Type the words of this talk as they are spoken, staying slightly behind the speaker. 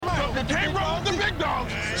Can't run the big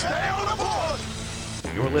dogs. Stay on the board.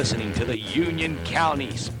 You're listening to the Union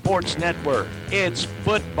County Sports Network. It's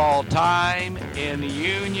football time in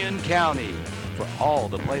Union County. For all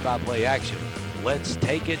the play-by-play action, let's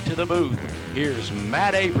take it to the booth. Here's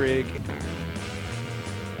Matt Abrig.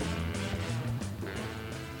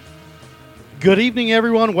 Good evening,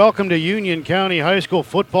 everyone. Welcome to Union County High School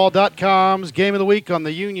Football.com's Game of the Week on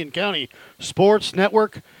the Union County Sports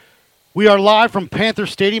Network. We are live from Panther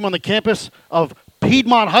Stadium on the campus of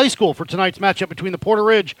Piedmont High School for tonight's matchup between the Porter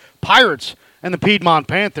Ridge Pirates and the Piedmont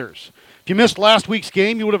Panthers. If you missed last week's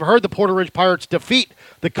game, you would have heard the Porter Ridge Pirates defeat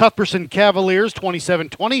the Cuthbertson Cavaliers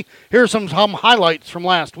 27-20. Here are some highlights from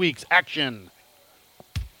last week's action.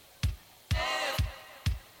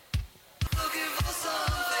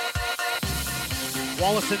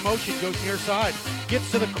 Wallace in motion, goes near side, gets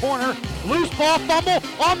to the corner, loose ball fumble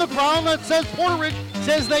on the ground. That says Porter Ridge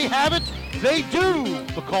says they have it. They do.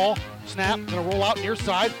 McCall, snap, gonna roll out near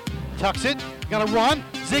side, tucks it, gonna run,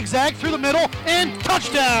 zigzag through the middle, and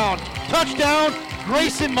touchdown! Touchdown,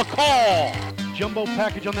 Grayson McCall. Jumbo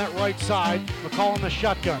package on that right side, McCall in the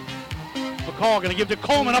shotgun. McCall gonna give to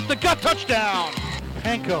Coleman, up the gut, touchdown!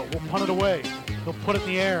 Panko will punt it away. He'll put it in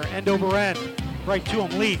the air, end over end. Right to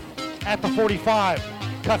him, Leaf at the 45.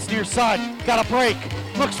 Cuts near side, got a break,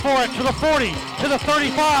 looks for it to the 40, to the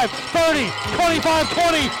 35, 30, 25,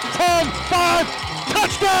 20, 10, 5,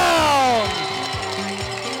 touchdown!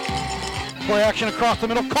 Play action across the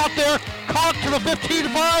middle, caught there, caught to the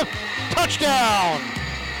 15-5, touchdown!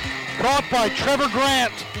 Caught by Trevor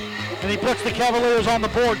Grant, and he puts the Cavaliers on the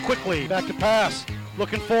board quickly. Back to pass,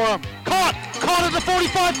 looking for him, caught at the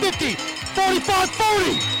 45-50,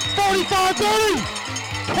 45-40,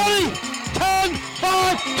 45-30, 20, 10,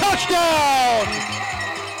 5, touchdown!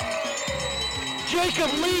 Jacob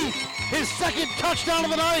Leaf, his second touchdown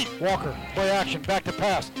of the night. Walker, play action, back to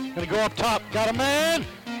pass. Gonna go up top, got a man.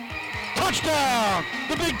 Touchdown!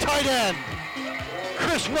 The big tight end,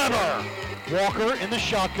 Chris Weber. Walker in the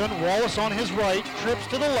shotgun, Wallace on his right, trips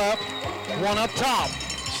to the left, one up top.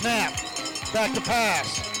 Snap, back to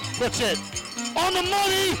pass. That's it. On the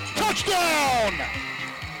money, touchdown!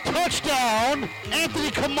 Touchdown, Anthony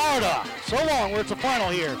Camarda. So long, where it's a final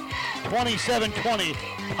here. 27-20,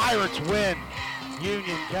 Pirates win.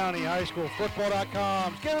 Union County High School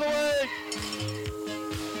Football.com. Get it away.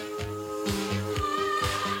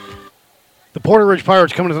 The Porter Ridge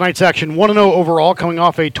Pirates coming to tonight's action 1-0 overall, coming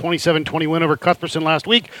off a 27-20 win over Cuthbertson last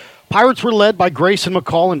week. Pirates were led by Grayson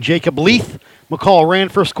McCall and Jacob Leith. McCall ran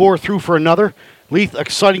for a score, threw for another. Leith,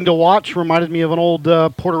 exciting to watch, reminded me of an old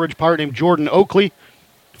Porter Ridge Pirate named Jordan Oakley.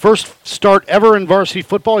 First start ever in varsity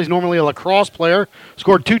football. He's normally a lacrosse player.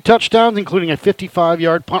 Scored 2 touchdowns, including a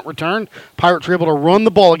 55-yard punt return. Pirates were able to run the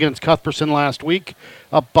ball against Cuthbertson last week,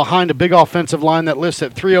 up behind a big offensive line that lists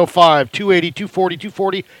at 305, 280, 240,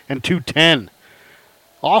 240, and 210.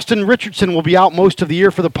 Austin Richardson will be out most of the year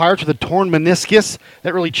for the Pirates with a torn meniscus.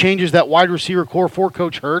 That really changes that wide receiver core for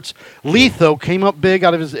Coach Hertz. Leith, though, came up big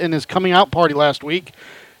in his coming out party last week.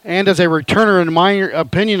 And as a returner, in my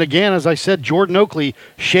opinion, again, as I said, Jordan Oakley,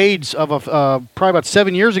 shades of probably about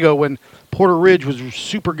 7 years ago when Porter Ridge was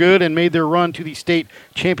super good and made their run to the state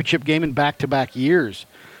championship game in back-to-back years.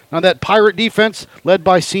 Now that Pirate defense, led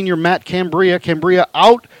by senior Matt Cambria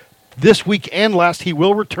out this week and last. He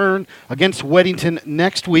will return against Weddington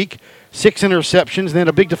next week. 6 interceptions, then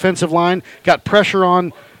a big defensive line. Got pressure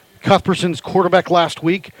on Cuthbertson's quarterback last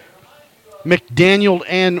week. McDaniel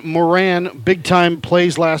and Moran, big-time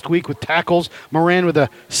plays last week with tackles. Moran with a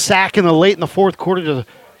sack late in the fourth quarter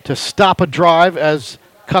to stop a drive as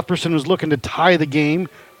Cuthbertson was looking to tie the game.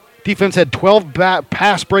 Defense had 12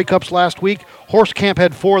 pass breakups last week. Horsecamp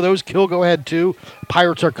had 4 of those. Kilgo had 2.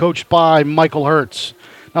 Pirates are coached by Michael Hertz.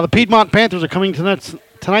 Now the Piedmont Panthers are coming to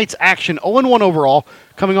tonight's action 0-1 overall,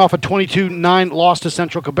 coming off a 22-9 loss to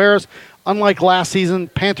Central Cabarrus. Unlike last season,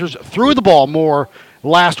 Panthers threw the ball more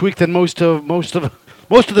last week than most of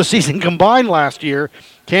the season combined last year.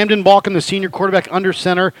 Camden Balkin, the senior quarterback under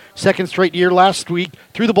center, second straight year last week,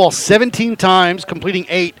 threw the ball 17 times, completing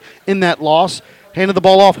 8 in that loss. Handed the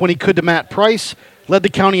ball off when he could to Matt Price. Led the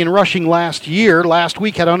county in rushing last year. Last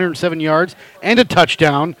week had 107 yards and a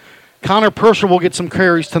touchdown. Connor Purser will get some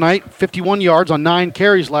carries tonight, 51 yards on 9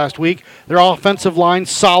 carries last week. Their offensive line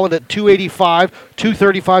solid at 285,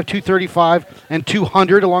 235, 235, and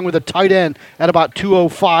 200, along with a tight end at about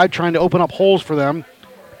 205, trying to open up holes for them.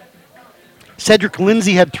 Cedric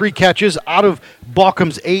Lindsay had 3 catches out of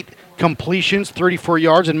Balkum's 8 completions, 34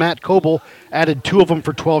 yards, and Matt Coble added 2 of them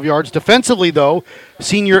for 12 yards. Defensively, though,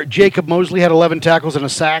 senior Jacob Mosley had 11 tackles and a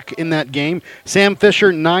sack in that game. Sam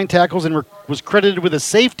Fisher, 9 tackles, and was credited with a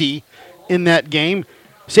safety in that game.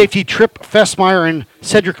 Safety Tripp Fessmeyer and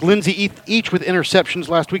Cedric Lindsay each with interceptions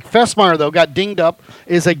last week. Fessmeyer, though, got dinged up.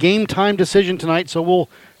 Is a game-time decision tonight, so we'll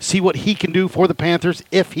see what he can do for the Panthers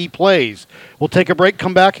if he plays. We'll take a break,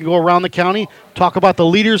 come back, and go around the county, talk about the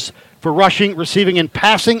leaders for rushing, receiving, and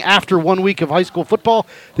passing after 1 week of high school football.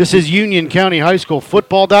 This is Union County High School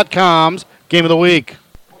Football.com's Game of the Week.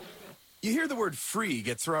 You hear the word free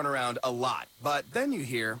get thrown around a lot, but then you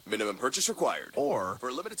hear Minimum purchase required. or For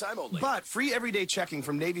a limited time only. but free everyday checking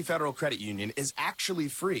from Navy Federal Credit Union is actually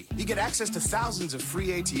free. You get access to thousands of free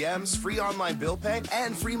ATMs, free online bill pay,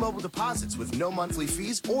 and free mobile deposits with no monthly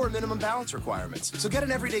fees or minimum balance requirements. So get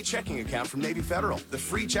an everyday checking account from Navy Federal, the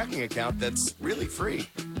free checking account that's really free.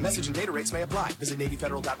 Message and data rates may apply. Visit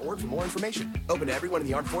NavyFederal.org for more information. Open to everyone in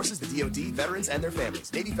the armed forces, the DoD, veterans, and their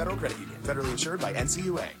families. Navy Federal Credit Union, federally insured by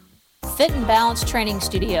NCUA. Fit and Balance Training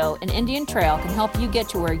Studio in Indian Trail can help you get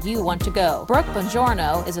to where you want to go. Brooke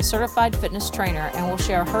Bongiorno is a certified fitness trainer and will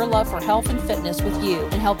share her love for health and fitness with you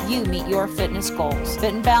and help you meet your fitness goals.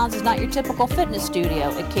 Fit and Balance is not your typical fitness studio.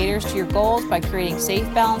 It caters to your goals by creating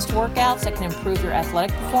safe, balanced workouts that can improve your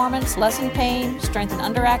athletic performance, lessen pain, strengthen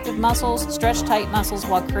underactive muscles, stretch tight muscles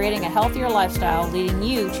while creating a healthier lifestyle, leading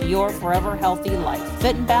you to your forever healthy life.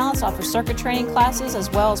 Fit and Balance offers circuit training classes as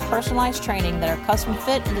well as personalized training that are custom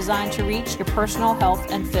fit and designed to reach your personal health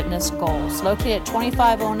and fitness goals. Located at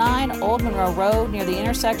 2509 Old Monroe Road near the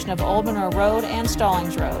intersection of Old Monroe Road and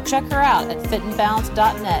Stallings Road. Check her out at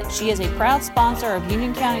fitandbalance.net. She is a proud sponsor of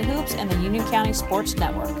Union County Hoops and the Union County Sports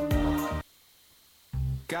Network.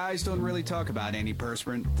 Guys don't really talk about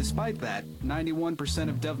antiperspirant. Despite that, 91%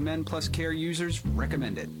 of Dove Men Plus Care users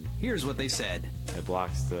recommend it. Here's what they said. It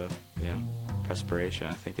blocks the, perspiration,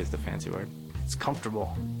 I think is the fancy word. It's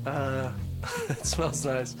comfortable. It smells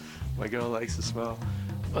nice. My girl likes the smell.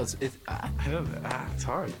 Well, it's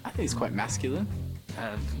hard. I think it's quite masculine.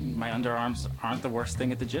 My underarms aren't the worst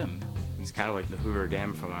thing at the gym. It's kind of like the Hoover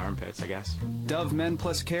Dam from my armpits, I guess. Dove Men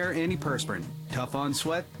Plus Care antiperspirant. Tough on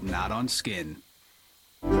sweat, not on skin.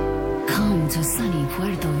 Come to sunny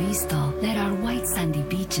Puerto Vista. Let our white sandy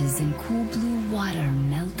beaches and cool blue water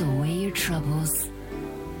melt away your troubles.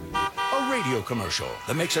 A radio commercial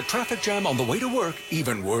that makes a traffic jam on the way to work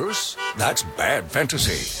even worse? That's bad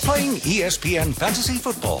fantasy. Playing ESPN Fantasy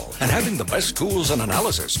Football and having the best tools and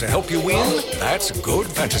analysis to help you win? That's good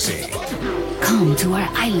fantasy. Come to our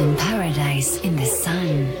island paradise in the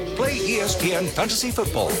sun. Play ESPN Fantasy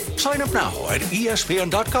Football. Sign up now at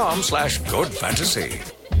espn.com/goodfantasy.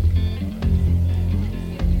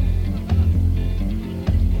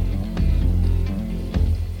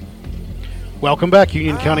 Welcome back,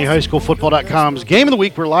 Union County High School Football.com's Game of the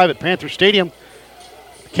Week. We're live at Panther Stadium,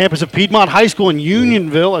 campus of Piedmont High School in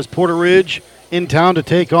Unionville, as Porter Ridge in town to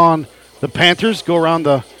take on the Panthers. Go around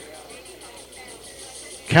the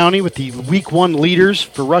county with the Week 1 leaders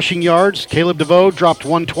for rushing yards. Caleb DeVoe dropped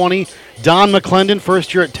 120. Don McClendon,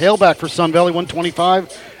 first year at tailback for Sun Valley,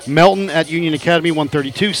 125. Melton at Union Academy,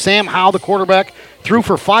 132. Sam Howe, the quarterback, threw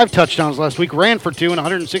for 5 touchdowns last week, ran for 2 and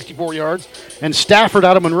 164 yards. And Stafford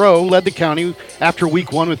out of Monroe led the county after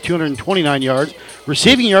Week 1 with 229 yards.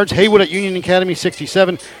 Receiving yards, Haywood at Union Academy,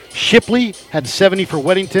 67. Shipley had 70 for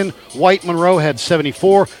Weddington. White Monroe had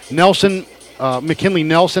 74. McKinley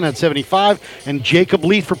Nelson had 75. And Jacob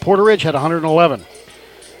Leith for Porter Ridge had 111.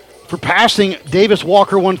 For passing, Davis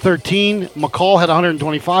Walker, 113. McCall had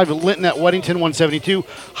 125. Linton at Weddington, 172.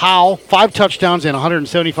 Howe, 5 touchdowns and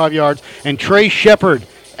 175 yards. And Trey Shepard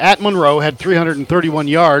at Monroe had 331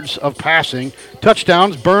 yards of passing.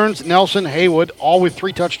 Touchdowns, Burns, Nelson, Haywood, all with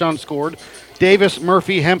 3 touchdowns scored. Davis,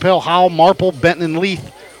 Murphy, Hempel, Howell, Marple, Benton, and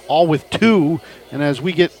Leith, all with 2. And as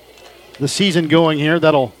we get the season going here,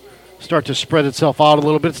 that'll start to spread itself out a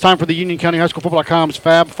little bit. It's time for the Union County High School Football.com's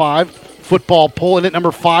Fab 5 football poll. In at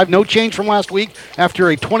number 5, no change from last week after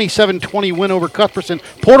a 27-20 win over Cuthbertson.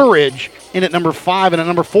 Porter Ridge in at number 5. And at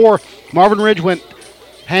number 4, Marvin Ridge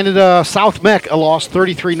handed South Meck a loss,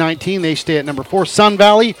 33-19. They stay at number 4. Sun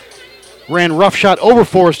Valley ran roughshod over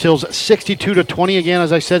Forest Hills, 62-20. Again,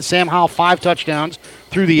 as I said, Sam Howell, 5 touchdowns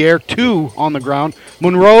through the air, 2 on the ground.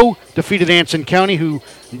 Monroe defeated Anson County, who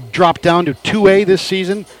dropped down to 2A this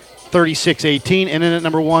season, 36-18. And then at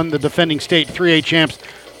number 1, the defending state 3A champs,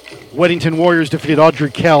 Weddington Warriors defeated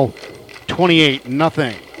Audrey Kell,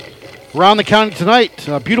 28-0. Around the county tonight,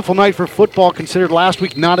 a beautiful night for football, considered last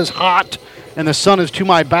week not as hot, and the sun is to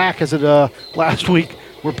my back as it last week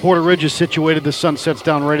where Porter Ridge is situated. The sun sets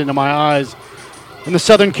down right into my eyes. In the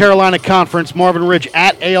Southern Carolina Conference, Marvin Ridge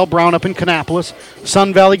at A.L. Brown up in Kannapolis.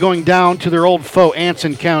 Sun Valley going down to their old foe,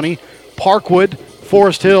 Anson County. Parkwood,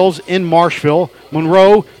 Forest Hills in Marshville.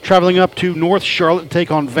 Monroe traveling up to North Charlotte to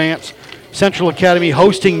take on Vance. Central Academy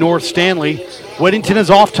hosting North Stanley. Weddington is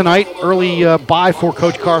off tonight, early bye for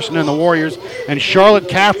Coach Carson and the Warriors, and Charlotte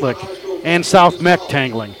Catholic and South Meck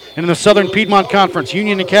tangling. And in the Southern Piedmont Conference,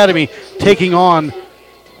 Union Academy taking on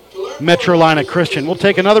Metrolina Christian. We'll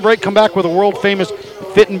take another break, come back with a world-famous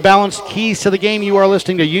Fit and Balanced keys to the game. You are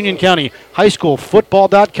listening to Union County High School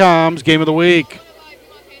Football.com's Game of the Week.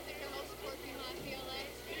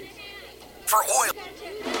 For oil.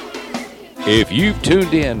 If you've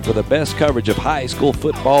tuned in for the best coverage of high school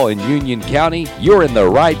football in Union County, you're in the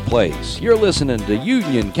right place. You're listening to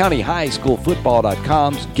Union County High School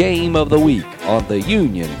Football.com's Game of the Week on the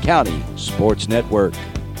Union County Sports Network.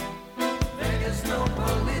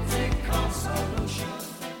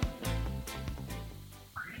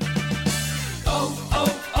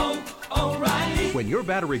 When your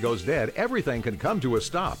battery goes dead, everything can come to a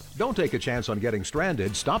stop. Don't take a chance on getting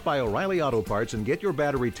stranded. Stop by O'Reilly Auto Parts and get your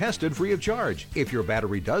battery tested free of charge. If your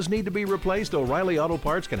battery does need to be replaced, O'Reilly Auto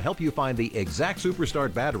Parts can help you find the exact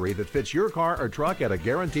Superstart battery that fits your car or truck at a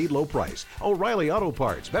guaranteed low price. O'Reilly Auto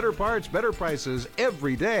Parts. Better parts, better prices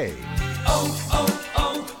every day.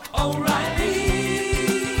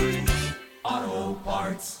 O'Reilly Auto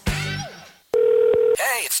Parts.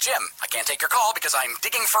 Hey, it's Jim. I can't take your call because I'm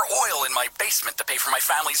digging for oil in my basement to pay for my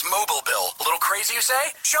family's mobile bill. A little crazy, you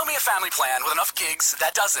say? Show me a family plan with enough gigs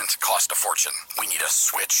that doesn't cost a fortune. We need a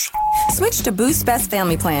switch. Switch to Boost Best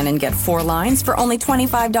Family Plan and get 4 lines for only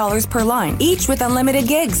 $25 per line, each with unlimited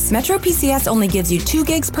gigs. Metro PCS only gives you 2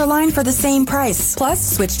 gigs per line for the same price.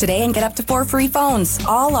 Plus, switch today and get up to 4 free phones,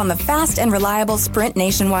 all on the fast and reliable Sprint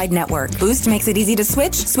nationwide network. Boost makes it easy to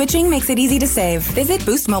switch. Switching makes it easy to save. Visit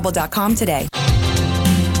boostmobile.com today.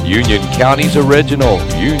 Union County's original,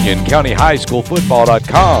 Union County High School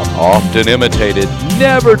Football.com. Often imitated,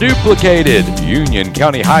 never duplicated. Union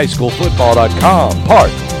County High School Football.com,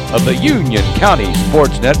 part of the Union County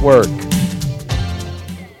Sports Network.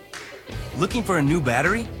 Looking for a new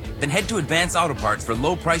battery? Then head to Advance Auto Parts for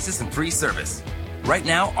low prices and free service. Right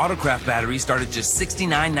now, Autocraft batteries start at just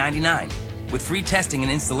 $69.99, with free testing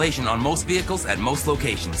and installation on most vehicles at most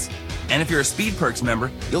locations. And if you're a Speed Perks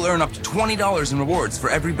member, you'll earn up to $20 in rewards for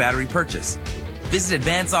every battery purchase. Visit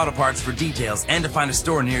Advance Auto Parts for details and to find a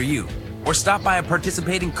store near you. Or stop by a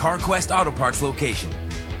participating CarQuest Auto Parts location.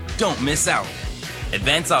 Don't miss out.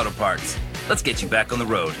 Advance Auto Parts. Let's get you back on the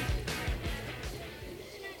road.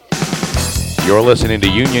 You're listening to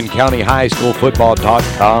Union County High School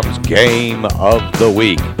Football.com's Game of the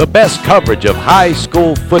Week. The best coverage of high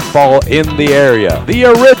school football in the area. The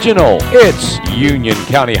original. It's Union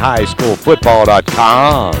County High School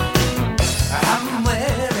Football.com.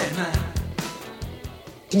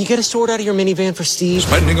 Can you get a sword out of your minivan for Steve?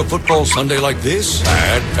 Spending a football Sunday like this?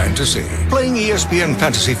 Bad fantasy. Playing ESPN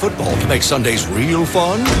Fantasy Football to make Sundays real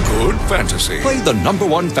fun? Good fantasy. Play the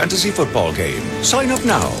 #1 fantasy football game. Sign up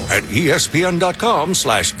now at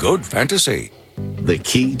ESPN.com/goodfantasy. The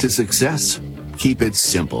key to success? Keep it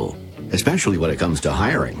simple, especially when it comes to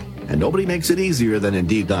hiring. And nobody makes it easier than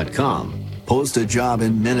Indeed.com. Post a job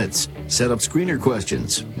in minutes. Set up screener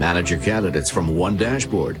questions. Manage your candidates from one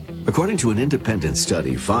dashboard. According to an independent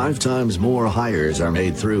study, 5 times more hires are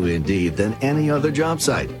made through Indeed than any other job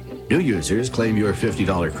site. New users claim your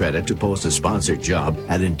 $50 credit to post a sponsored job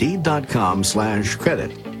at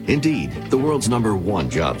Indeed.com/credit. Indeed, the world's #1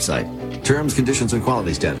 job site. Terms, conditions, and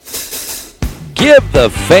quality standards. Give the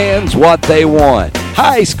fans what they want.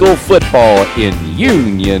 High school football in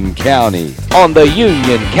Union County on the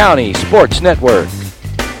Union County Sports Network.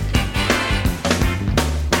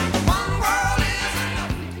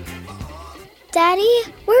 Daddy,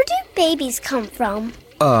 where do babies come from?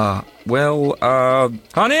 Honey?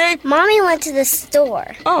 Mommy went to the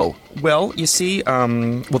store. Oh, well, you see,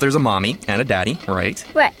 there's a mommy and a daddy, right?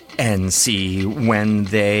 Right. And see, when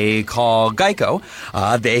they call Geico,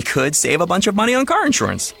 they could save a bunch of money on car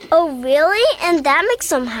insurance. Oh, really? And that makes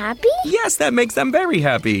them happy? Yes, that makes them very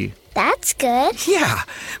happy. That's good. Yeah.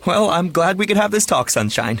 Well, I'm glad we could have this talk,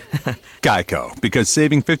 Sunshine. Geico, because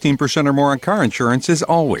saving 15% or more on car insurance is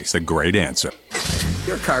always a great answer.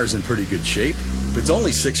 Your car's in pretty good shape. If it's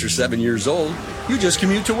only 6 or 7 years old, you just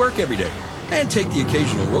commute to work every day and take the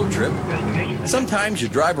occasional road trip. Sometimes you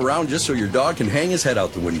drive around just so your dog can hang his head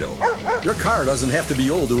out the window. Your car doesn't have to be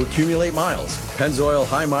old to accumulate miles. Pennzoil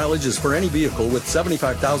High Mileage is for any vehicle with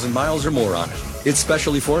 75,000 miles or more on it. It's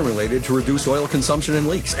specially formulated to reduce oil consumption and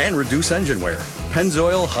leaks and reduce engine wear.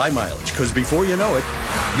 Pennzoil High Mileage, because before you know it,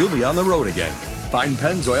 you'll be on the road again. Find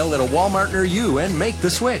Pennzoil at a Walmart near you and make the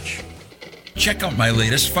switch. check out my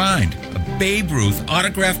latest find, a Babe Ruth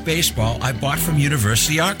autographed baseball I bought from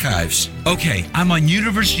University Archives. Okay, I'm on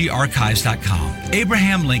universityarchives.com.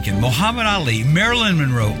 Abraham Lincoln, Muhammad Ali, Marilyn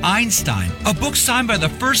Monroe, Einstein, a book signed by the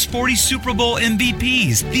first 40 Super Bowl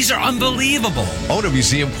MVPs. These are unbelievable. Own a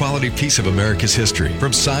museum-quality piece of America's history,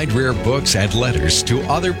 from signed rare books and letters to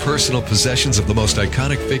other personal possessions of the most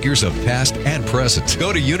iconic figures of past and present.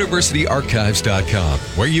 Go to universityarchives.com,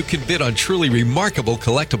 where you can bid on truly remarkable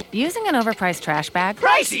collectibles. Using an overpriced trash bag?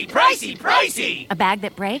 Pricey, pricey, pricey! A bag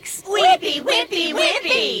that breaks? Whippy, whippy,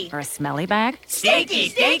 whippy! Or a smelly bag? Stinky,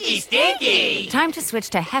 stinky, stinky! Time to switch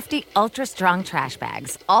to Hefty Ultra Strong trash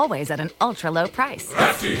bags, always at an ultra low price.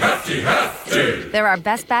 Hefty, hefty, hefty! They're our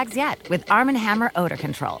best bags yet, with Arm & Hammer odor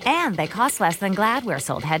control. And they cost less than Gladware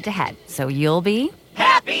sold head-to-head. So you'll be...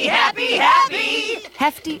 happy, happy, happy!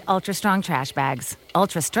 Hefty Ultra Strong trash bags.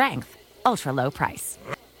 Ultra strength, ultra low price.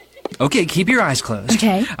 Okay, keep your eyes closed.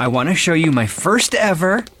 Okay. I want to show you my first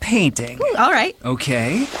ever painting. Ooh, all right.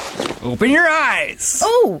 Okay. Open your eyes.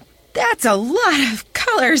 Oh, that's a lot of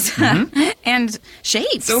colors and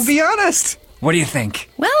shapes. So be honest. What do you think?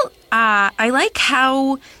 Well, I like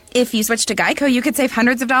how if you switch to Geico, you could save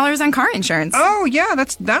hundreds of dollars on car insurance. Oh, yeah,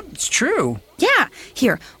 that's true. Yeah.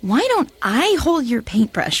 Here, why don't I hold your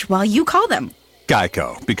paintbrush while you call them?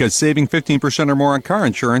 Geico, because saving 15% or more on car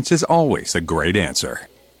insurance is always a great answer.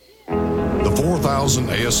 The 4,000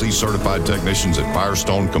 ASE certified technicians at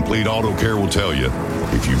Firestone Complete Auto Care will tell you,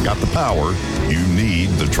 if you've got the power, you need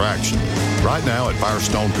the traction. Right now at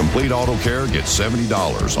Firestone Complete Auto Care, get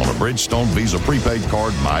 $70 on a Bridgestone Visa prepaid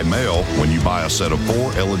card by mail when you buy a set of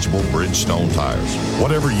 4 eligible Bridgestone tires.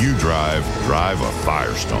 Whatever you drive, drive a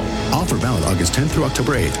Firestone. Offer valid August 10th through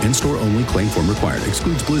October 8th. In-store only. Claim form required.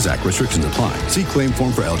 Excludes Blizzak. Restrictions apply. See claim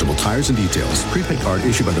form for eligible tires and details. Prepaid card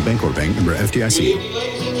issued by the Bancorp Bank, member FDIC.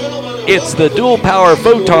 It's the dual power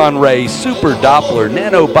photon ray super Doppler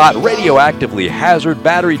nanobot radioactively hazard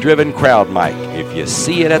battery driven crowd mic. If you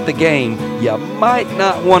see it at the game, you might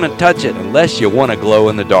not want to touch it unless you want to glow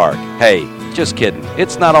in the dark. Hey, just kidding.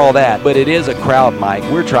 It's not all that, but it is a crowd mic.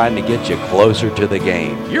 We're trying to get you closer to the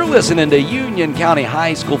game. You're listening to Union County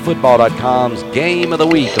High School Football.com's Game of the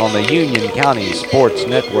Week on the Union County Sports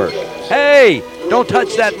Network. Hey, don't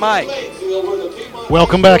touch that mic.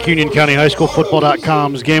 Welcome back, Union County High School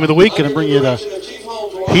Football.com's Game of the Week. Going to bring you the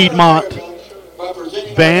Piedmont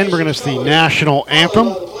Band. We're going to see the national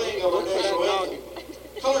anthem.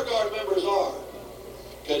 Color guard members are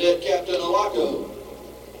Cadet Captain Alaco,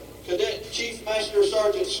 Cadet Chief Master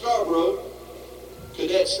Sergeant Scarborough,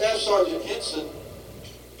 Cadet Staff Sergeant Henson,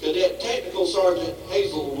 Cadet Technical Sergeant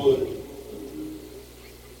Hazelwood.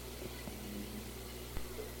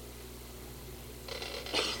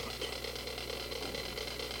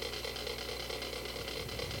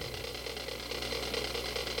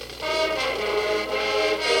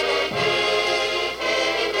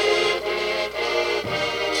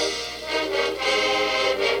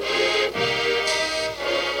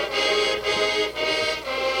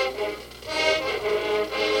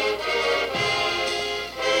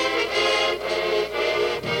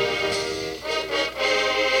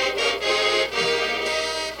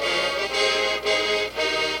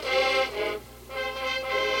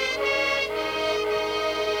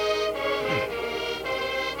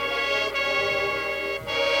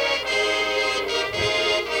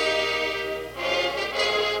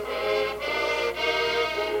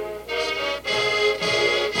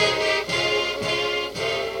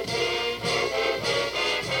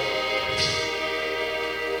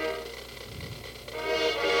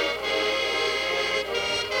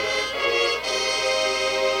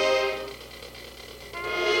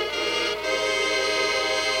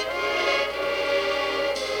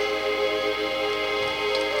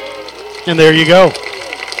 And there you go.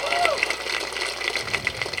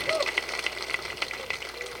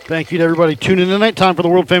 Thank you to everybody tuning in tonight. Time for the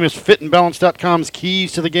world-famous FitandBalance.com's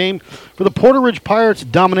keys to the game. For the Porter Ridge Pirates,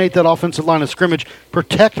 dominate that offensive line of scrimmage,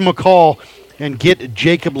 protect McCall, and get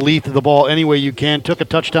Jacob Leith the ball any way you can. Took a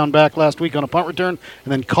touchdown back last week on a punt return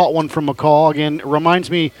and then caught one from McCall. Again, it reminds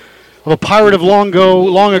me of a Pirate of long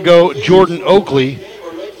ago, Jordan Oakley.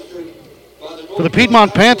 For the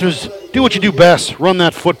Piedmont Panthers, do what you do best, run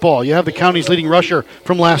that football. You have the county's leading rusher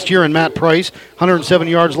from last year in Matt Price, 107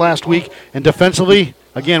 yards last week. And defensively,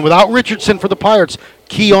 again, without Richardson for the Pirates,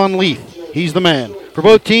 Keon Leith. He's the man. For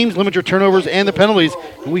both teams, limit your turnovers and the penalties,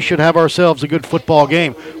 and we should have ourselves a good football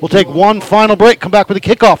game. We'll take one final break, come back with a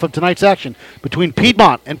kickoff of tonight's action between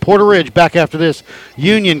Piedmont and Porter Ridge. Back after this,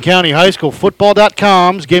 Union County High School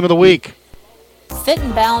Football.com's Game of the Week. Fit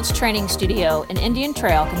and Balance Training Studio in Indian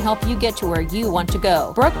Trail can help you get to where you want to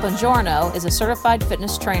go. Brooke Bongiorno is a certified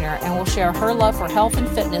fitness trainer and will share her love for health and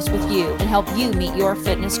fitness with you and help you meet your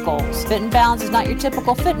fitness goals. Fit and Balance is not your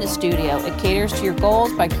typical fitness studio. It caters to your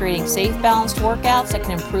goals by creating safe, balanced workouts that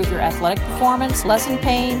can improve your athletic performance, lessen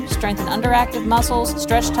pain, strengthen underactive muscles,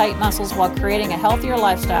 stretch tight muscles while creating a healthier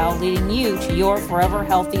lifestyle, leading you to your forever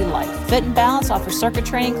healthy life. Fit and Balance offers circuit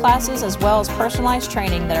training classes as well as personalized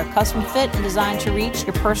training that are custom fit and designed to reach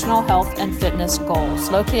your personal health and fitness goals.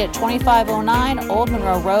 Located at 2509 Old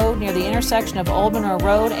Monroe Road near the intersection of Old Monroe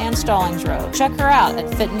Road and Stallings Road. Check her out at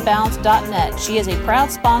fitandbalance.net. She is a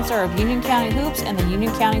proud sponsor of Union County Hoops and the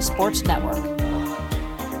Union County Sports Network.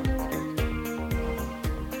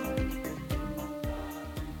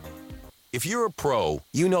 If you're a pro,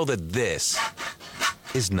 you know that this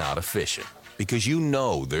is not efficient because you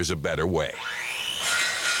know there's a better way.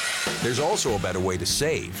 There's also a better way to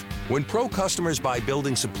save. When pro customers buy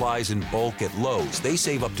building supplies in bulk at Lowe's, they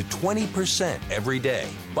save up to 20% every day.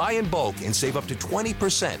 Buy in bulk and save up to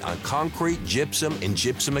 20% on concrete, gypsum, and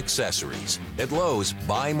gypsum accessories. At Lowe's,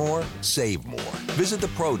 buy more, save more. Visit the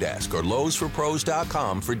Pro Desk or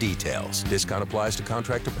LowesForPros.com for details. Discount applies to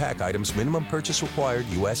contractor pack items. Minimum purchase required,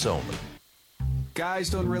 U.S. only. Guys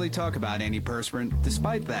don't really talk about antiperspirant.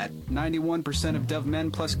 Despite that, 91% of Dove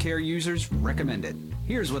Men Plus Care users recommend it.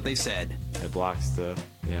 Here's what they said. It blocks the,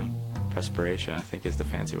 perspiration, I think is the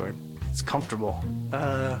fancy word. It's comfortable.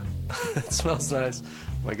 It smells nice.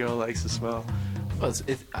 My girl likes the smell. Well,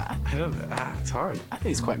 it's hard. I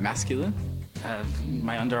think it's quite masculine.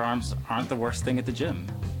 My underarms aren't the worst thing at the gym.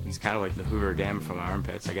 It's kind of like the Hoover Dam from my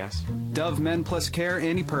armpits, I guess. Dove Men Plus Care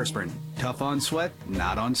antiperspirant. Tough on sweat,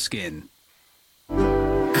 not on skin.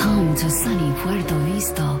 Come to sunny Puerto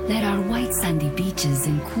Vista. Let our white sandy beaches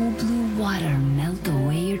and cool blue water melt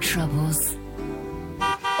away your troubles.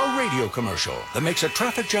 A radio commercial that makes a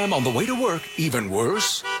traffic jam on the way to work even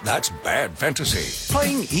worse? That's bad fantasy.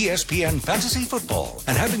 Playing ESPN Fantasy Football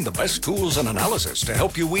and having the best tools and analysis to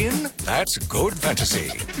help you win? That's good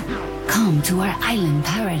fantasy. Come to our island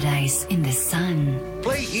paradise in the sun.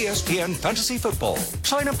 Play ESPN Fantasy Football.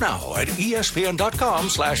 Sign up now at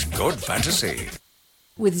espn.com/goodfantasy.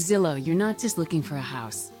 With Zillow, you're not just looking for a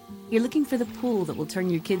house. You're looking for the pool that will turn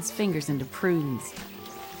your kids' fingers into prunes.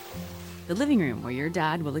 The living room where your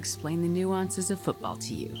dad will explain the nuances of football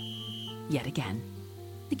to you. Yet again.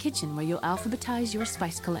 The kitchen where you'll alphabetize your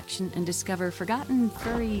spice collection and discover forgotten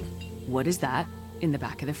furry, what is that, in the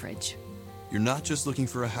back of the fridge. You're not just looking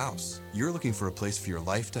for a house. You're looking for a place for your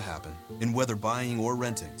life to happen. And whether buying or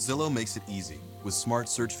renting, Zillow makes it easy with smart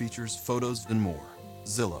search features, photos, and more.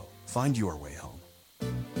 Zillow, find your way home.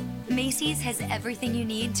 Macy's has everything you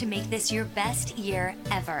need to make this your best year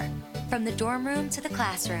ever. From the dorm room to the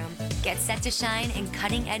classroom, get set to shine in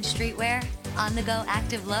cutting-edge streetwear, on-the-go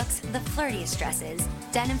active looks, the flirtiest dresses,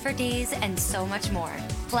 denim for days, and so much more.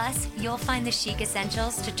 Plus, you'll find the chic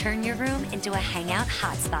essentials to turn your room into a hangout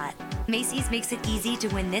hotspot. Macy's makes it easy to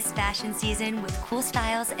win this fashion season with cool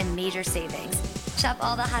styles and major savings. Shop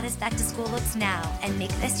all the hottest back-to-school looks now and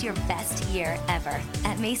make this your best year ever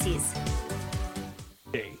at Macy's.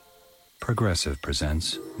 Progressive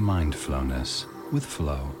presents Mindfulness with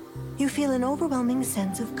Flow. You feel an overwhelming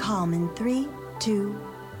sense of calm in 3, 2,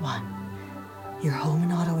 1. Your home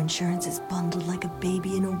and auto insurance is bundled like a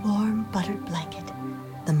baby in a warm, buttered blanket.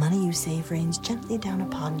 The money you save rains gently down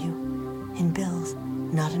upon you. In bills,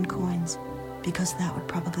 not in coins, because that would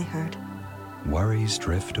probably hurt. Worries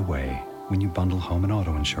drift away when you bundle home and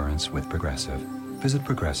auto insurance with Progressive. Visit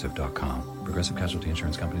Progressive.com. Progressive Casualty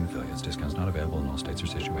Insurance Company and affiliates. Discounts not available in all states or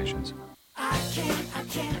situations. I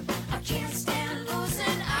can't stand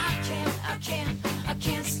losing. I can't stand losing. I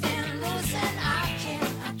can't stand losing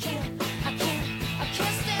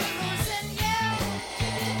you.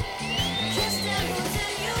 Can't stand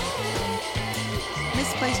losing you.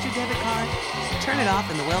 Misplaced your debit card? Turn it off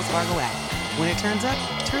in the Wells Fargo app. When it turns up,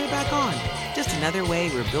 turn it back on. Just another way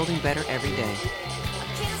we're building better every day.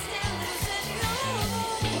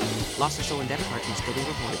 Lost or stolen debit card can still be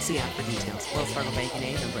reported. See app for details. Wells Fargo Bank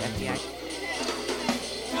N.A. member FDIC.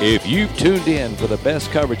 If you've tuned in for the best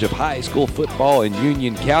coverage of high school football in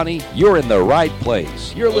Union County, you're in the right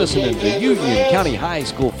place. You're listening to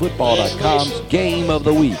UnionCountyHighSchoolFootball.com's Game of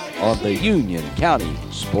the Week on the Union County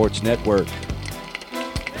Sports Network.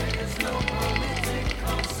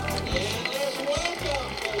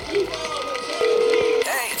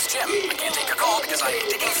 Hey, it's Jim. I can't take your call because I'm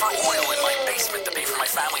digging for oil in my basement to pay for my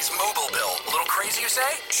family's mobile bill. A little crazy or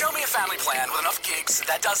say? Show me a family plan with enough gigs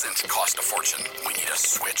that doesn't cost a fortune. We need a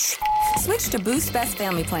switch. Switch to Boost Best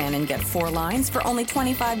Family Plan and get 4 lines for only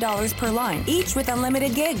 $25 per line, each with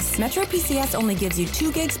unlimited gigs. Metro PCS only gives you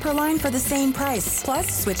 2 gigs per line for the same price.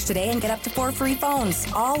 Plus, switch today and get up to 4 free phones,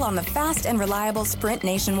 all on the fast and reliable Sprint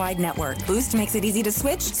nationwide network. Boost makes it easy to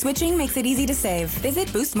switch. Switching makes it easy to save. Visit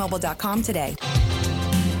boostmobile.com today.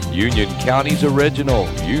 Union County's original,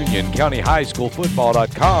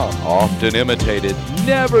 UnionCountyHighSchoolFootball.com. Often imitated,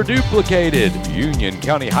 never duplicated.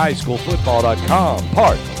 UnionCountyHighSchoolFootball.com,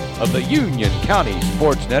 part of the Union County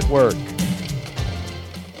Sports Network.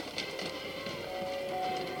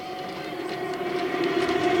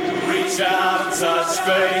 Reach out and touch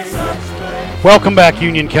faith. Welcome back,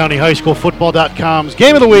 UnionCountyHighSchoolFootball.com's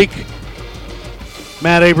Game of the Week.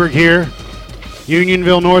 Matt Aberg here.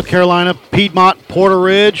 Unionville, North Carolina, Piedmont, Porter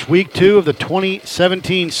Ridge, week 2 of the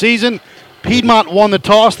 2017 season. Piedmont won the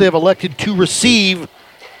toss. They have elected to receive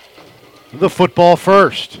the football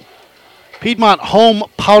first. Piedmont home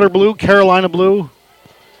powder blue, Carolina blue,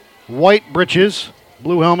 white breeches,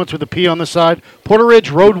 blue helmets with a P on the side. Porter Ridge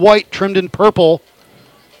road white trimmed in purple.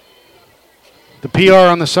 The PR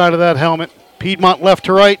on the side of that helmet. Piedmont left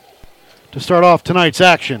to right to start off tonight's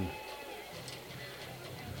action.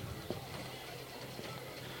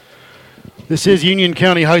 This is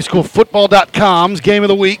UnionCountyHighSchoolFootball.com's Game of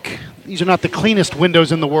the Week. These are not the cleanest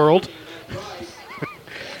windows in the world.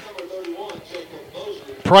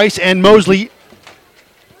 Price and Mosley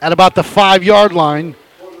at about the 5-yard line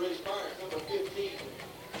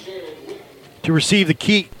to receive the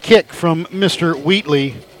key kick from Mr.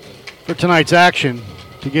 Wheatley for tonight's action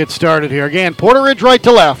to get started here. Again, Porter Ridge right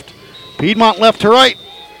to left, Piedmont left to right.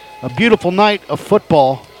 A beautiful night of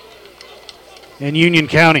football in Union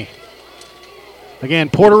County.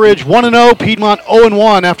 Again, Porter Ridge 1-0, Piedmont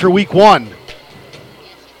 0-1 after week 1.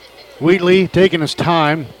 Wheatley taking his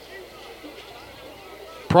time.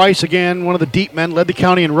 Price, again, one of the deep men, led the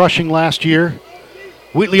county in rushing last year.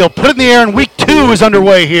 Wheatley will put it in the air, and week 2 is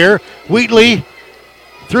underway here. Wheatley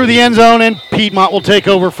through the end zone, and Piedmont will take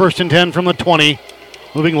over 1st and 10 from the 20,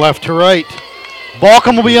 moving left to right.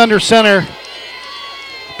 Balcom will be under center.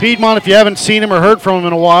 Piedmont, if you haven't seen him or heard from him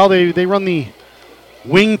in a while, they run the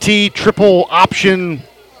wing tee, triple option.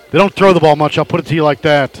 They don't throw the ball much, I'll put it to you like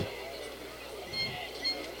that.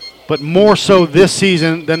 But more so this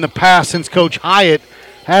season than the past, since Coach Hyatt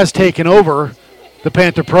has taken over the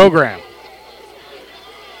Panther program.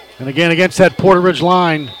 And again, against that Porter Ridge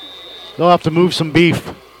line, they'll have to move some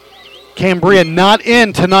beef. Cambria not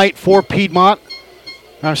in tonight for Piedmont.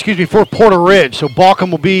 For Porter Ridge. So Balcom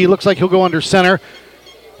will be, looks like he'll go under center.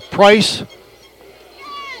 Price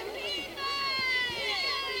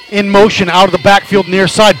in motion out of the backfield near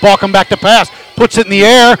side. Balcom back to pass. Puts it in the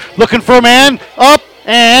air. Looking for a man. Up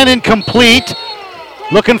and incomplete.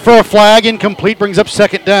 Looking for a flag. Incomplete. Brings up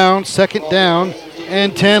 2nd down. 2nd down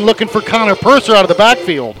and 10. Looking for Connor Purser out of the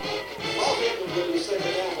backfield.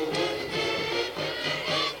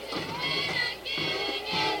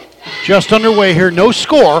 Just underway here. No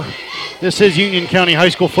score. This is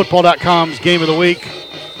UnionCountyHighSchoolFootball.com's Game of the Week.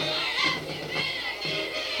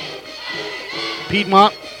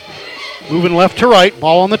 Piedmont moving left to right.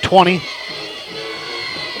 Ball on the 20.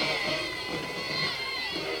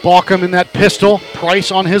 Balcom in that pistol.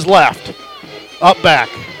 Price on his left. Up back.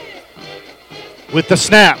 With the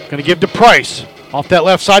snap. Going to give to Price. Off that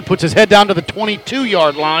left side. Puts his head down to the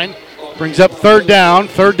 22-yard line. Brings up 3rd down.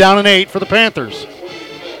 3rd down and 8 for the Panthers.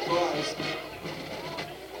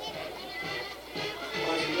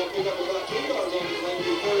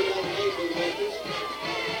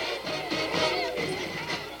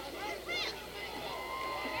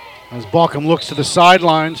 As Balcom looks to the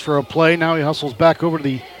sidelines for a play, now he hustles back over to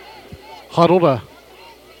the huddle to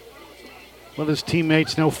let his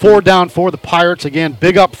teammates know. 4 down for the Pirates. Again,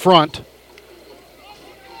 big up front.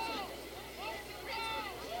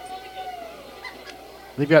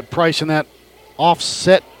 They've got Price in that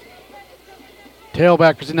offset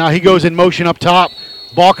tailback. Now he goes in motion up top.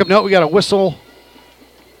 Balcom, no, we got a whistle.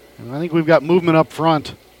 And I think we've got movement up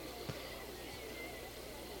front.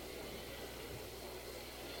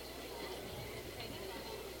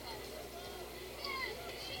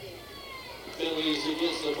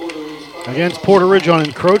 Against Porter Ridge on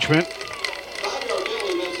encroachment.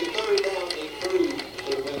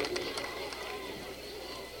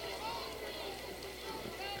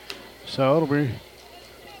 So it'll be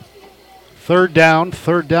 3rd down,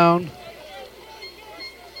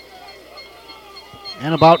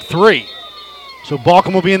 and about 3. So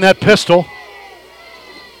Balcom will be in that pistol.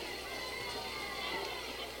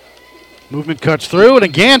 Movement cuts through, and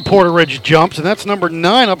again Porter Ridge jumps, and that's number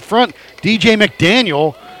 9 up front, DJ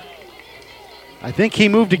McDaniel. I think he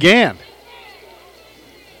moved again.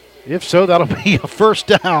 If so, that'll be a first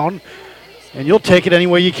down, and you'll take it any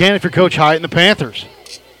way you can if you're Coach Hyatt and the Panthers.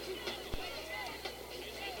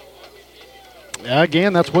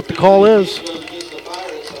 Again, that's what the call is.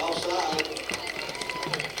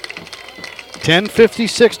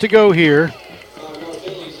 10:56 to go here.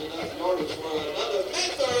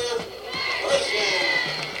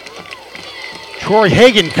 Troy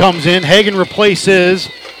Hagan comes in. Hagan replaces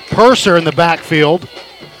Purser in the backfield.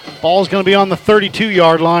 Ball's going to be on the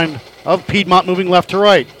 32-yard line of Piedmont, moving left to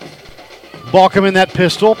right. Balkum in that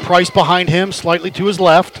pistol. Price behind him, slightly to his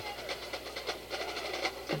left.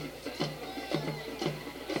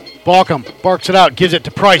 Balkum barks it out, gives it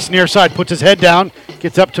to Price, near side, puts his head down,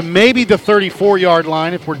 gets up to maybe the 34-yard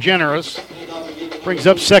line if we're generous. Brings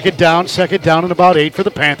up second down and about 8 for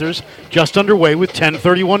the Panthers. Just underway with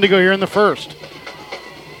 10:31 to go here in the first.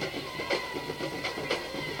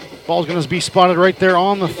 Ball's going to be spotted right there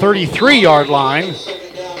on the 33-yard line.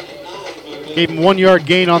 Gave him 1 yard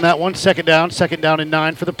gain on that one. Second down and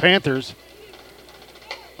 9 for the Panthers.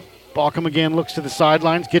 Balkum again looks to the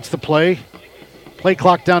sidelines, gets the play. Play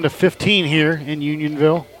clock down to 15 here in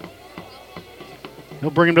Unionville.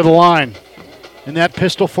 He'll bring him to the line in that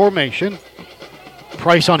pistol formation.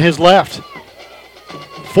 Price on his left.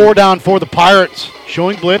 4 down for the Pirates.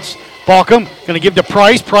 Showing blitz. Balkum going to give to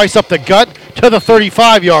Price. Price up the gut to the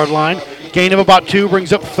 35-yard line. Gain of about 2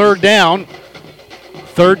 brings up third down.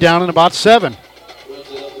 Third down and about 7.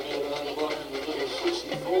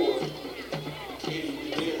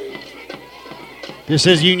 This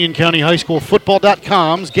is Union County High School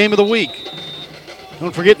Football.com's Game of the Week.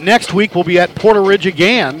 Don't forget, next week we'll be at Porter Ridge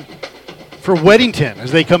again for Weddington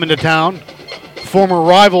as they come into town. Former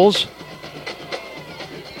rivals.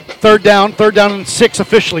 Third down and 6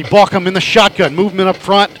 officially. Balkum in the shotgun. Movement up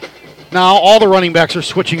front. Now all the running backs are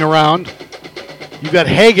switching around. You've got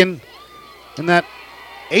Hagan in that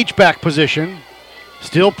H-back position.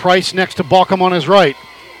 Still Price next to Balkum on his right.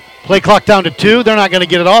 Play clock down to 2. They're not going to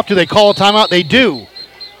get it off. Do they call a timeout? They do.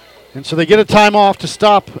 And so they get a time off to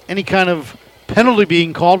stop any kind of penalty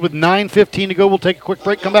being called with 9:15 to go. We'll take a quick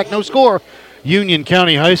break, come back, no score. Union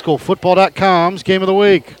County High School Football.com's Game of the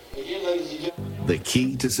Week. The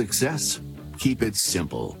key to success? Keep it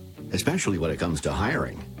simple, especially when it comes to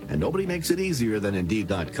hiring. And nobody makes it easier than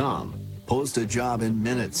Indeed.com. Post a job in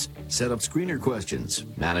minutes. Set up screener questions.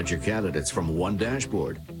 Manage your candidates from one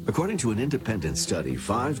dashboard. According to an independent study,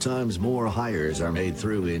 5 times more hires are made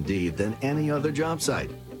through Indeed than any other job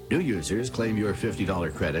site. New users claim your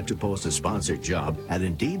 $50 credit to post a sponsored job at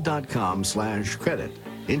Indeed.com/credit.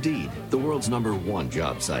 Indeed, the world's #1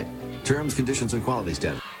 job site. Terms, conditions, and quality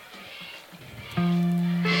standards.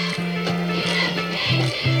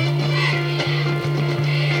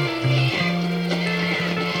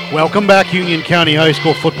 Welcome back, Union County High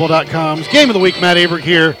School Football.com's Game of the Week. Matt Averett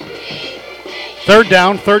here. Third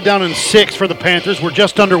down and 6 for the Panthers. We're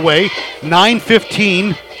just underway.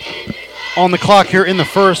 9:15 on the clock here in the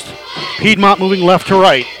first. Piedmont moving left to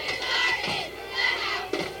right.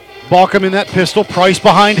 Balkum in that pistol. Price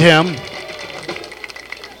behind him.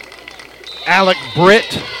 Alec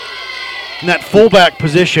Britt in that fullback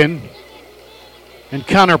position. And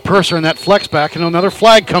Connor Purser in that flex back. And another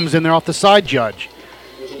flag comes in there off the side judge.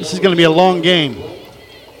 This is going to be a long game.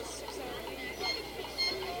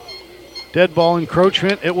 Dead ball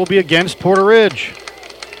encroachment. It will be against Porter Ridge.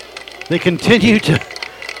 They continue to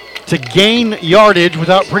gain yardage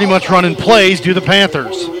without pretty much running plays, do the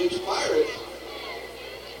Panthers.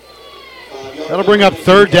 That'll bring up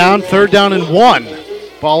third down and 1.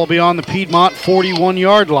 Ball will be on the Piedmont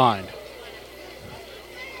 41-yard line.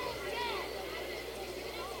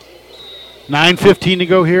 9:15 to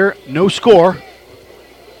go here. No score.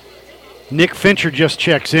 Nick Fincher just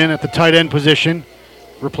checks in at the tight end position,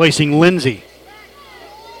 replacing Lindsay.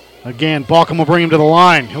 Again, Balkum will bring him to the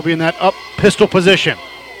line. He'll be in that up pistol position.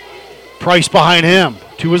 Price behind him,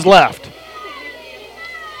 to his left.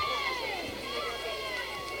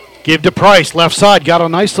 Give to Price, left side, got a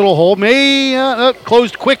nice little hole.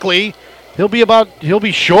 Closed quickly. He'll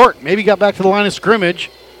be short. Maybe got back to the line of scrimmage.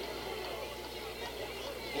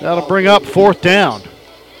 That'll bring up fourth down.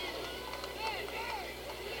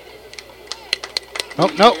 Oh,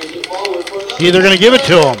 no. They're going to give it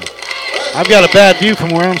to him. I've got a bad view from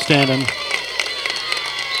where I'm standing.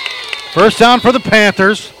 First down for the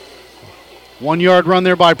Panthers. 1 yard run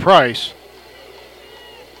there by Price.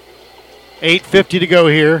 8:50 to go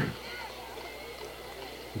here.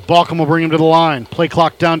 Balkum will bring him to the line. Play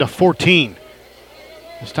clock down to 14.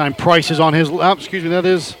 This time Price is on his, that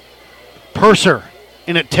is Purser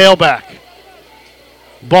in at tailback.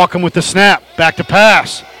 Balkum with the snap. Back to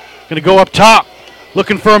pass. Going to go up top.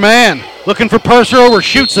 Looking for a man. Looking for Purser.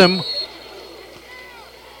 Overshoots him.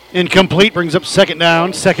 Incomplete. Brings up second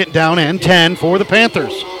down. Second down and 10 for the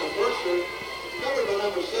Panthers.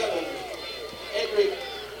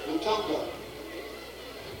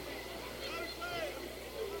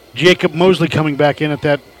 Jacob Mosley coming back in at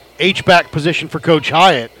that H-back position for Coach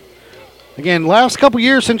Hyatt. Again, last couple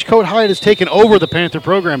years since Coach Hyatt has taken over the Panther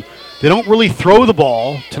program, they don't really throw the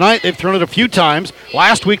ball. Tonight they've thrown it a few times.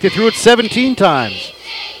 Last week they threw it 17 times.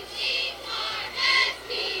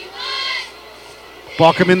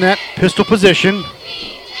 Balkum in that pistol position.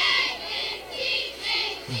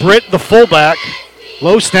 Britt, the fullback.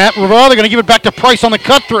 Low snap. Rivera, they're going to give it back to Price on the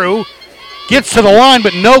cut through. Gets to the line,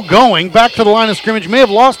 but no going. Back to the line of scrimmage. May have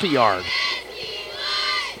lost a yard.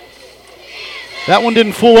 That one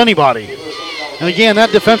didn't fool anybody. And again,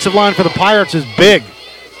 that defensive line for the Pirates is big.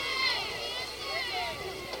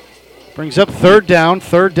 Brings up third down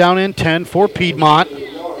and 10 for Piedmont.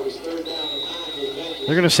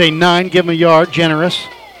 They're going to say 9, give them a yard, generous.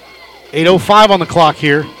 8:05 on the clock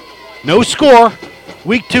here. No score.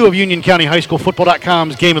 Week 2 of Union County High School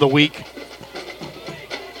Football.com's Game of the Week.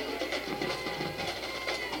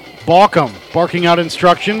 Balkum barking out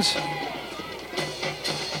instructions.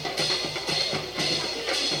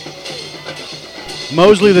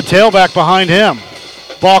 Mosley, the tailback, behind him.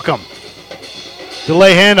 Balkum.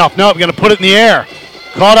 Delay handoff. Nope, going to put it in the air.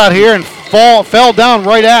 Caught out here and fell down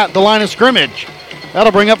right at the line of scrimmage.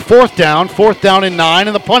 That'll bring up fourth down and 9,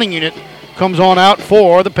 and the punting unit comes on out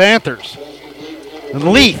for the Panthers.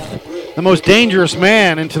 And Leith, the most dangerous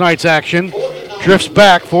man in tonight's action, drifts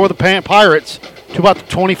back for the Pirates to about the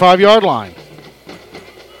 25-yard line.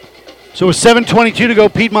 So with 7:22 to go,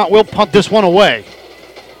 Piedmont will punt this one away.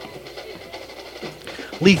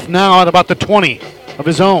 Leith now at about the 20 of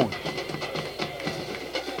his own.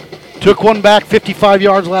 Took one back 55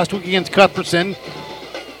 yards last week against Cuthbertson.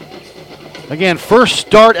 Again, first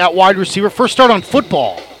start at wide receiver, first start on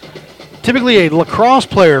football. Typically a lacrosse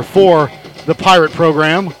player for the Pirate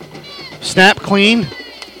program. Snap clean,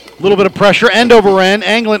 a little bit of pressure, end over end,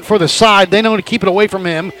 angling for the side. They know to keep it away from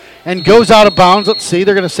him and goes out of bounds. Let's see,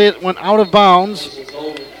 they're going to say it went out of bounds.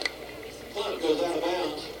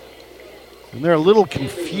 And they're a little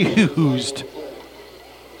confused.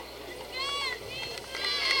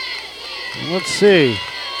 Let's see.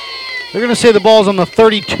 They're going to say the ball's on the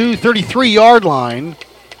 32, 33-yard line.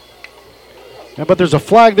 Yeah, but there's a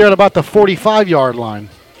flag there at about the 45-yard line.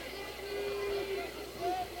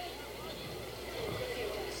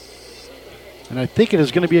 And I think it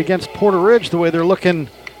is going to be against Porter Ridge the way they're looking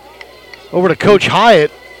over to Coach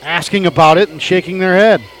Hyatt, asking about it and shaking their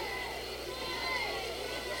head.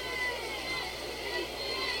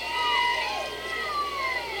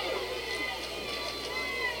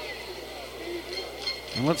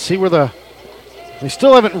 And let's see where they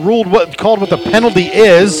still haven't ruled called what the penalty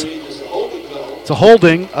is. It's a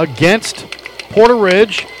holding against Porter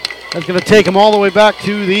Ridge. That's going to take them all the way back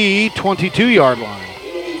to the 22-yard line.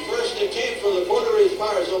 It'll be first and 10 for the Porter Ridge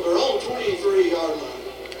Pirates on their own 23-yard line.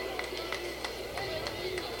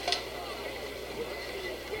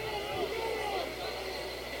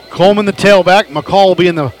 Coleman, the tailback. McCall will be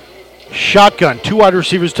in the shotgun. 2 wide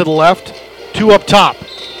receivers to the left, 2 up top.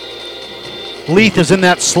 Leith is in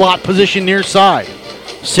that slot position near side.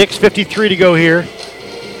 6:53 to go here.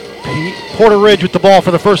 Porter Ridge with the ball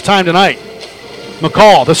for the first time tonight.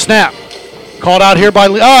 McCall, the snap. Called out here by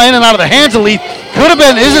Leith. Oh, in and out of the hands of Leith. Could have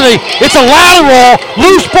been, it's a lateral.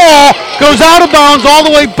 Loose ball. Goes out of bounds all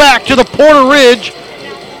the way back to the Porter Ridge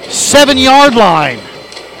 7-yard line.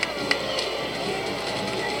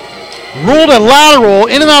 Ruled a lateral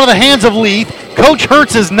in and out of the hands of Leith. Coach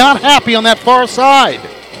Hertz is not happy on that far side.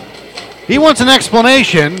 He wants an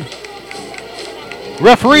explanation.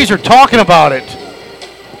 Referees are talking about it.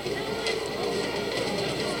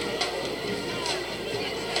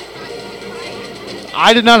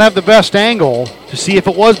 I did not have the best angle to see if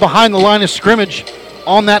it was behind the line of scrimmage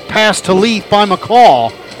on that pass to Leith by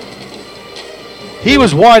McCall. He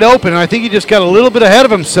was wide open, and I think he just got a little bit ahead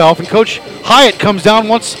of himself, and Coach Hyatt comes down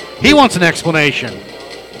once he wants an explanation.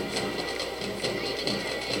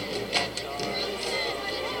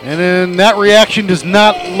 And then that reaction does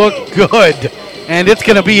not look good, and it's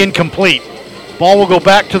going to be incomplete. Ball will go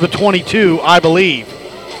back to the 22, I believe.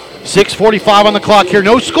 6:45 on the clock here.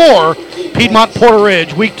 No score. Piedmont Porter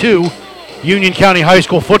Ridge, Week 2, Union County High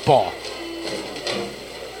School football.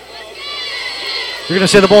 You're going to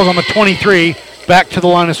say the ball's on the 23, back to the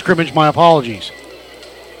line of scrimmage. My apologies.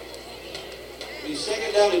 Be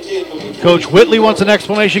second down and 10 from the Coach Whitley wants an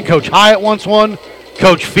explanation. Coach Hyatt wants one.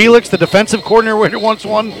 Coach Felix, the defensive coordinator, wants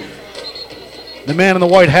one. The man in the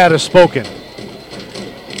white hat has spoken.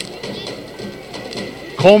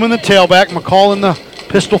 Coleman, the tailback. McCall in the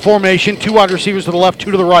pistol formation. 2 wide receivers to the left,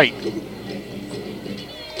 2 to the right.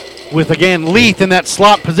 With, again, Leith in that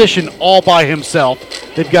slot position all by himself.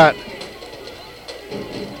 They've got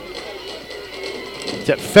is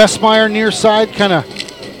that Fessmeyer near side, kind of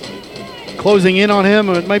closing in on him.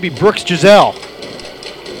 It might be Brooks Giselle.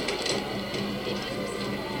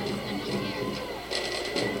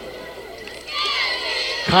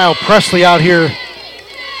 Kyle Presley out here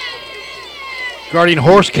guarding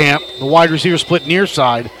Horskamp. The wide receiver split near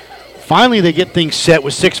side. Finally, they get things set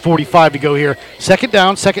with 6:45 to go here. Second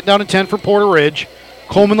down and 10 for Porter Ridge.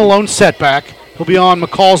 Coleman the lone setback. He'll be on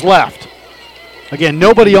McCall's left. Again,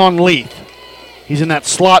 nobody on Leith. He's in that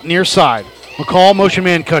slot near side. McCall, motion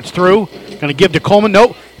man cuts through. Going to give to Coleman.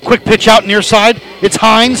 Nope. Quick pitch out near side. It's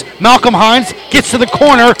Hines. Malcolm Hines gets to the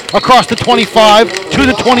corner across the 25 to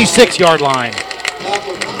the 26-yard line.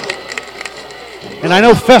 And I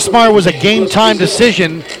know Fessmeyer was a game-time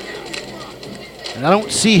decision, and I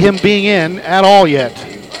don't see him being in at all yet.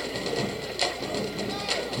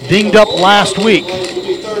 Dinged up last week.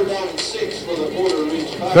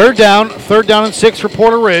 Third down and 6 for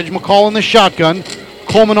Porter Ridge. McCall in the shotgun.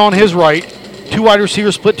 Coleman on his right. 2 wide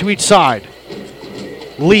receivers split to each side.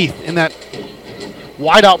 Leith in that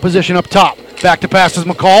wide-out position up top. Back to pass is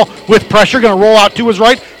McCall with pressure. Going to roll out to his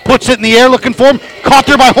right. Puts it in the air, looking for him. Caught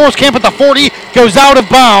there by Horskamp at the 40. Goes out of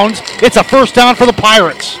bounds. It's a first down for the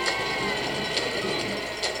Pirates.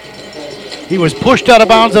 He was pushed out of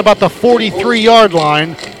bounds at about the 43-yard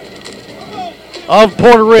line of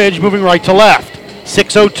Porter Ridge, moving right to left.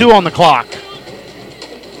 6:02 on the clock.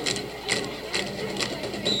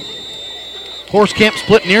 Horskamp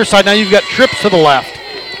split near side. Now you've got trips to the left.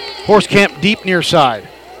 Horskamp deep near side.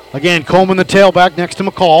 Again, Coleman the tailback next to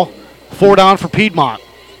McCall. 4 down for Piedmont.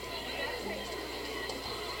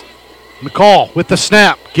 McCall with the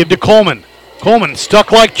snap. Give to Coleman. Coleman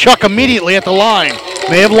stuck like Chuck immediately at the line.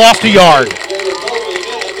 May have lost a yard.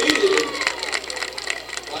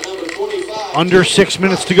 Under 6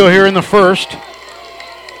 minutes to go here in the first.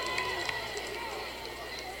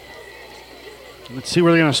 Let's see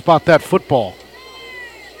where they're going to spot that football.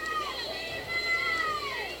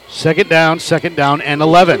 Second down and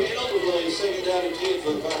 11.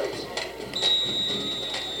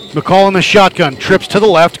 McCall in the shotgun, trips to the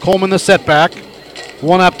left, Coleman the setback.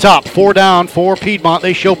 1 up top, 4 down for Piedmont.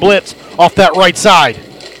 They show blitz off that right side.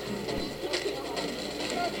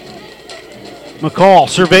 McCall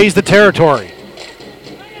surveys the territory.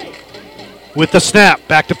 With the snap,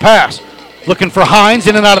 back to pass. Looking for Hines,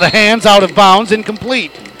 in and out of the hands, out of bounds,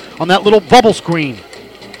 incomplete on that little bubble screen.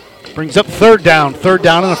 Brings up third down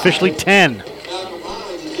and officially 10.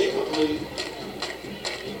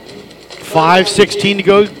 5:16 to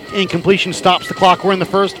go. Incompletion stops the clock. We're in the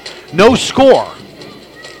first. No score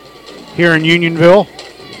here in Unionville.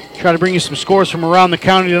 Try to bring you some scores from around the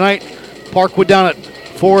county tonight. Parkwood down at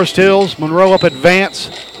Forest Hills. Monroe up at Vance.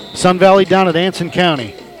 Sun Valley down at Anson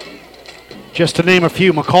County. Just to name a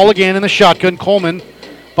few. McCall again in the shotgun. Coleman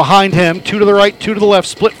behind him. 2 to the right, 2 to the left.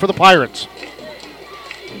 Split for the Pirates.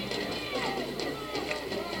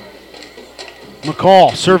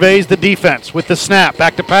 McCall surveys the defense with the snap.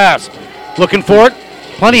 Back to pass. Looking for it.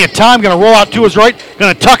 Plenty of time. Going to roll out to his right.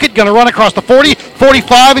 Going to tuck it. Going to run across the 40,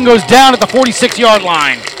 45, and goes down at the 46-yard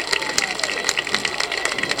line.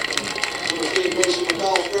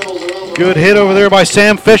 Good hit over there by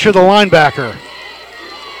Sam Fisher, the linebacker.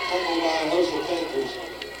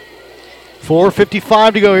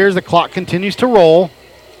 4:55 to go here as the clock continues to roll.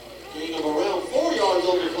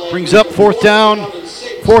 Brings up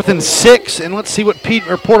 4th and 6, and let's see what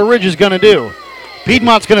Porter Ridge is going to do.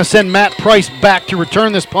 Piedmont's going to send Matt Price back to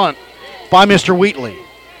return this punt by Mr. Wheatley.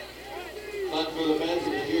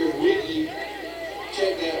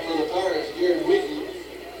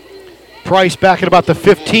 Price back at about the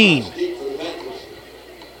 15.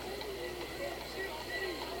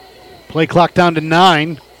 Play clock down to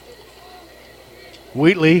 9.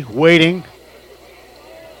 Wheatley waiting.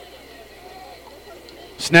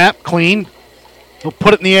 Snap, clean. He'll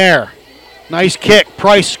put it in the air. Nice kick.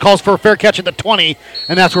 Price calls for a fair catch at the 20,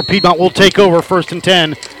 and that's where Piedmont will take over 1st and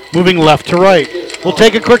 10, moving left to right. We'll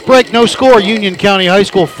take a quick break. No score. Union County High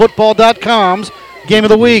School Football.com's Game of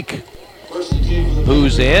the Week.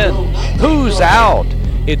 Who's in? Who's out?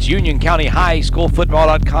 It's Union County High School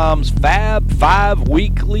Football.com's Fab 5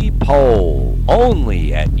 weekly poll.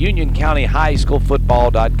 Only at Union County High School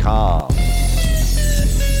Football.com.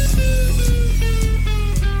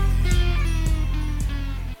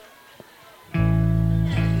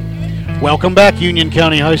 Welcome back,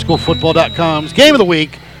 UnionCountyHighSchoolFootball.com's Game of the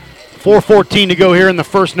Week. 4:14 to go here in the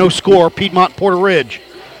first. No score. Piedmont Porter Ridge.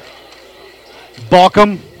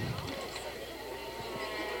 Balkum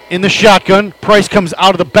in the shotgun. Price comes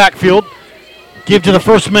out of the backfield. Give to the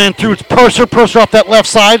first man through. It's Purser. Purser off that left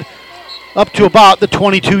side. Up to about the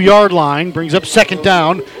 22-yard line. Brings up second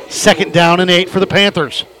down. Second down and 8 for the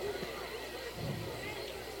Panthers.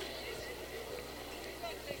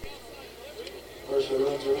 Mercer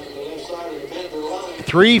runs around the left side of the Panther line.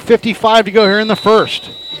 3:55 to go here in the first.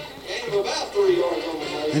 Gain of about 3 yards on the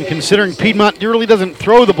night. And considering Piedmont really doesn't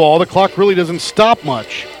throw the ball, the clock really doesn't stop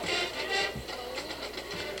much.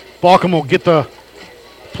 Balkum will get the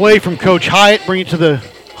play from Coach Hyatt, bring it to the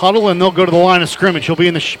huddle, and they'll go to the line of scrimmage. He'll be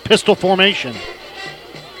in the pistol formation.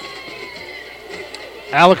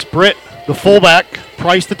 Alex Britt, the fullback,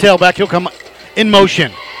 Price, the tailback. He'll come in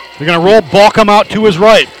motion. They're going to roll Balkum out to his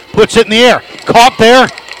right. Puts it in the air. Caught there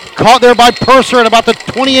by Purser at about the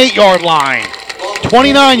 28-yard line.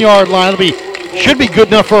 29-yard line. Should be good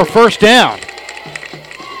enough for a first down.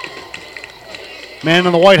 Man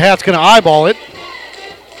in the white hat's going to eyeball it.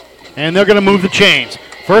 And they're going to move the chains.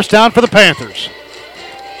 First down for the Panthers.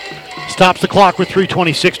 Stops the clock with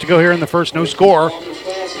 3:26 to go here in the first. No score.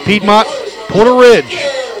 Piedmont, Porter Ridge.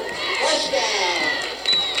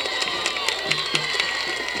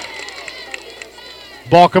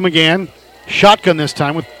 Balkum again. Shotgun this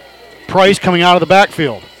time with Price coming out of the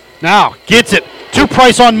backfield. Now gets it to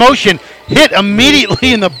Price on motion. Hit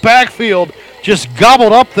immediately in the backfield. Just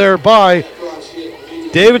gobbled up there by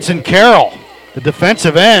Davidson Carroll, the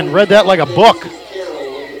defensive end. Read that like a book.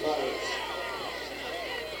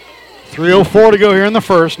 3:04 to go here in the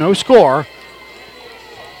first. No score.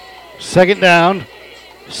 Second down.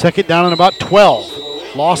 Second down and about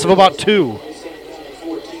 12. Loss of about 2.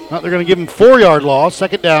 They're going to give him 4-yard loss.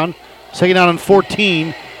 Second down. Second down and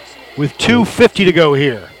 14 with 2:50 to go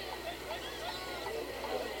here.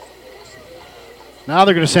 Now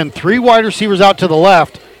they're going to send 3 wide receivers out to the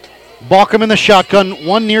left. Balkum in the shotgun.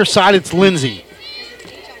 One near side, it's Lindsay.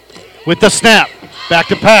 With the snap. Back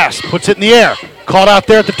to pass. Puts it in the air. Caught out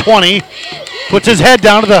there at the 20. Puts his head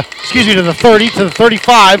down to the 30, to the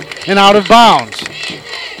 35, and out of bounds.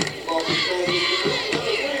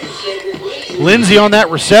 Lindsay on that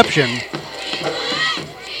reception.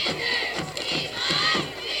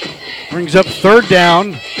 Brings up third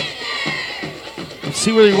down. Let's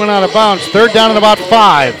see where he went out of bounds. Third down and about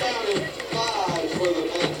 5.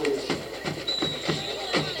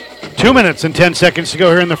 2 minutes and 10 seconds to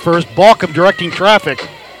go here in the first. Balkum directing traffic.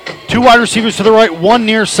 2 wide receivers to the right, 1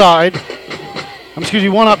 near side.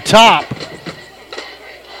 1 up top.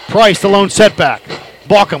 Price, the lone setback.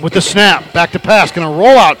 Balkum with the snap. Back to pass. Going to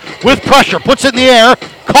roll out with pressure. Puts it in the air.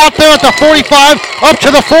 Caught there at the 45. Up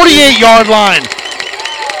to the 48-yard line.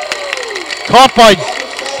 Caught by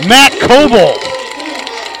Matt Coble.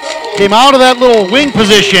 Came out of that little wing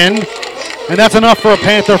position. And that's enough for a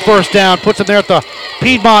Panther first down. Puts it there at the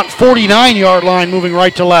Piedmont 49-yard line, moving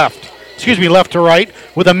right to left. Left to right,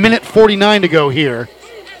 with 1:49 to go here.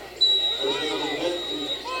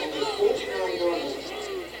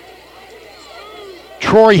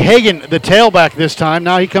 Troy Hagan, the tailback this time.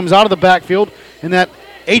 Now he comes out of the backfield in that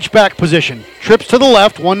H-back position. Trips to the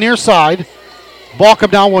left, 1 near side.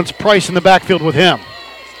 Balkum now wants Price in the backfield with him.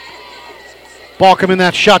 Balkum in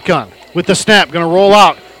that shotgun with the snap. Going to roll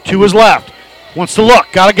out to his left. Wants to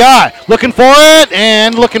look. Got a guy. Looking for it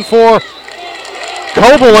and looking for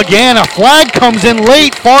Coble again. A flag comes in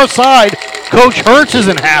late, far side. Coach Hertz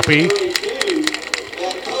isn't happy.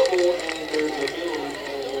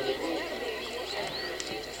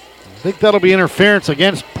 I think that'll be interference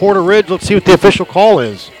against Porter Ridge. Let's see what the official call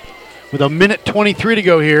is. With 1:23 to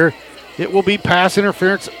go here, it will be pass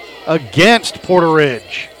interference against Porter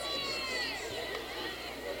Ridge.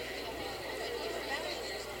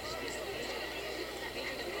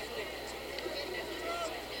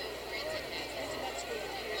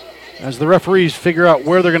 As the referees figure out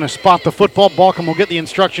where they're going to spot the football, Balkum will get the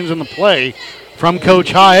instructions in the play from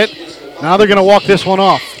Coach Hyatt. Now they're going to walk this one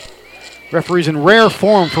off. Referees in rare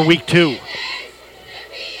form for week 2.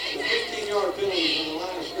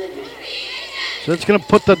 So it's going to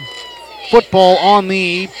put the football on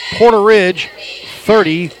the Porter Ridge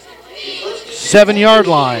 37-yard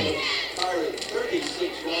line.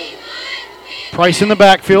 Price in the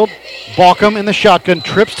backfield. Balkum in the shotgun,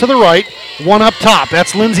 trips to the right, 1 up top.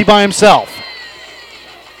 That's Lindsay by himself.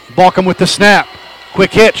 Balkum with the snap.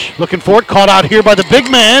 Quick hitch, looking for it. Caught out here by the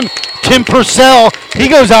big man, Tim Purcell. He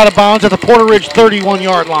goes out of bounds at the Porter Ridge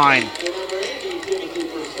 31-yard line.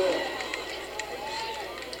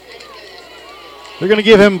 They're going to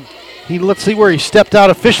give him Let's see where he stepped out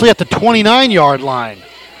officially at the 29-yard line.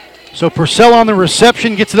 So Purcell on the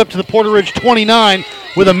reception gets it up to the Porter Ridge 29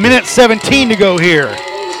 with 1:17 to go here.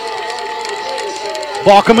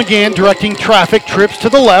 Baucom again directing traffic, trips to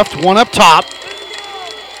the left, one up top.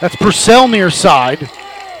 That's Purcell near side.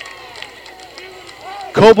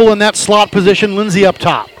 Coble in that slot position, Lindsay up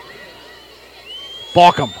top.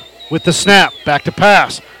 Baucom with the snap, back to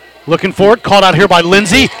pass. Looking for it, caught out here by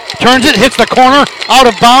Lindsay. Turns it, hits the corner, out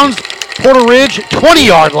of bounds. Porter Ridge,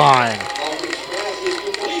 20-yard line.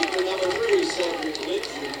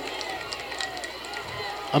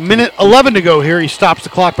 A minute 11 to go here. He stops the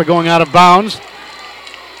clock by going out of bounds.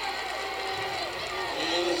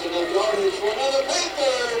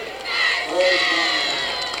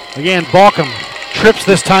 Again, Baucom trips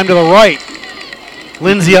this time to the right.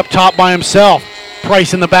 Lindsay up top by himself.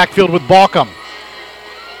 Price in the backfield with Baucom.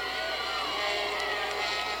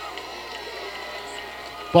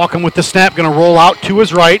 Baucom with the snap, going to roll out to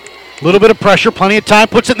his right. A little bit of pressure, plenty of time,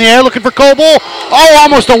 puts it in the air, looking for Coble. Oh,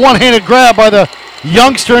 almost a one-handed grab by the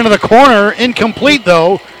youngster into the corner. Incomplete,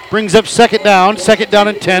 though. Brings up second down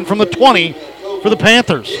and 10 from the 20 for the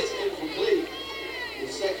Panthers.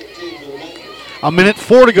 A minute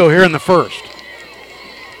 4 to go here in the first.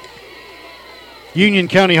 Union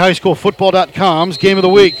County High School Football.com's Game of the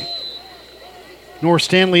Week. North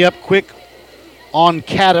Stanley up quick on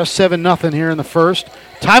Cata, 7-0 here in the first.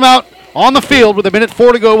 Timeout on the field with a minute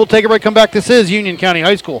 4 to go. We'll take a break, come back. This is Union County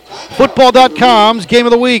High School Football.com's Game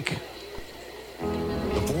of the Week.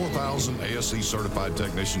 The 4,000 ASC certified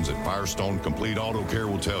technicians at Firestone Complete Auto Care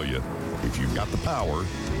will tell you, if you've got the power,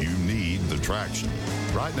 you need the traction.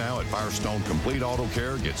 Right now at Firestone Complete Auto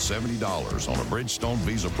Care, get $70 on a Bridgestone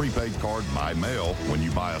Visa prepaid card by mail when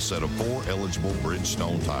you buy a set of 4 eligible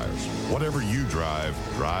Bridgestone tires. Whatever you drive,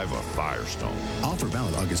 drive a Firestone. Offer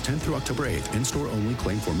valid August 10th through October 8th. In-store only.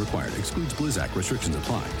 Claim form required. Excludes Blizzak. Restrictions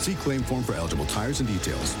apply. See claim form for eligible tires and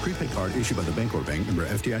details. Prepaid card issued by the Bancorp Bank, member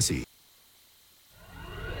FDIC.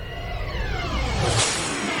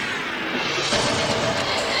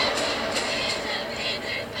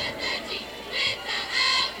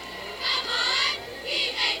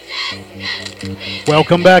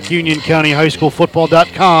 Welcome back, Union County High School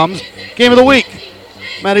Football.com's Game of the Week.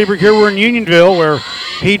 Matt Eberg here. We're in Unionville, where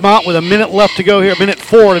Piedmont, with a minute left to go here, minute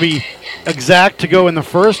 4 to be exact to go in the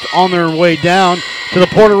first, on their way down to the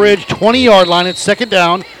Porter Ridge 20-yard line. It's second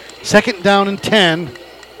down and 10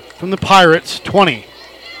 from the Pirates, 20.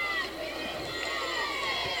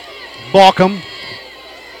 Baucom.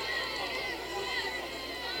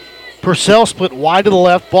 Purcell split wide to the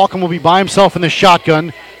left. Baucom will be by himself in the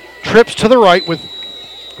shotgun. Trips to the right with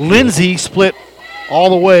Lindsay split all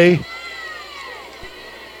the way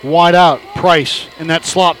wide out. Price in that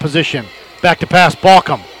slot position. Back to pass,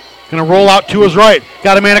 Baucom. Going to roll out to his right.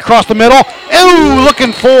 Got a man across the middle. Ooh,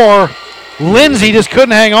 looking for Lindsay. Just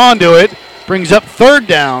couldn't hang on to it. Brings up third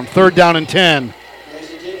down and 10.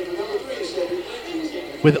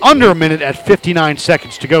 With under a minute at 59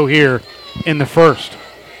 seconds to go here in the first.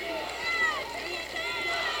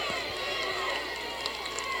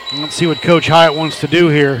 Let's see what Coach Hyatt wants to do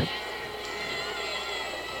here.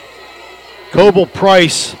 Coble,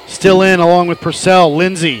 Price still in along with Purcell,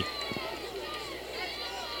 Lindsay,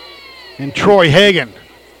 and Troy Hagan.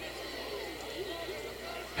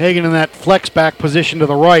 Hagan in that flex back position to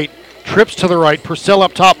the right. Trips to the right. Purcell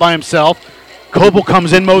up top by himself. Coble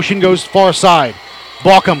comes in motion, goes far side.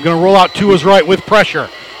 Baucom going to roll out to his right with pressure.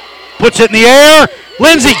 Puts it in the air.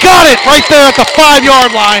 Lindsay got it right there at the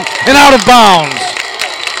 5-yard line and out of bounds.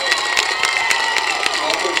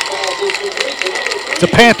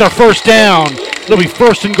 It's a Panther first down. It'll be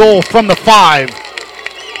first and goal from the 5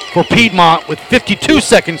 for Piedmont with 52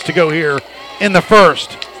 seconds to go here in the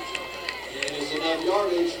first.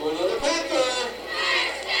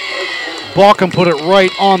 Baucom put it right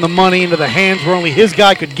on the money into the hands where only his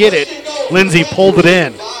guy could get it. Lindsay pulled it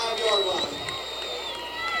in.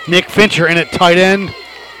 Nick Fincher in at tight end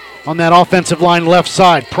on that offensive line left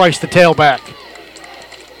side. Price the tailback.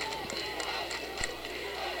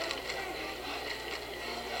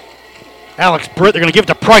 Alex Britt, they're going to give it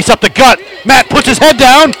to Price up the gut. Matt puts his head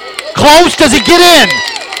down. Close, does he get in?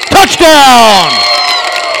 Touchdown!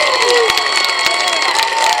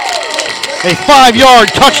 A 5-yard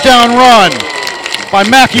touchdown run by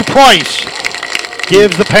Matthew Price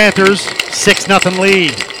gives the Panthers 6-0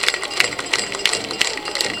 lead.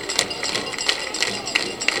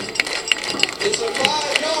 It's a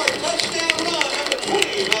 5-yard touchdown run, number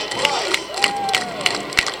 20, Matt Price.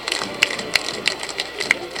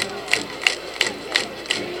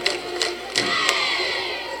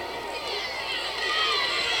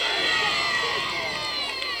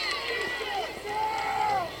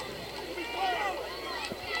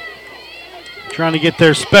 trying to get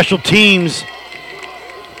their special teams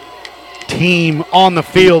team on the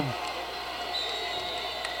field.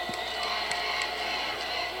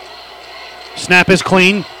 Snap is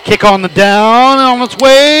clean. Kick on the down and on its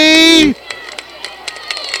way.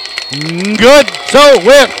 Good. So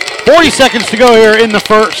with 40 seconds to go here in the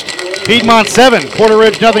first, Piedmont 7, Porter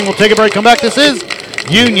Ridge nothing. We'll take a break, come back. This is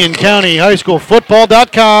Union County High School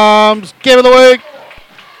Football.com's Game of the Week.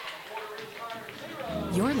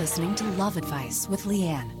 You're listening to Love Advice with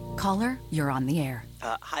Leanne. Caller, you're on the air.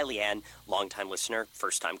 Hi, Leanne. Long-time listener,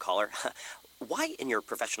 first-time caller. Why, in your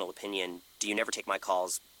professional opinion, do you never take my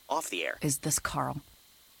calls off the air? Is this Carl?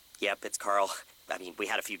 Yep, it's Carl. I mean, we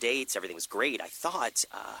had a few dates. Everything was great. I thought,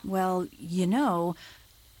 Well, you know,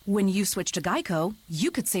 when you switch to Geico,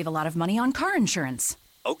 you could save a lot of money on car insurance.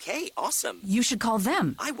 Okay, awesome. You should call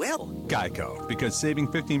them. I will. Geico, because saving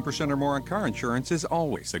 15% or more on car insurance is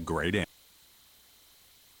always a great answer.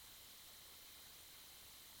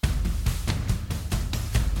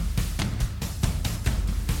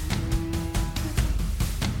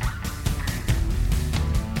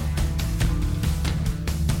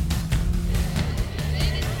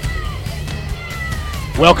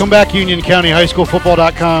 Welcome back, Union County High School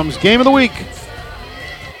Football.com's Game of the Week.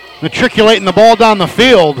 Matriculating the ball down the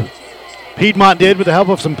field. Piedmont did with the help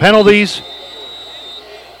of some penalties.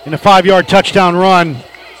 In a 5-yard touchdown run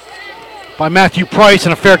by Matthew Price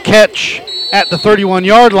and a fair catch at the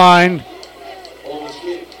 31-yard line.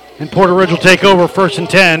 And Porter Ridge will take over 1st and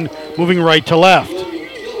 10, moving right to left.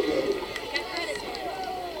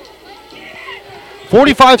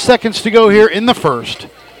 45 seconds to go here in the first.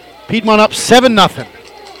 Piedmont up 7-0.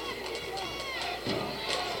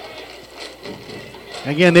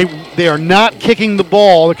 Again, they are not kicking the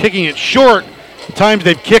ball. They're kicking it short the times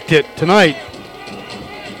they've kicked it tonight.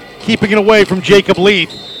 Keeping it away from Jacob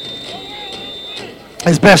Leith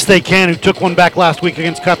as best they can, who took one back last week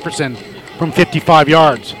against Cuthbertson from 55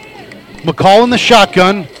 yards. McCall in the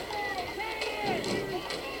shotgun.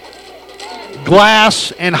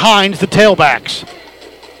 Glass and Hines, the tailbacks.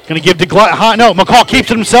 Going to give to no, McCall keeps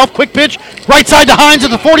it himself. Quick pitch. Right side to Hines at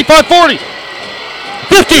the 45-40.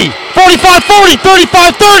 50, 45-40,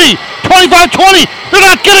 35-30, 25-20. They're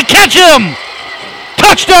not going to catch him.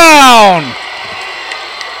 Touchdown.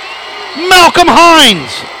 Malcolm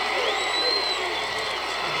Hines.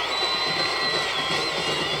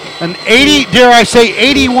 An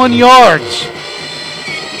 81 yards.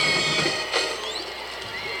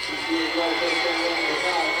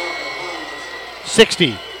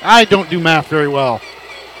 $60. I don't do math very well.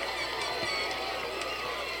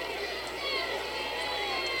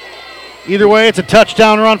 Either way, it's a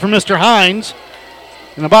touchdown run for Mr. Hines.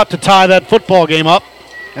 And about to tie that football game up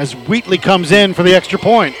as Wheatley comes in for the extra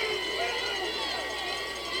point.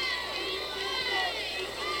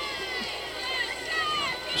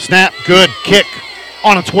 Snap, good. Kick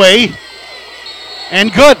on its way.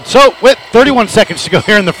 And good. So with 31 seconds to go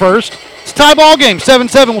here in the first, it's a tie ball game,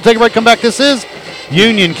 7-7. We'll take a break, come back. This is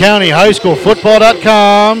Union County High School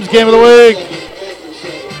Football.com's Game of the Week.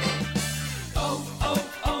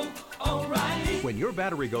 When your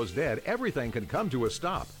battery goes dead, everything can come to a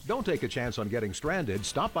stop. Don't take a chance on getting stranded.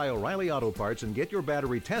 Stop by O'Reilly Auto Parts and get your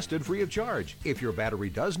battery tested free of charge. If your battery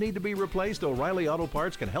does need to be replaced, O'Reilly Auto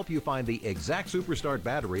Parts can help you find the exact Superstart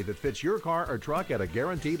battery that fits your car or truck at a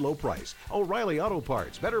guaranteed low price. O'Reilly Auto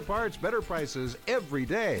Parts, better prices every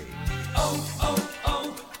day. O'Reilly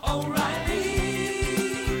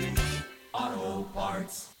Auto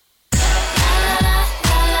Parts.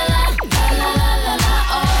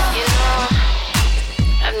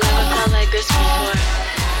 I've never felt like this before.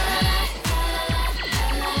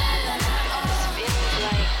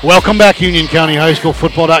 Welcome back, Union County High School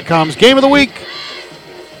Football.com's Game of the Week.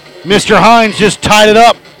 Mr. Hines just tied it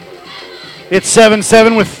up. It's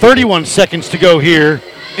 7-7 with 31 seconds to go here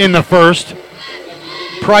in the first.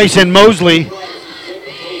 Price and Mosley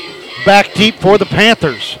back deep for the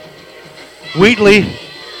Panthers. Wheatley,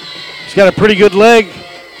 he's got a pretty good leg.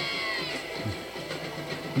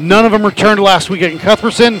 None of them returned last week in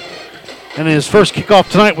Cuthbertson, and his first kickoff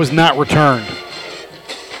tonight was not returned.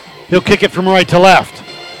 He'll kick it from right to left.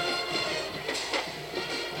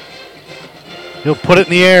 He'll put it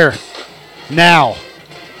in the air now.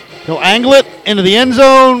 He'll angle it into the end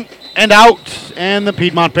zone and out, and the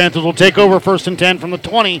Piedmont Panthers will take over 1st and 10 from the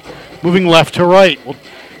 20, moving left to right. We'll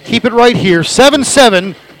keep it right here.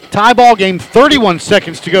 7-7, tie ball game, 31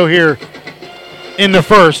 seconds to go here in the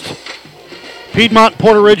first. Piedmont,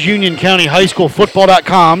 Porter Ridge, Union County High School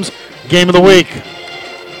Football.com's Game of the Week.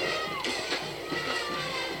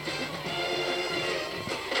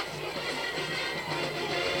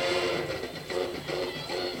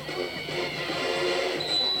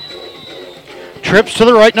 Trips to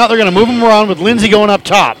the right. Now they're going to move him around with Lindsay going up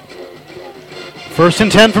top. 1st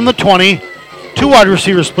and 10 from the 20. 2 wide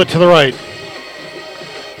receivers split to the right.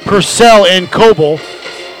 Purcell and Coble.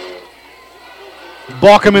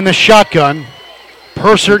 Balkum in the shotgun.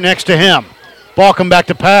 Purser next to him. Balkum back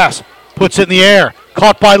to pass. Puts it in the air.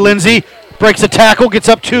 Caught by Lindsay. Breaks a tackle. Gets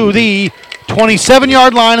up to the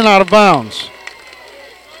 27-yard line and out of bounds.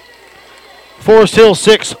 Forest Hill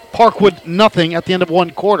 6, Parkwood nothing at the end of 1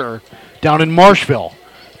 quarter down in Marshville.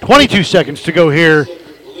 22 seconds to go here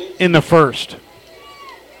in the first.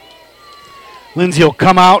 Lindsay will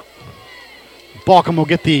come out. Balkum will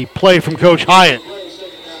get the play from Coach Hyatt.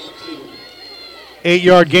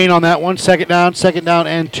 8-yard gain on that one. Second down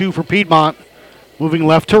and 2 for Piedmont. Moving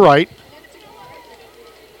left to right.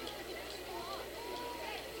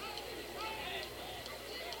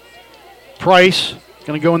 Price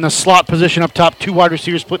going to go in the slot position up top. 2 wide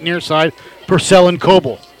receivers split near side. Purcell and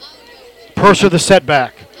Coble. Purser the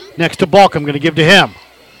setback. Next to Balkum, going to give to him.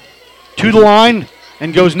 To the line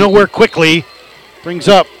and goes nowhere quickly. Brings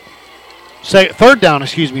up third down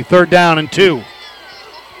and 2.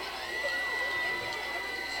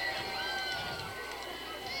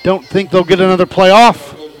 Don't think they'll get another play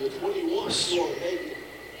off.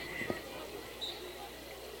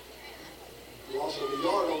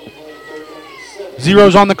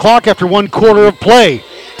 Zeros on the clock after 1 quarter of play.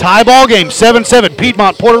 Tie ball game, 7-7.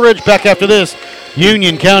 Piedmont, Porter Ridge back after this.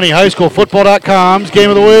 Union County High School Football.com's Game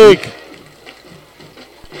of the Week.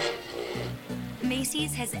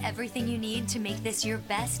 Macy's has everything you need to make this your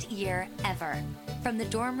best year ever. From the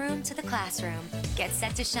dorm room to the classroom, get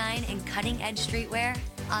set to shine in cutting-edge streetwear,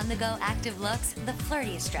 on-the-go active looks, the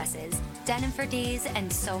flirtiest dresses, denim for days,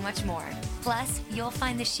 and so much more. Plus, you'll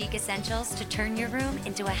find the chic essentials to turn your room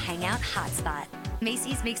into a hangout hotspot.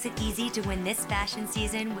 Macy's makes it easy to win this fashion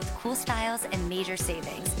season with cool styles and major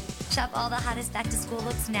savings. Shop all the hottest back-to-school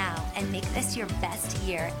looks now and make this your best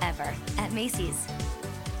year ever at Macy's.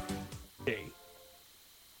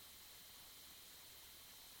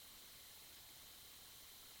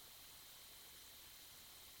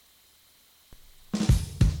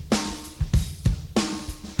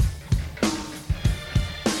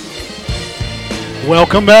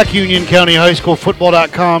 Welcome back, Union County High School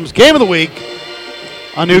Football.com's Game of the Week.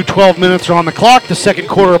 A new 12 minutes are on the clock. The second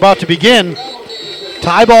quarter about to begin.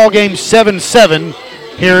 Tie ball game 7-7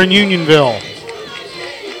 here in Unionville.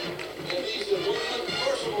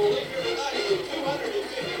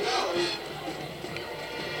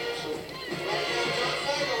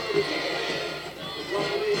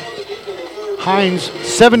 Hines,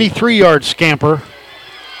 73-yard scamper.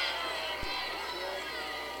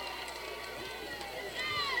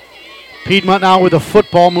 Piedmont now with the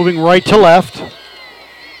football, moving right to left.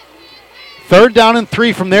 3rd down and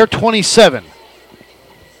 3 from their 27.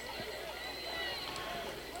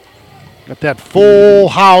 Got that full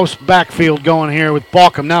house backfield going here with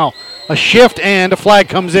Balkum. Now a shift and a flag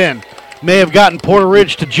comes in. May have gotten Porter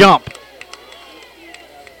Ridge to jump.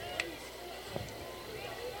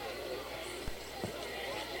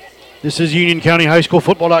 This is Union County High School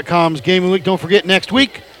Football.com's Game of the Week. Don't forget, next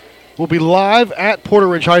week we'll be live at Porter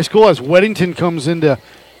Ridge High School as Weddington comes into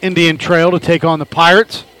Indian Trail to take on the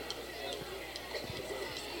Pirates.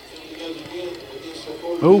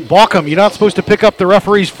 Oh, Balkum, you're not supposed to pick up the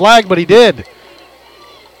referee's flag, but he did.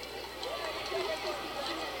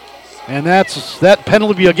 And that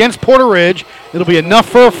penalty will be against Porter Ridge. It'll be enough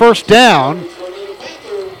for a first down.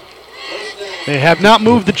 They have not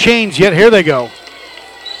moved the chains yet. Here they go.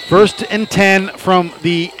 1st and 10 from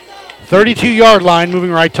the 32-yard line,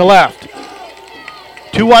 moving right to left.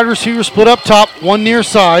 2 wide receivers split up top, 1 near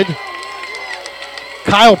side.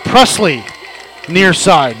 Kyle Presley near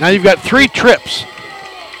side. Now you've got 3 trips.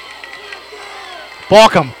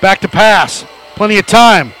 Balkum back to pass. Plenty of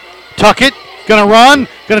time. Tuck it. Gonna run.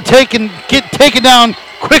 Gonna take and get taken down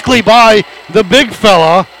quickly by the big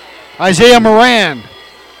fella, Isaiah Moran.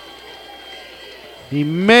 He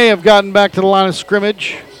may have gotten back to the line of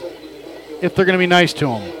scrimmage if they're going to be nice to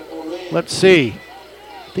him. Let's see.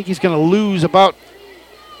 I think he's going to lose about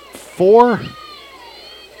 4.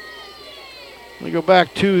 We go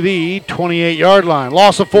back to the 28-yard line.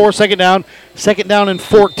 Loss of 4, second down. Second down and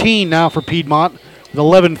 14 now for Piedmont with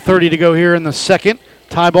 11:30 to go here in the second.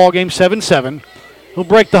 Tie ball game 7-7. He'll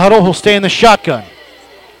break the huddle. He'll stay in the shotgun.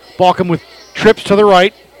 Balkum with trips to the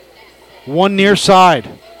right. 1 near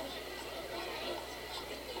side.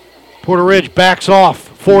 Porter Ridge backs off.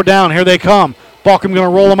 4 down. Here they come. Balkum going to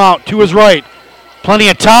roll him out to his right. Plenty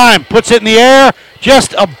of time. Puts it in the air.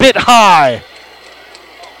 Just a bit high.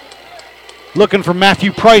 Looking for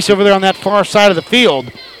Matthew Price over there on that far side of the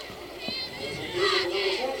field.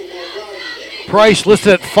 Price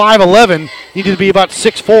listed at 5'11", needed to be about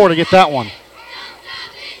 6'4" to get that one.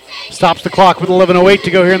 Stops the clock with 11:08 to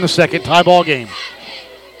go here in the second. Tie ball game.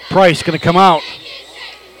 Price going to come out.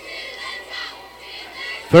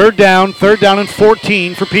 Third down and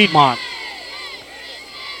 14 for Piedmont.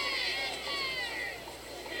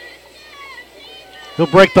 He'll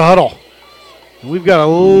break the huddle. We've got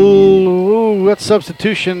that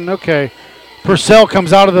substitution. Okay. Purcell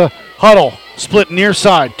comes out of the huddle. Split near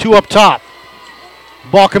side. Two up top.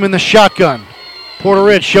 Balcom in the shotgun. Porter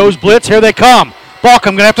Ridge shows blitz. Here they come.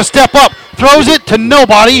 Balcom going to have to step up. Throws it to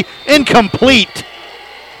nobody. Incomplete.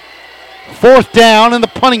 Fourth down, and the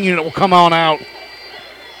punting unit will come on out.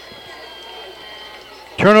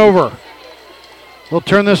 Turnover. We'll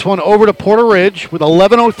turn this one over to Porter Ridge with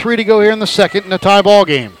 11:03 to go here in the second in a tie ball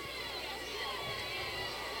game.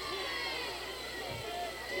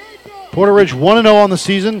 Porter Ridge 1-0 on the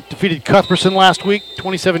season. Defeated Cuthbertson last week,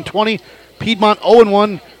 27-20. Piedmont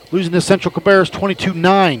 0-1, losing to Central Cabarrus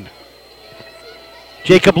 22-9.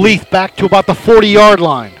 Jacob Leith back to about the 40-yard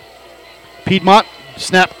line. Piedmont,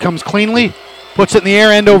 snap comes cleanly, puts it in the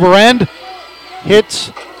air, end over end.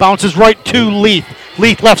 Hits, bounces right to Leith.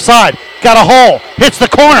 Leith left side, got a hole, hits the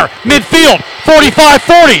corner, midfield,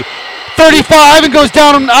 45-40. 35 and goes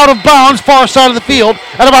down and out of bounds, far side of the field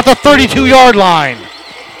at about the 32-yard line.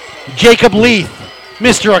 Jacob Leith,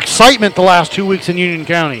 Mr. Excitement the last 2 weeks in Union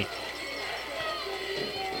County.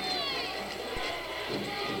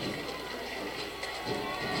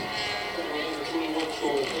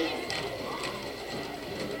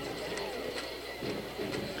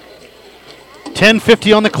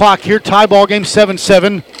 .10:50 on the clock here. Tie ball game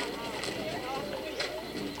 7-7.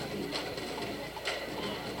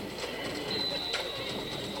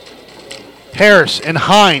 Harris and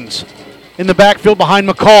Hines in the backfield behind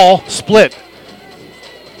McCall. Split.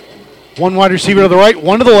 One wide receiver to the right,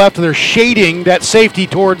 one to the left, and they're shading that safety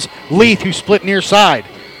towards Leith, who split near side.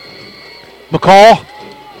 McCall,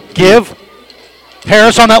 give.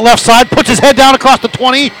 Harris on that left side, puts his head down across the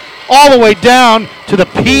 20, all the way down to the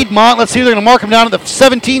Piedmont. Let's see if they're going to mark him down at the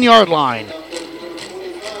 17-yard line.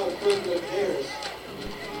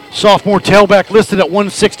 Sophomore tailback listed at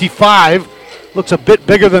 165. Looks a bit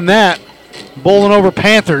bigger than that. Bowling over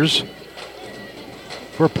Panthers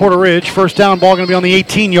for Porter Ridge. First down, ball going to be on the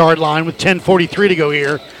 18-yard line with 10:43 to go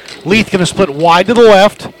here. Leith going to split wide to the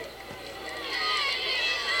left.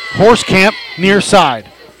 Horsecamp near side.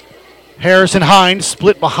 Harris and Hines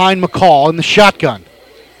split behind McCall in the shotgun.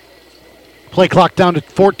 Play clock down to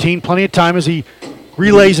 14. Plenty of time as he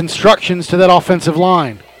relays instructions to that offensive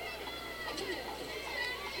line.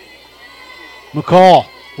 McCall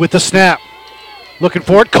with the snap. Looking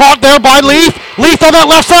for it. Caught there by Leith. Leith on that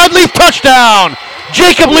left side. Leith touchdown.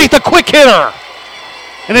 Jacob Leith, a quick hitter.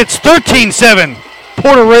 And it's 13-7.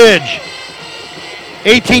 Porter Ridge.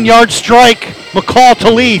 18-yard strike. McCall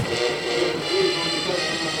to Leith.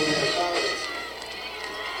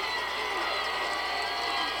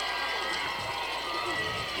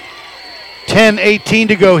 .10:18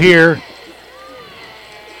 to go here.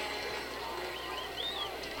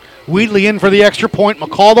 Wheatley in for the extra point.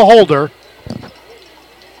 McCall the holder.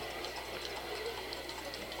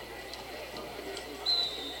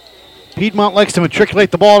 Piedmont likes to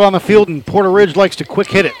matriculate the ball down the field, and Porter Ridge likes to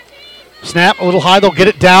quick hit it. Snap a little high. They'll get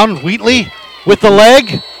it down. Wheatley with the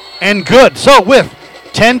leg, and good. So with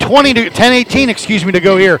 10:18 to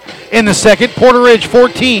go here in the second. Porter Ridge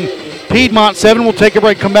 14, Piedmont 7. We'll take a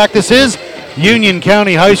break. Come back. This is Union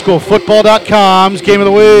County High School Football.com's Game of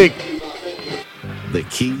the Week. The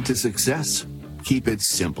key to success? Keep it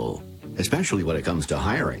simple, especially when it comes to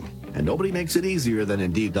hiring. And nobody makes it easier than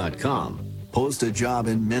Indeed.com. Post a job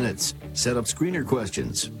in minutes. Set up screener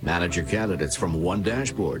questions. Manage your candidates from one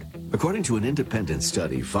dashboard. According to an independent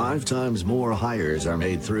study, 5 times more hires are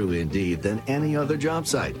made through Indeed than any other job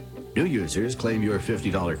site. New users claim your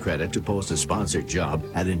 $50 credit to post a sponsored job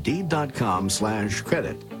at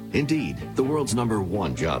Indeed.com/credit. Indeed, the world's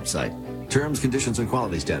 #1 job site. Terms, conditions, and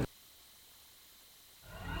quality standards.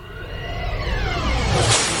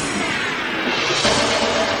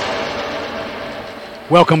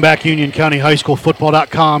 Welcome back, Union County High School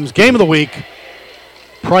Football.com's Game of the Week.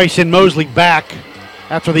 Price and Mosley back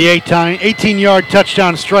after the 18-yard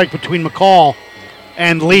touchdown strike between McCall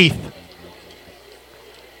and Leith.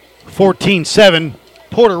 14-7,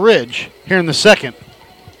 Porter Ridge here in the second.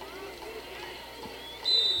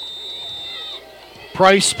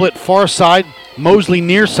 Price split far side, Mosley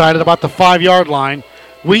near side at about the 5-yard line.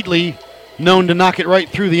 Wheatley known to knock it right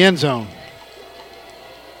through the end zone.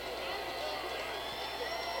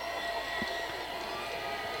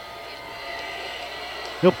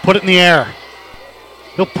 He'll put it in the air.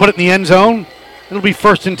 He'll put it in the end zone. It'll be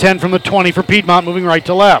 1st and 10 from the 20 for Piedmont, moving right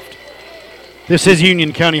to left. This is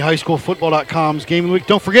Union County High School Football.com's Game of the Week.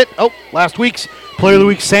 Don't forget, last week's Player of the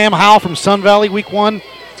Week, Sam Howell from Sun Valley, Week 1.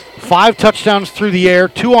 5 touchdowns through the air,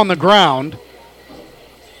 2 on the ground.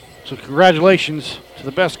 So congratulations to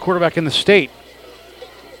the best quarterback in the state.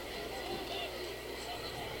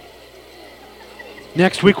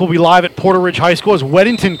 Next week we'll be live at Porter Ridge High School as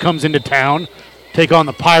Weddington comes into town, take on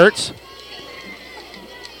the Pirates.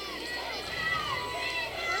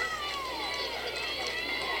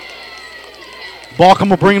 Balcom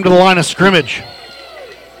will bring him to the line of scrimmage.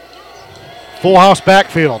 Full house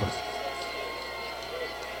backfield.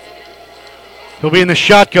 He'll be in the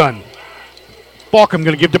shotgun. Balcom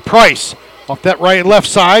going to give to Price. Off that right and left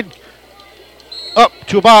side. Up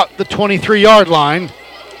to about the 23-yard line.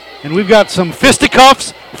 And we've got some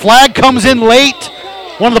fisticuffs. Flag comes in late.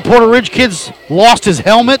 One of the Porter Ridge kids lost his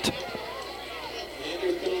helmet.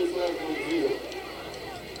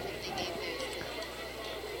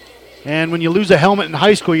 And when you lose a helmet in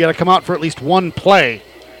high school, you got to come out for at least one play.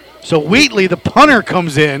 So Wheatley, the punter,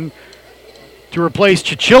 comes in to replace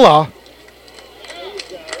Chichilla.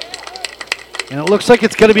 And it looks like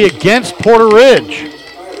it's going to be against Porter Ridge.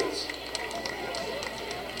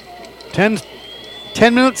 10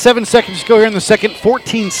 minutes, 7 seconds to go here in the second.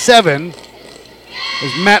 14-7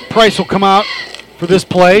 as Matt Price will come out for this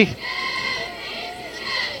play.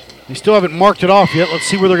 They still haven't marked it off yet. Let's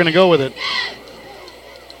see where they're going to go with it.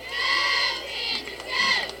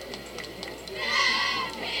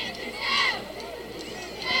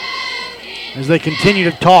 As they continue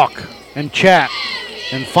to talk and chat.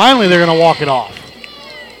 And finally, they're going to walk it off.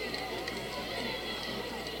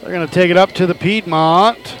 They're going to take it up to the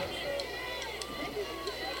Piedmont.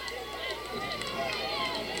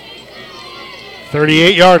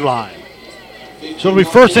 .38-yard line. So it'll be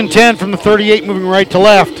 1st and 10 from the 38, moving right to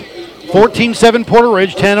left. 14-7 Porter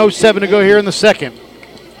Ridge, 10:07 to go here in the second.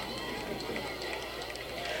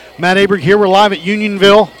 Matt Aberg here. We're live at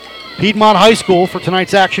Unionville Piedmont High School for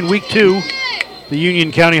tonight's action, Week 2. The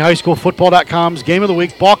Union County High School Football.com's Game of the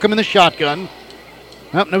Week. Balcom in the shotgun.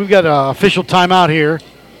 Oh, now we've got an official timeout here.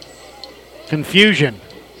 Confusion.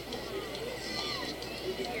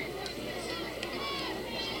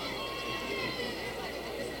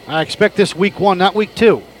 I expect this Week 1, not Week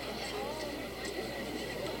 2. All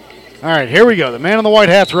right, here we go. The man in the white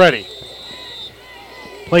hat's ready.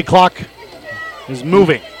 Play clock is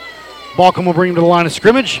moving. Balcom will bring him to the line of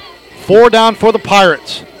scrimmage. 4 down for the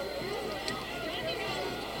Pirates.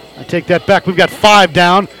 I take that back. We've got 5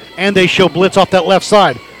 down, and they show blitz off that left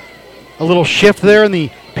side. A little shift there in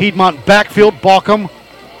the Piedmont backfield. Balcom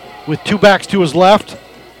with 2 backs to his left.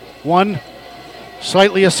 1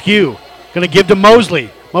 slightly askew. Going to give to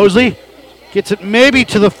Mosley. Mosley gets it maybe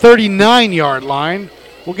to the 39-yard line.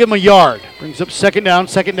 We'll give him a yard. Brings up second down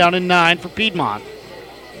and 9 for Piedmont.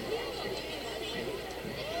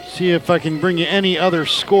 See if I can bring you any other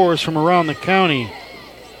scores from around the county.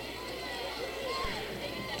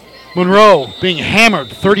 Monroe being hammered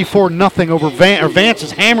 34-0 over Vance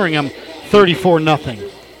is hammering him 34-0.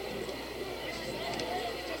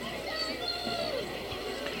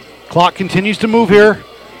 Clock continues to move here.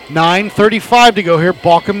 9:35 to go here.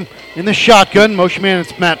 Balcom in the shotgun. Motion man,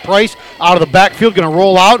 it's Matt Price out of the backfield. Going to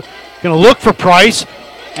roll out. Going to look for Price.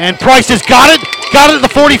 And Price has got it. Got it at the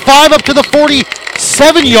 45 up to the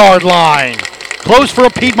 47-yard line. Close for a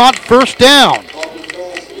Piedmont first down.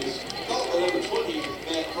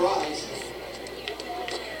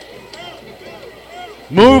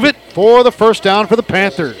 Move it for the first down for the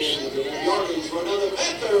Panthers.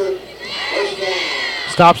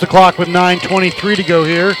 Stops the clock with 9:23 to go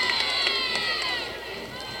here.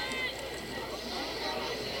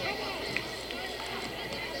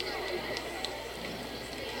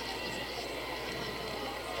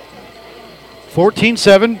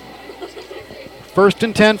 (14-7). 1st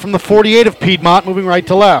and 10 from the 48 of Piedmont, moving right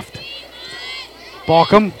to left.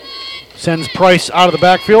 Balcom sends Price out of the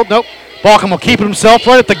backfield. Nope. Balcom will keep it himself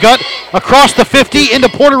right at the gut, across the 50 into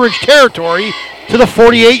Porter Ridge territory to the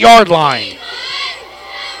 48-yard line.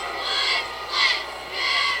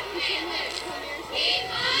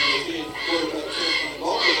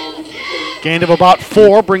 Gain of about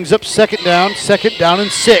 4 brings up second down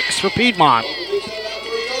and 6 for Piedmont.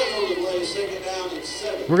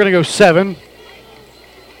 We're going to go 7.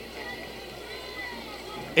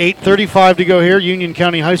 8:35 to go here. Union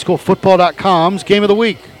County High School Football.com's Game of the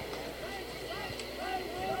Week.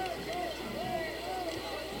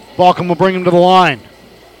 Balcom will bring him to the line.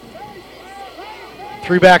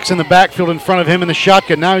 3 backs in the backfield in front of him in the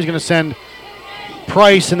shotgun. Now he's going to send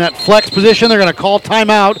Price in that flex position. They're going to call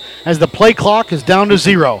timeout as the play clock is down to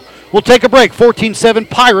 0. We'll take a break. 14-7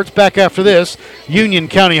 Pirates back after this. Union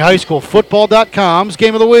County High School Football.com's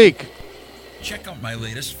Game of the Week. Check out my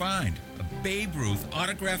latest find. A Babe Ruth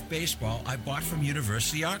autographed baseball I bought from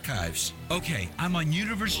University Archives. Okay, I'm on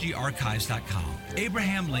universityarchives.com.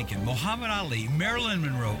 Abraham Lincoln, Muhammad Ali, Marilyn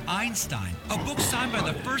Monroe, Einstein. A book signed by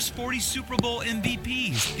the first 40 Super Bowl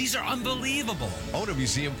MVPs. These are unbelievable. Own a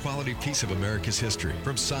museum-quality piece of America's history.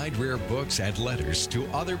 From signed rare books and letters to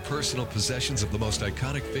other personal possessions of the most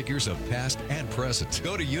iconic figures of past and present.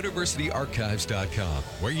 Go to universityarchives.com,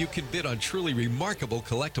 where you can bid on truly remarkable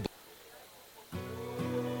collectibles.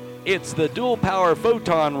 It's the dual power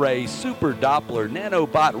photon ray super Doppler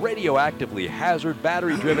nanobot radioactively hazard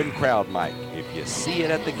battery driven crowd mic. If you see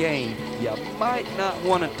it at the game, you might not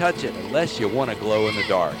want to touch it unless you want to glow in the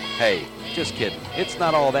dark. Hey, just kidding. It's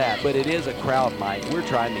not all that, but it is a crowd mic. We're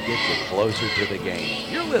trying to get you closer to the game.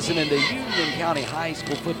 You're listening to Union County High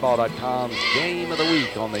School Football.com's Game of the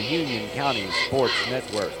Week on the Union County Sports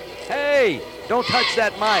Network. Hey, don't touch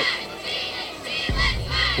that mic.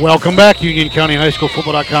 Welcome back, Union County High School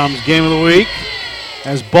Football.com's Game of the Week,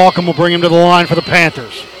 as Balcom will bring him to the line for the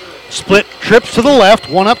Panthers. Split trips to the left,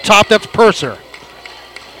 one up top, that's Purser.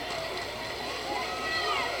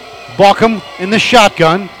 Balcom in the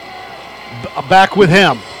shotgun, back with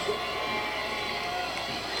him.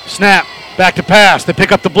 Snap, back to pass, they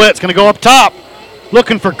pick up the blitz, going to go up top.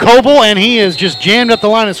 Looking for Coble, and he is just jammed at the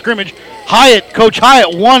line of scrimmage. Coach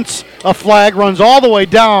Hyatt wants a flag, runs all the way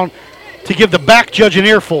down to give the back judge an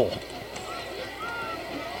earful.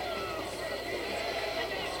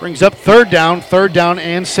 Brings up third down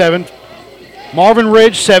and 7. Marvin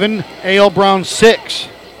Ridge 7, A.L. Brown 6.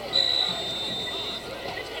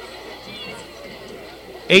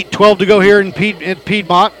 8:12 to go here in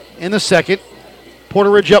Piedmont in the second.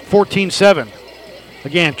 Porter Ridge up 14-7.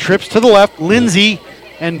 Again, trips to the left. Lindsay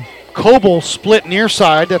and Coble split near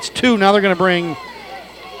side. That's 2. Now they'll bring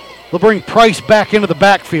Price back into the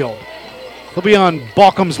backfield. He'll be on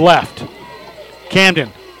Balcom's left.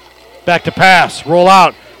 Camden, back to pass, roll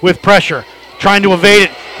out with pressure, trying to evade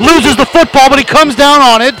it. Loses the football, but he comes down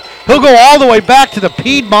on it. He'll go all the way back to the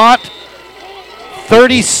Piedmont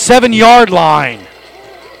 37-yard line.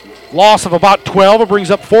 Loss of about 12. It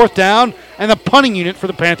brings up fourth down, and the punting unit for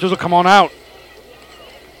the Panthers will come on out.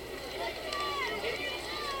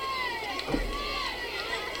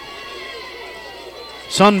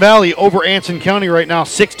 Sun Valley over Anson County right now,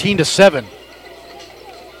 16-7.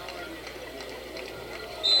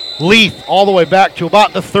 Leith all the way back to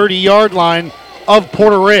about the 30-yard line of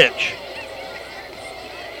Porter Ridge.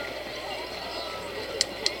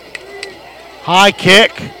 High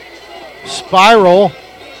kick, spiral,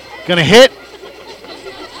 gonna hit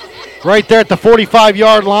right there at the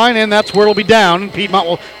 45-yard line, and that's where it'll be down.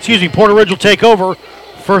 Porter Ridge will take over.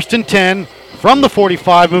 1st and 10 from the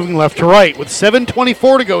 45, moving left to right. With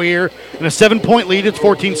 7:24 to go here and a 7-point lead, it's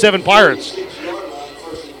 14-7 Pirates.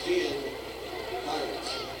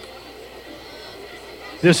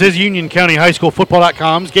 This is Union County High School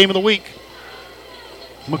Football.com's Game of the Week.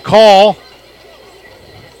 McCall.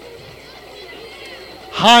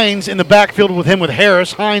 Hines in the backfield with him with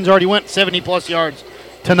Harris. Hines already went 70-plus yards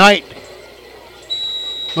tonight.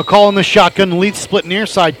 McCall in the shotgun, lead split near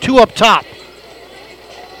side. 2 up top.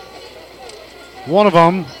 One of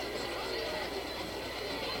them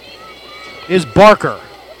is Barker.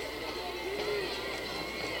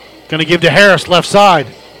 Going to give to Harris left side.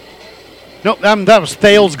 Nope, that was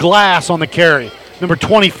Thales Glass on the carry. Number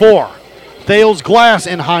 24. Thales Glass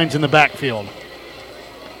and Hines in the backfield.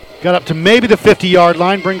 Got up to maybe the 50-yard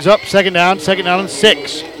line. Brings up second down and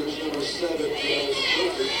 6.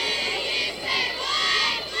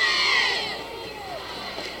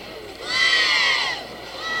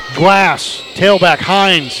 Glass, tailback,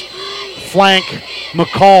 Hines, flank,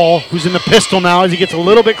 McCall, who's in the pistol now as he gets a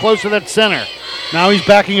little bit closer to that center. Now he's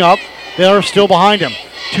backing up. They are still behind him.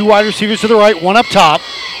 2 wide receivers to the right, 1 up top.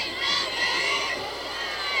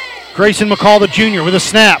 Grayson McCall, the junior, with a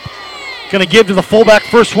snap. Going to give to the fullback,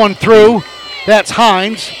 first one through. That's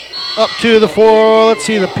Hines. Up to the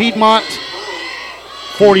the Piedmont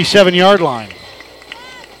 47-yard line.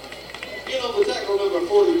 In on the tackle, number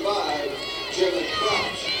 45, Jalen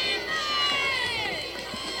Crouch.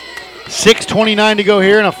 6:29 to go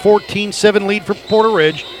here and a 14-7 lead for Porter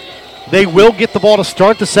Ridge. They will get the ball to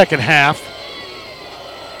start the second half.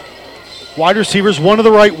 Wide receivers, 1 to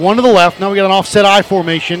the right, 1 to the left. Now we got an offset I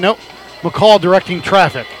formation. Nope. McCall directing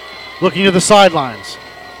traffic. Looking to the sidelines.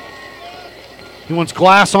 He wants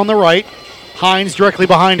Glass on the right. Hines directly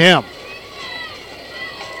behind him.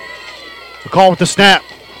 McCall with the snap.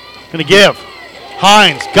 Going to give.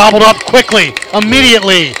 Hines gobbled up quickly,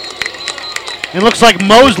 immediately. And looks like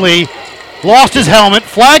Mosley lost his helmet.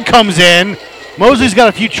 Flag comes in. Mosley's got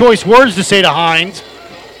a few choice words to say to Hines.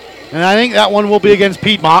 And I think that one will be against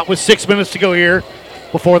Piedmont with 6 minutes to go here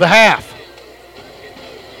before the half.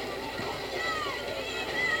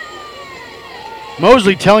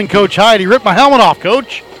 Mosley telling Coach Hyde, he ripped my helmet off,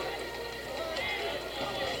 Coach.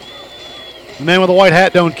 The men with the white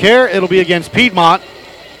hat don't care. It'll be against Piedmont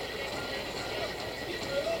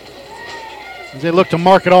as they look to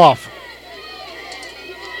mark it off.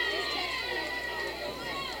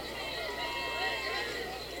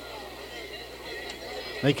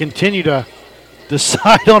 They continue to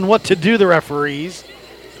decide on what to do, the referees.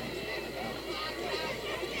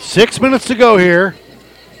 6 minutes to go here.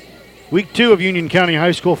 Week 2 of Union County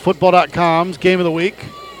High School Football.com's Game of the Week.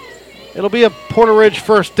 It'll be a Porter Ridge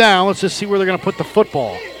first down. Let's just see where they're going to put the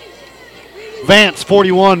football. Vance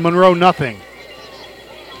 41, Monroe nothing.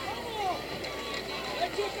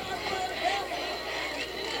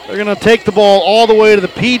 They're going to take the ball all the way to the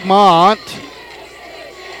Piedmont.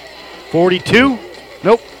 42.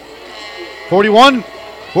 Nope. 41.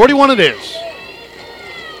 41 it is.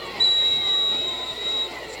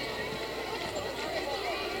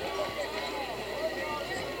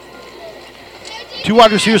 Two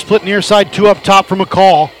wide receivers split near side, two up top for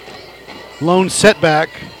McCall. Lone setback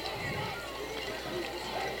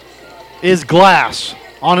is Glass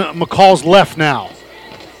on McCall's left now.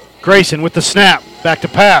 Grayson with the snap, back to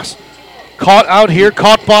pass. Caught out here,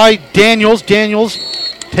 caught by Daniels. Daniels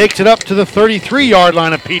takes it up to the 33-yard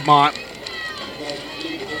line of Piedmont.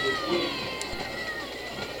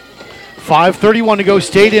 5:31 to go,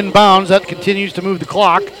 stayed in bounds. That continues to move the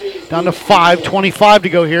clock down to 5:25 to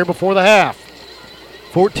go here before the half.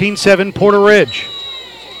 14-7 Porter Ridge.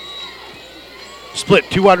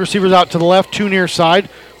 Split, two wide receivers out to the left, two near side.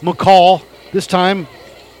 McCall, this time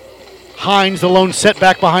Hines, the lone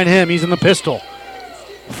setback behind him. He's in the pistol.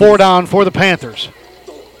 4 down for the Panthers.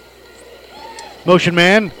 Motion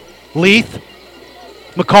man, Leith.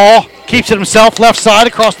 McCall keeps it himself, left side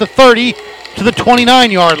across the 30 to the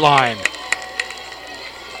 29-yard line.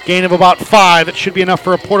 Gain of about 5. That should be enough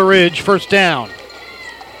for a Porter Ridge first down.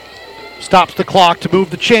 Stops the clock to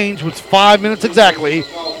move the chains with 5 minutes exactly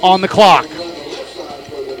on the clock.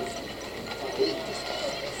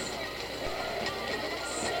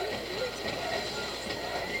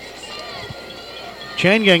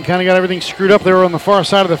 Chain gang kind of got everything screwed up there on the far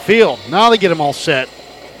side of the field. Now they get them all set.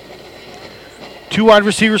 Two wide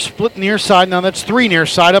receivers split near side. Now that's 3 near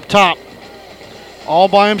side up top. All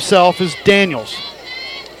by himself is Daniels.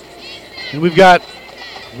 And we've got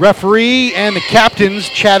referee and the captains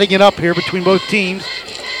chatting it up here between both teams.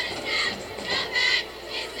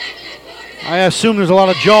 I assume there's a lot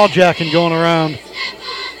of jaw jacking going around.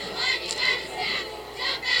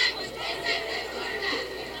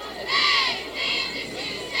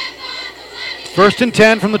 First and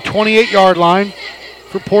 10 from the 28-yard line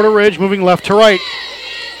for Porter Ridge, moving left to right.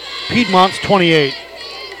 Piedmont's 28.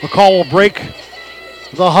 McCall will break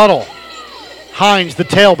the huddle. Hines, the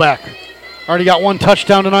tailback. Already got 1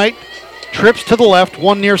 touchdown tonight. Trips to the left,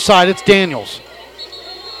 1 near side. It's Daniels.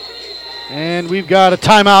 And we've got a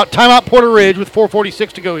timeout. Timeout Porter Ridge with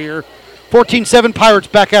 4:46 to go here. 14-7 Pirates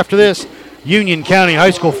back after this. Union County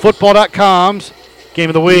High School Football.com's Game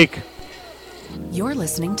of the Week. You're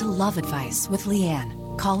listening to Love Advice with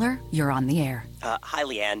Leanne. Caller, you're on the air. Hi,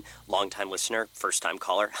 Leanne. Long-time listener, first-time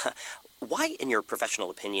caller. Why, in your professional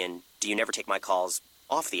opinion, do you never take my calls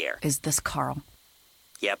off the air? Is this Carl?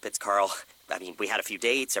 Yep, it's Carl. I mean, we had a few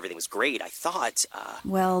dates. Everything was great. I thought,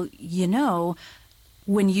 Well, you know,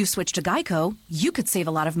 when you switch to Geico, you could save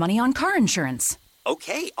a lot of money on car insurance.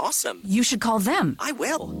 Okay, awesome. You should call them. I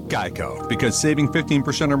will. Geico, because saving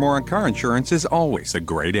 15% or more on car insurance is always a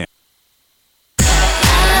great answer.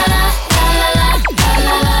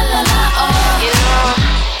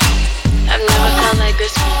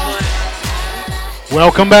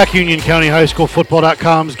 Welcome back, Union County High School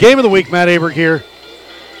Football.com's Game of the Week. Matt Aberg here.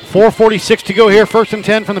 4:46 to go here. First and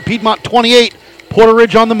 10 from the Piedmont 28. Porter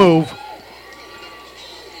Ridge on the move.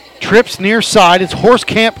 Trips near side. It's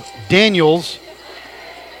Horsecamp Daniels,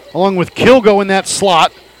 along with Kilgo in that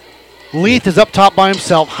slot. Leith is up top by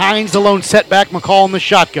himself. Hines the lone setback. McCall in the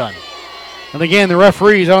shotgun. And again, the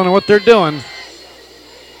referees, I don't know what they're doing.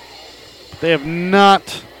 But they have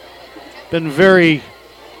not been very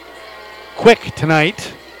quick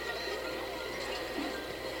tonight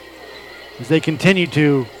as they continue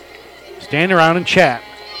to stand around and chat.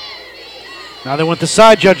 Now they want the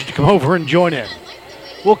side judge to come over and join in.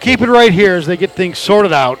 We'll keep it right here as they get things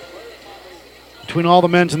sorted out between all the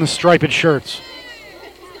men's and the striped shirts.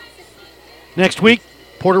 Next week,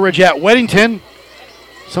 Porter Ridge at Weddington.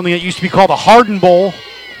 something that used to be called the Hardin Bowl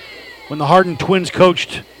when the Hardin twins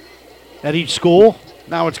coached at each school.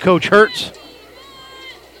 Now it's Coach Hertz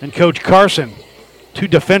and Coach Carson, two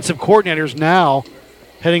defensive coordinators now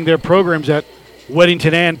heading their programs at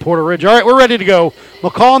Weddington and Porter Ridge. All right, we're ready to go.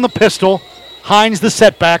 McCall on the pistol. Hines the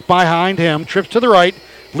setback behind him. Trips to the right.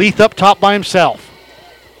 Leith up top by himself.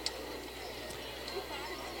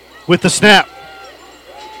 With the snap.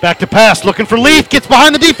 Back to pass. Looking for Leith. Gets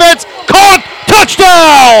behind the defense. Caught.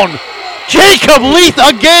 Touchdown! Jacob Leith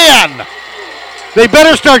again. They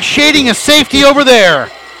better start shading a safety over there.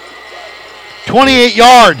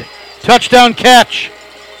 28-yard touchdown catch.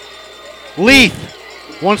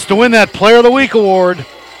 Leith wants to win that Player of the Week award.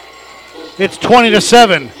 It's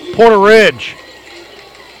 20-7, Porter Ridge.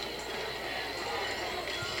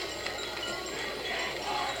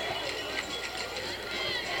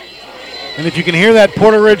 And if you can hear that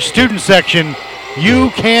Porter Ridge student section,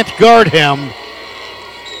 "You can't guard him,"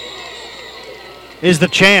 is the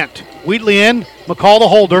chant. Wheatley in, McCall the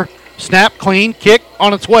holder. Snap, clean, kick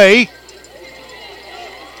on its way.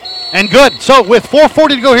 And good. So with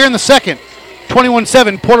 4:40 to go here in the second,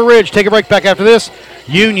 21-7, Porter Ridge. Take a break. Back after this.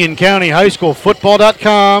 Union County High School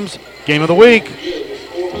Football.com's Game of the Week.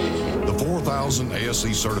 The 4,000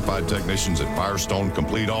 ASE certified technicians at Firestone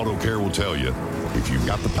Complete Auto Care will tell you, if you've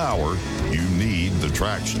got the power, you need the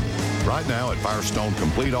traction. Right now at Firestone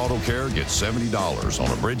Complete Auto Care, get $70 on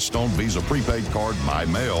a Bridgestone Visa prepaid card by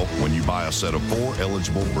mail when you buy a set of 4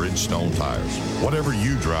 eligible Bridgestone tires. Whatever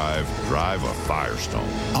you drive, drive a Firestone.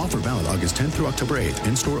 Offer valid August 10th through October 8th.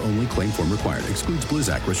 In-store only. Claim form required. Excludes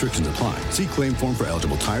Blizzak. Restrictions apply. See claim form for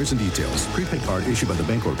eligible tires and details. Prepaid card issued by the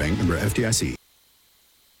Bancorp Bank, member FDIC.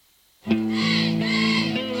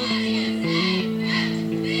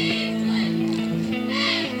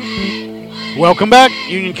 Welcome back.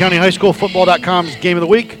 Union County High School Football.com's Game of the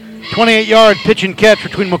Week. 28-yard pitch and catch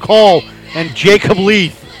between McCall and Jacob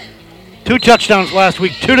Leith. 2 touchdowns last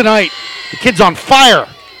week, 2 tonight. The kid's on fire.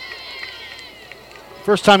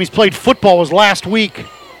 First time he's played football was last week.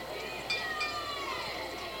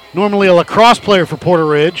 Normally a lacrosse player for Porter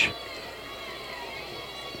Ridge.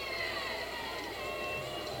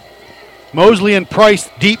 Mosley and Price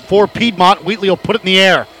deep for Piedmont. Wheatley will put it in the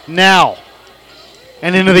air now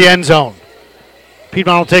and into the end zone.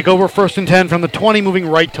 Piedmont will take over 1st and 10 from the 20, moving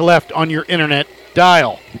right to left on your internet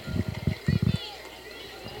dial.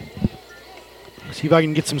 See if I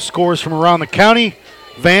can get some scores from around the county.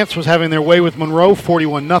 Vance was having their way with Monroe,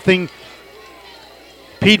 41-0.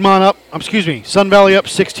 Sun Valley up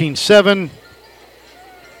 16-7.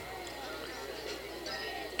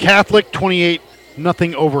 Catholic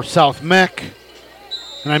 28-0 over South Meck.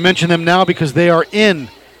 And I mention them now because they are in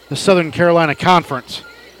the Southern Carolina Conference.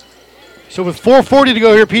 So with 4:40 to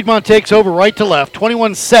go here, Piedmont takes over right to left,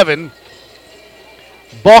 21-7.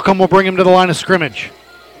 Balcom will bring him to the line of scrimmage.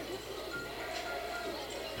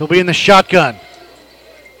 He'll be in the shotgun.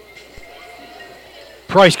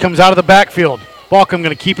 Price comes out of the backfield. Balcom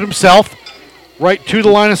going to keep it himself. Right to the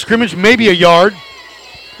line of scrimmage, maybe a yard.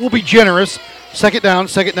 We'll be generous. Second down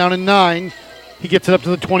and 9. He gets it up to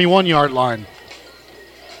the 21-yard line.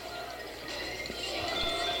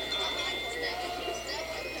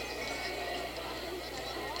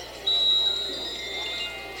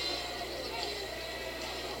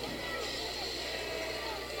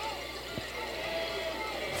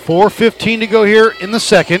 .4:15 to go here in the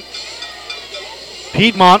second.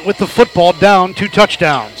 Piedmont with the football down, 2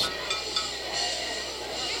 touchdowns.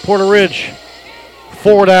 Porter Ridge,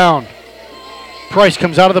 4 down. Price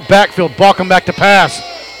comes out of the backfield. Balcom back to pass.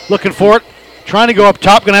 Looking for it. Trying to go up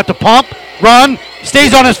top. Going to have to pump. Run.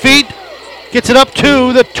 Stays on his feet. Gets it up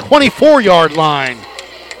to the 24-yard line.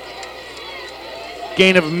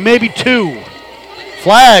 Gain of maybe 2.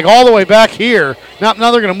 Flag all the way back here. Now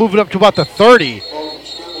they're going to move it up to about the 30.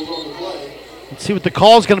 Let's see what the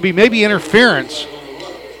call is going to be. Maybe interference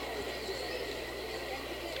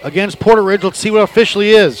against Porter Ridge. Let's see what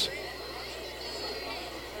officially is.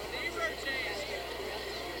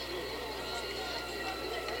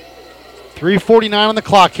 .349 on the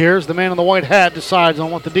clock here as the man in the white hat decides on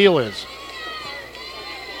what the deal is.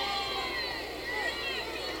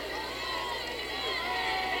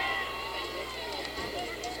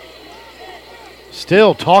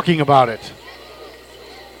 Still talking about it.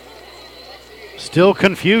 Still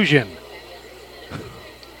confusion.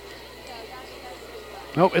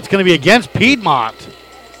 Nope, it's going to be against Piedmont.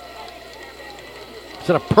 Is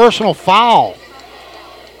it a personal foul?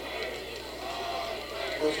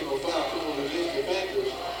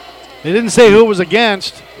 They didn't say who it was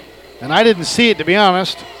against, and I didn't see it, to be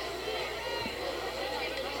honest.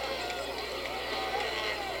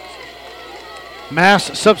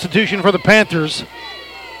 Mass substitution for the Panthers.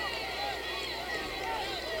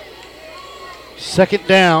 Second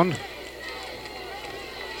down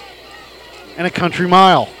and a country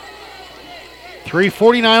mile.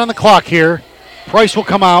 3:49 on the clock here. Price will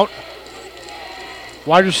come out.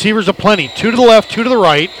 Wide receivers aplenty. 2 to the left, 2 to the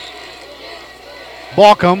right.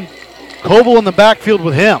 Balkum. Coble in the backfield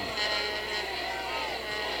with him.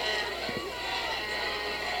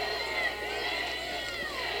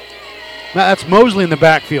 Now that's Mosley in the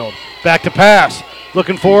backfield. Back to pass.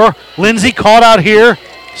 Looking for Lindsey, caught out here.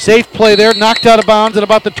 Safe play there. Knocked out of bounds at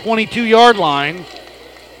about the 22-yard line.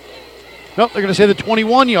 Nope, they're going to say the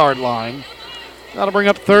 21-yard line. That'll bring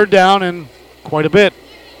up third down and quite a bit.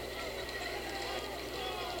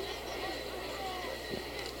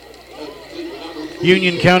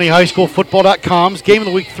 Union County High School Football.com's game of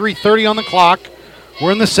the week, 3:30 on the clock.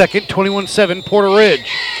 We're in the second, 21-7, Porter Ridge.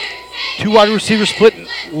 2 wide receivers split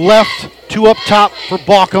left, 2 up top for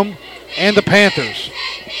Balkum and the Panthers.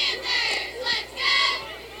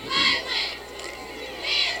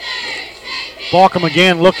 Balkum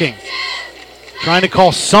again looking. Trying to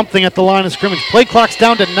call something at the line of scrimmage. Play clock's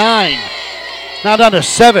down to 9. Now down to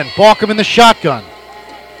 7. Balkum in the shotgun.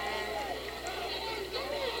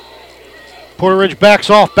 Porter Ridge backs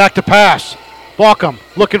off, back to pass. Balkum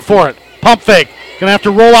looking for it. Pump fake. Gonna have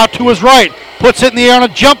to roll out to his right. Puts it in the air on a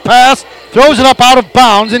jump pass. Throws it up out of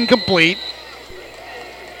bounds, incomplete.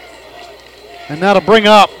 And that'll bring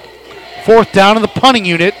up fourth down in the punting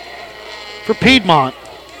unit for Piedmont.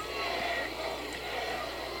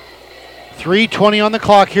 3:20 on the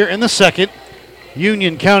clock here in the second.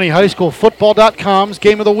 Union County High School Football.com's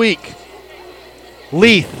game of the week.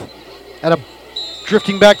 Leith at a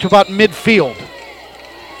drifting back to about midfield.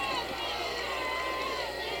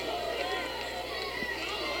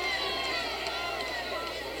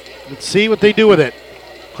 Let's see what they do with it.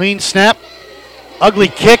 Clean snap. Ugly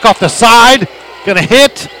kick off the side. Gonna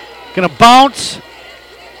hit. Gonna bounce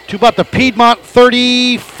to about the Piedmont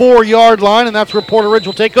 34-yard line, and that's where Porter Ridge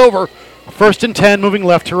will take over. First and 10, moving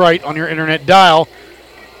left to right on your internet dial.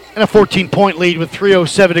 And a 14-point lead with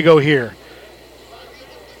 3:07 to go here.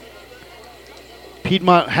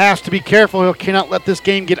 Piedmont has to be careful. He cannot let this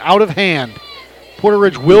game get out of hand. Porter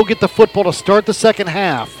Ridge will get the football to start the second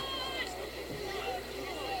half.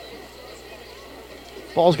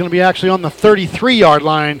 Ball's going to be actually on the 33-yard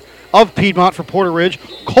line of Piedmont for Porter Ridge.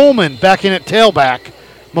 Coleman back in at tailback.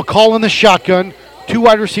 McCall in the shotgun. 2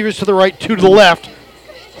 wide receivers to the right, 2 to the left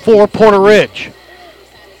for Porter Ridge.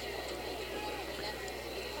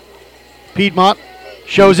 Piedmont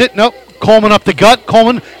shows it. Nope. Coleman up the gut.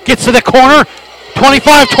 Coleman gets to the corner.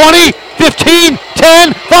 25, 20, 15,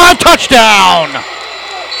 10, 5, touchdown!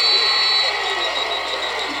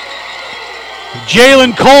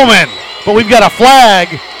 Jalen Coleman. But we've got a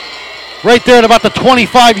flag right there at about the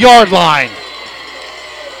 25-yard line.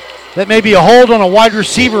 That may be a hold on a wide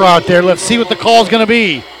receiver out there. Let's see what the call is going to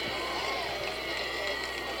be.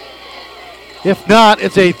 If not,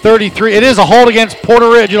 it's a 33. It is a hold against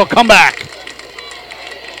Porter Ridge. It'll come back.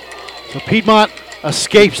 So Piedmont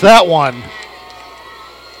escapes that one.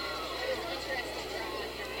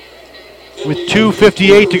 With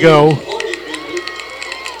 2:58 to go.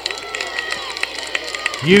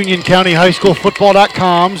 Union County High School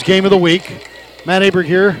Football.com's game of the week. Matt Aberg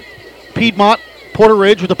here. Piedmont, Porter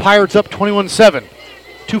Ridge with the Pirates up 21-7.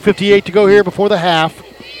 2:58 to go here before the half.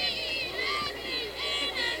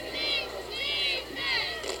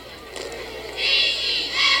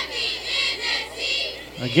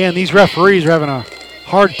 Again, these referees are having a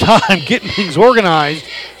hard time getting things organized,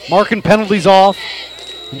 marking penalties off,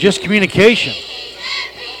 and just communication.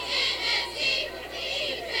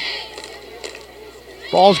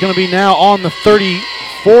 Ball's going to be now on the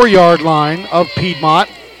 34-yard line of Piedmont.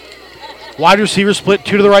 Wide receiver split,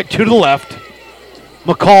 2 to the right, 2 to the left.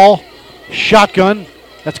 McCall, shotgun.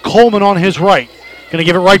 That's Coleman on his right. Going to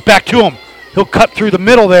give it right back to him. He'll cut through the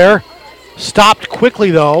middle there. Stopped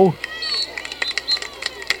quickly, though.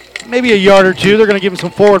 Maybe a yard or two. They're going to give him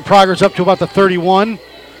some forward progress up to about the 31.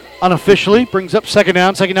 Unofficially. Brings up second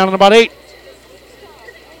down on about 8.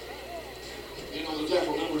 And on the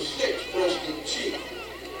tackle, number 6, Preston Cheek.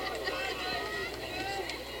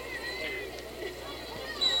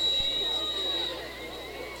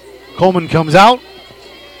 Coleman comes out.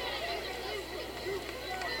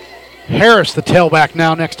 Harris, the tailback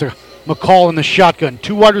now next to McCall in the shotgun.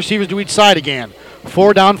 2 wide receivers to each side again.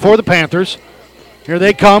 4 down for the Panthers. Here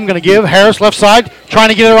they come. Going to give Harris left side. Trying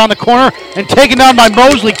to get it around the corner. And taken down by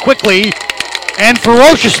Mosley quickly and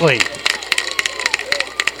ferociously.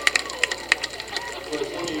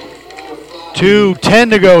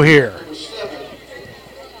 2:10 to go here.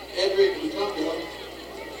 Edric Lutonka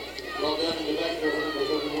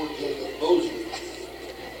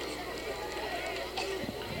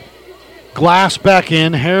Glass back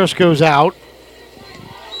in. Harris goes out.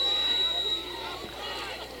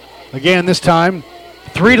 Again, this time,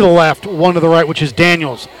 3 to the left, 1 to the right, which is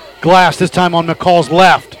Daniels. Glass this time on McCall's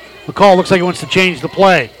left. McCall looks like he wants to change the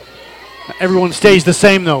play. Everyone stays the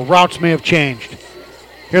same, though. Routes may have changed.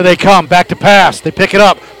 Here they come. Back to pass. They pick it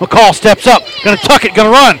up. McCall steps up. Going to tuck it.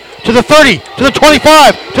 Going to run. To the 30. To the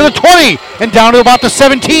 25. To the 20. And down to about the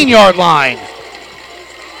 17-yard line.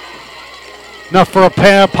 Enough for a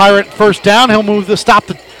Pirate first down. He'll move stop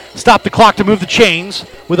the clock to move the chains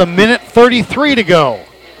with 1:33 to go.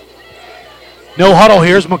 No huddle.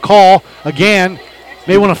 Here's McCall again.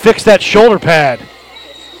 May want to fix that shoulder pad.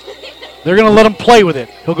 They're going to let him play with it.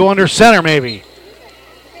 He'll go under center maybe.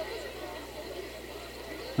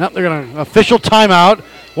 Nope, they're going to official timeout.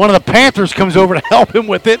 One of the Panthers comes over to help him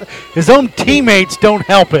with it. His own teammates don't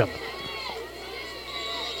help him.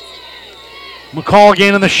 McCall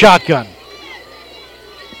again in the shotgun.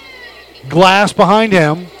 Glass behind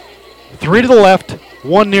him. 3 to the left,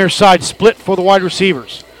 1 near side split for the wide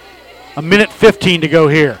receivers. 1:15 to go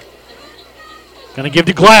here. Going to give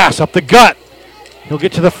to Glass up the gut. He'll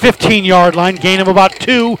get to the 15-yard line, gain of about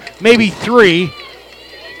 2, maybe 3.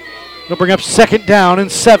 They'll bring up second down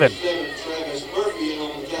and 7.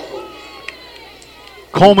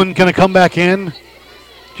 Coleman going to come back in.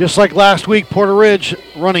 Just like last week, Porter Ridge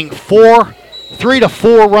running 3 to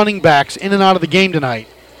 4 running backs in and out of the game tonight.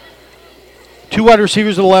 2 wide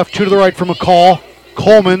receivers to the left, 2 to the right for McCall.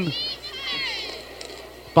 Coleman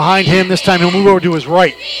behind him. This time he'll move over to his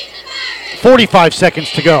right. 45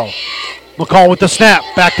 seconds to go. McCall with the snap.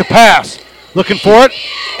 Back to pass. Looking for it.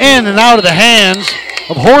 In and out of the hands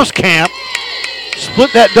of Horskamp.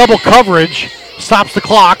 Split that double coverage. Stops the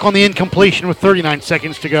clock on the incompletion with 39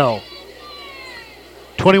 seconds to go.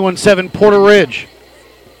 21-7 Porter Ridge.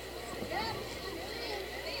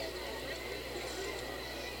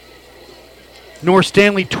 North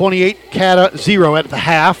Stanley 28, Cata 0 at the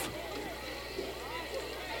half.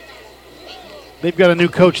 They've got a new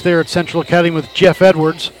coach there at Central Academy with Jeff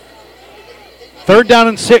Edwards. 3rd down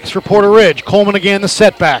and 6 for Porter Ridge. Coleman again the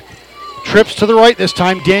setback. Trips to the right this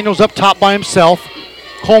time. Daniels up top by himself.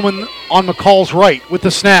 Coleman on McCall's right with the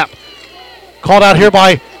snap. Called out here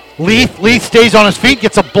by Leith. Leith stays on his feet,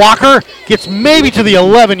 gets a blocker, gets maybe to the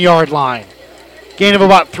 11-yard line. Gain of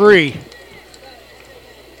about 3.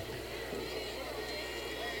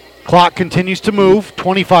 Clock continues to move.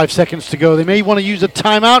 25 seconds to go. They may want to use a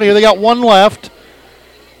timeout here. They got 1 left.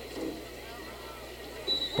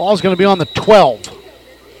 Ball's going to be on the 12.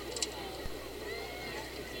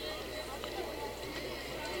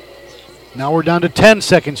 Now we're down to 10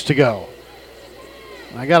 seconds to go.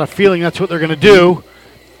 I got a feeling that's what they're going to do.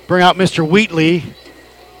 Bring out Mr. Wheatley.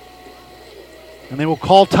 And they will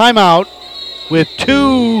call timeout with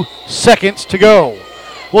 2 seconds to go.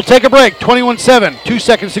 We'll take a break. 21-7. 2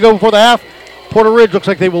 seconds to go before the half. Porter Ridge looks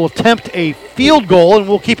like they will attempt a field goal, and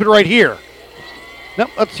we'll keep it right here.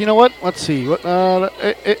 Nope, you know what? Let's see.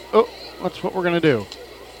 That's what we're going to do.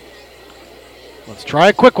 Let's try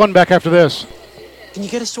a quick one back after this. Can you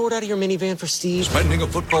get a sword out of your minivan for Steve? Spending a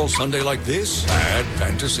football Sunday like this? Bad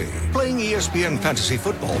fantasy. Playing ESPN Fantasy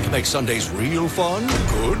Football to make Sundays real fun?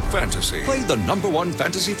 Good fantasy. Play the #1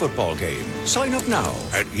 fantasy football game. Sign up now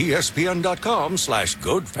at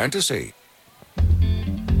ESPN.com/goodfantasy.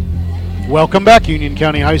 Welcome back,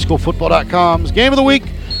 UnionCountyHighSchoolFootball.com's Game of the Week.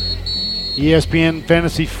 ESPN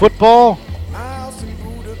Fantasy Football.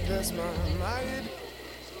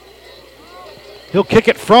 He'll kick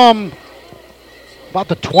it from about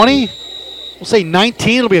the 20. We'll say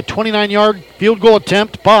 19. It'll be a 29-yard field goal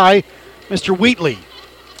attempt by Mr. Wheatley.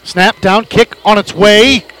 Snap down, kick on its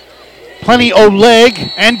way. Plenty o'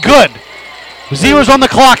 leg, and good. Zero's on the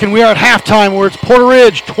clock, and we are at halftime where it's Porter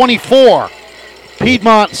Ridge 24.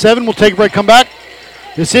 Piedmont 7. We'll take a break, come back.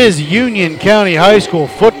 This is Union County High School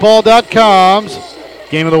Football.com's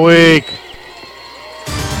Game of the Week.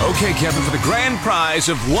 Okay, Kevin, for the grand prize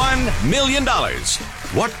of $1 million.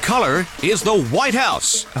 What color is the White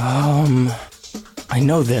House? I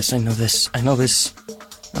know this.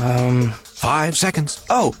 5 seconds.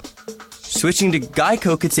 Oh, switching to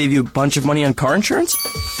Geico could save you a bunch of money on car insurance?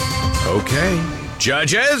 Okay.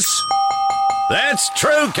 Judges? That's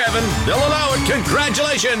true, Kevin. They'll allow it.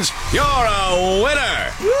 Congratulations. You're a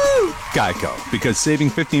winner. Woo! Geico, because saving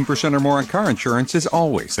 15% or more on car insurance is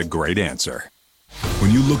always a great answer.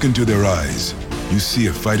 When you look into their eyes, you see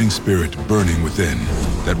a fighting spirit burning within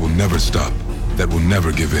that will never stop, that will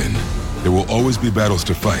never give in. There will always be battles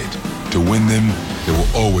to fight. To win them, there will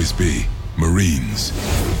always be Marines.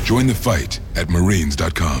 Join the fight at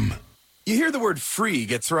Marines.com. You hear the word free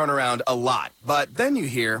get thrown around a lot, but then you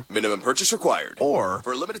hear minimum purchase required or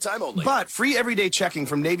for a limited time only. But free everyday checking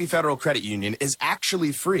from Navy Federal Credit Union is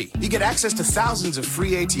actually free. You get access to thousands of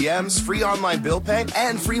free ATMs, free online bill pay,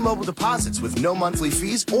 and free mobile deposits with no monthly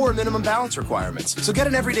fees or minimum balance requirements. So get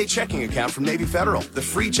an everyday checking account from Navy Federal, the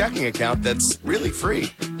free checking account that's really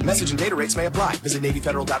free. Message and data rates may apply. Visit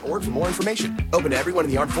NavyFederal.org for more information. Open to everyone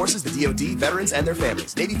in the armed forces, the DoD, veterans, and their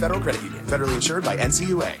families. Navy Federal Credit Union, federally insured by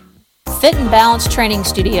NCUA. Fit and Balance Training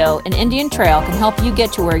Studio in Indian Trail can help you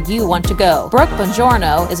get to where you want to go. Brooke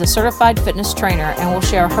Bongiorno is a certified fitness trainer and will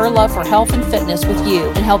share her love for health and fitness with you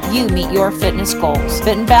and help you meet your fitness goals.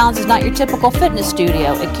 Fit and Balance is not your typical fitness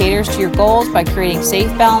studio. It caters to your goals by creating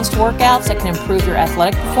safe, balanced workouts that can improve your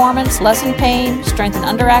athletic performance, lessen pain, strengthen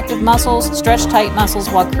underactive muscles, stretch tight muscles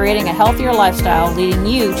while creating a healthier lifestyle, leading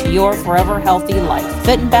you to your forever healthy life.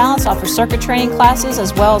 Fit and Balance offers circuit training classes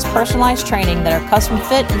as well as personalized training that are custom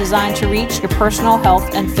fit and designed to reach your personal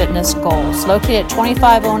health and fitness goals. Located at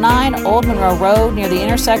 2509 Old Monroe Road near the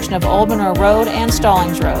intersection of Old Monroe Road and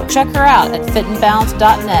Stallings Road. Check her out at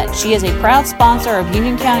fitandbalance.net. She is a proud sponsor of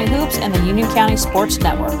Union County Hoops and the Union County Sports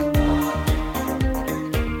Network.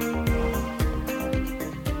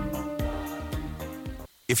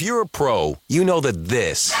 If you're a pro, you know that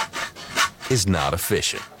this is not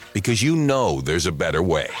efficient because you know there's a better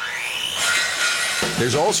way.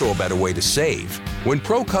 There's also a better way to save. When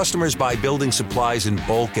pro customers buy building supplies in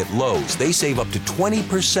bulk at Lowe's, they save up to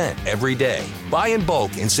 20% every day. Buy in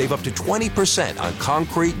bulk and save up to 20% on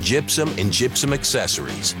concrete, gypsum, and gypsum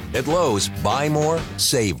accessories. At Lowe's, buy more,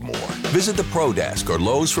 save more. Visit the Pro Desk or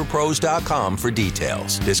Lowe'sForPros.com for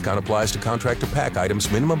details. Discount applies to contractor pack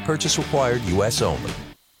items. Minimum purchase required, U.S. only.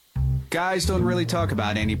 Guys don't really talk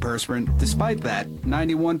about antiperspirant. Despite that,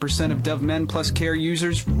 91% of Dove Men Plus Care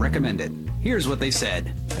users recommend it. Here's what they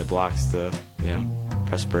said. It blocks the,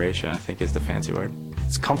 perspiration, I think is the fancy word.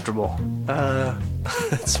 It's comfortable.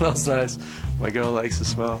 It smells nice. My girl likes the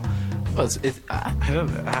smell. Well, I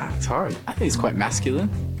don't know. It's hard. I think it's quite masculine.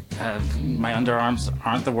 My underarms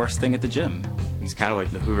aren't the worst thing at the gym. It's kind of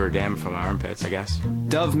like the Hoover Dam from my armpits, I guess.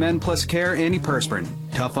 Dove Men Plus Care antiperspirant.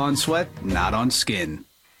 Tough on sweat, not on skin.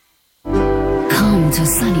 Come to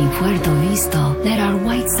sunny Puerto Vista. Let our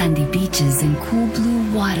white sandy beaches and cool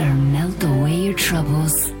blue water melt away your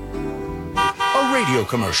troubles. A radio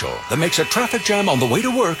commercial that makes a traffic jam on the way to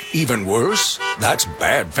work even worse? That's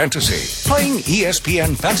bad fantasy. Playing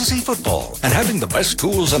ESPN Fantasy Football and having the best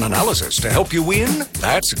tools and analysis to help you win?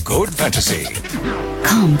 That's good fantasy.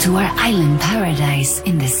 Come to our island paradise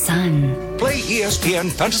in the sun. Play ESPN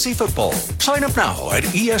Fantasy Football. Sign up now at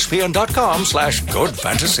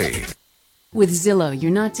espn.com/goodfantasy. With Zillow,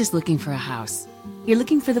 you're not just looking for a house. You're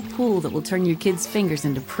looking for the pool that will turn your kids' fingers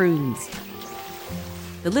into prunes.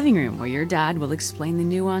 The living room where your dad will explain the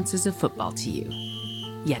nuances of football to you.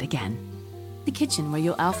 Yet again. The kitchen where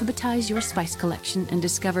you'll alphabetize your spice collection and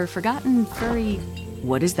discover forgotten, furry,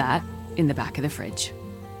 what is that, in the back of the fridge.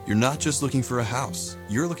 You're not just looking for a house.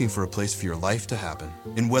 You're looking for a place for your life to happen.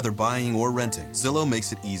 And whether buying or renting, Zillow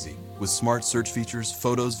makes it easy with smart search features,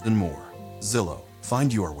 photos, and more. Zillow,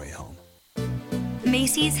 find your way home.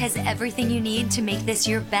 Macy's has everything you need to make this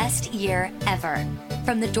your best year ever.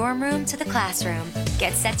 From the dorm room to the classroom,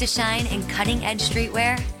 get set to shine in cutting-edge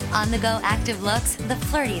streetwear, on-the-go active looks, the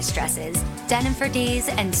flirtiest dresses, denim for days,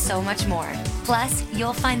 and so much more. Plus,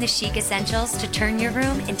 you'll find the chic essentials to turn your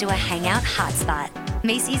room into a hangout hotspot.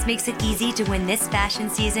 Macy's makes it easy to win this fashion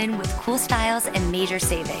season with cool styles and major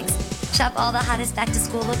savings. Shop all the hottest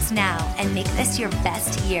back-to-school looks now and make this your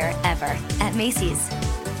best year ever at Macy's.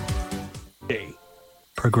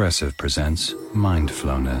 Progressive presents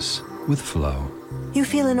Mindflowness with Flo. You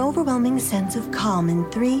feel an overwhelming sense of calm in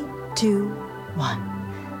 3, 2,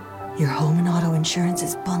 1. Your home and auto insurance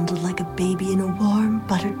is bundled like a baby in a warm,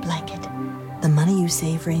 buttered blanket. The money you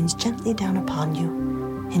save rains gently down upon you.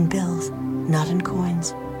 In bills, not in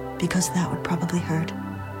coins, because that would probably hurt.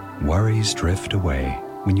 Worries drift away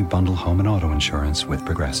when you bundle home and auto insurance with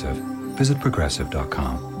Progressive. Visit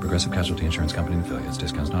Progressive.com. Progressive Casualty Insurance Company and affiliates.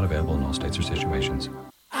 Discounts not available in all states or situations.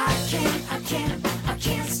 I can't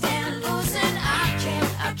stand losing. I can't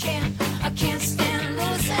stand losing. I can't stand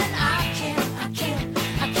losing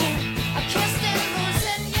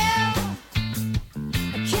you.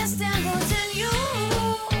 I can't stand losing you.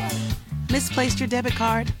 Misplaced your debit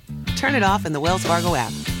card? Turn it off in the Wells Fargo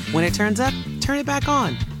app. When it turns up, turn it back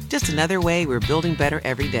on. Just another way we're building better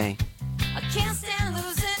every day. I can't stand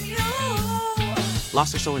losing you.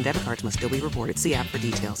 Lost or stolen debit cards must still be reported. See app for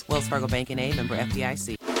details. Wells Fargo Bank N.A. member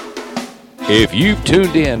FDIC. If you've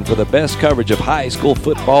tuned in for the best coverage of high school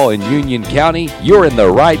football in Union County, you're in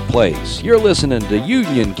the right place. You're listening to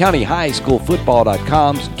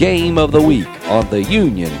UnionCountyHighSchoolFootball.com's Game of the Week on the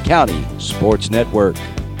Union County Sports Network.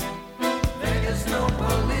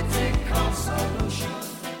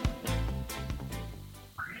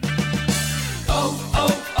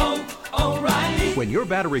 When your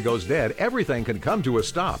battery goes dead, everything can come to a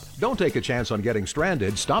stop. Don't take a chance on getting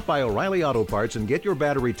stranded. Stop by O'Reilly Auto Parts and get your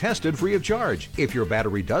battery tested free of charge. If your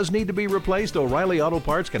battery does need to be replaced, O'Reilly Auto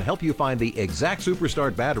Parts can help you find the exact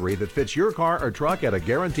Superstart battery that fits your car or truck at a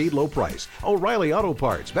guaranteed low price. O'Reilly Auto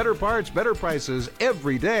Parts. Better parts, better prices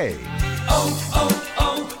every day.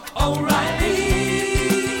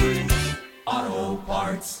 O'Reilly Auto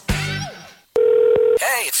Parts.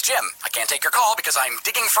 Hey, it's Jim. I can't take your call because I'm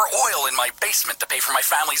digging for oil in my basement to pay for my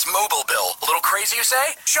family's mobile bill. A little crazy, you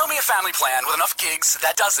say? Show me a family plan with enough gigs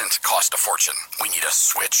that doesn't cost a fortune. We need a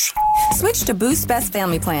switch. Switch to Boost Best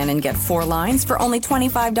Family Plan and get 4 lines for only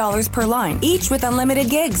 $25 per line, each with unlimited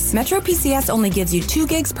gigs. Metro PCS only gives you 2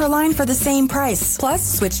 gigs per line for the same price.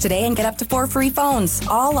 Plus, switch today and get up to 4 free phones,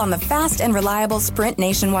 all on the fast and reliable Sprint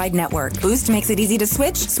nationwide network. Boost makes it easy to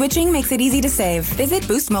switch. Switching makes it easy to save. Visit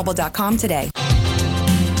boostmobile.com today.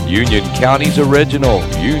 Union County's original,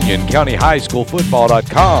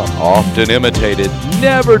 UnionCountyHighSchoolFootball.com. Often imitated,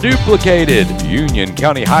 never duplicated.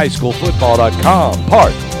 UnionCountyHighSchoolFootball.com.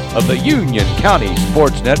 Part of the Union County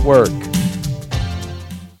Sports Network.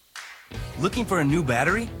 Looking for a new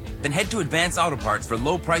battery? Then head to Advance Auto Parts for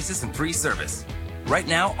low prices and free service. Right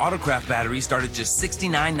now, Autocraft batteries start at just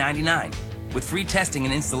 $69.99, with free testing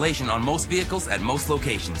and installation on most vehicles at most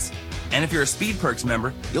locations. And if you're a Speed Perks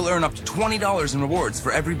member, you'll earn up to $20 in rewards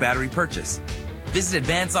for every battery purchase. Visit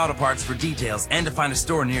Advance Auto Parts for details and to find a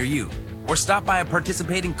store near you. Or stop by a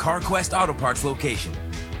participating CarQuest Auto Parts location.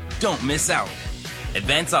 Don't miss out.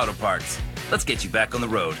 Advance Auto Parts. Let's get you back on the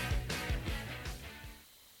road.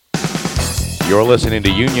 You're listening to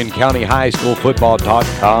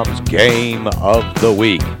UnionCountyHighSchoolFootball.com's Game of the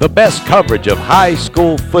Week. The best coverage of high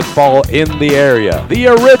school football in the area. The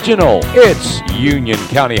original. It's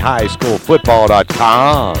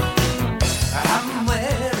UnionCountyHighSchoolFootball.com.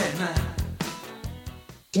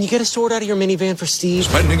 Can you get a sword out of your minivan for Steve?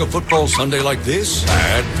 Spending a football Sunday like this?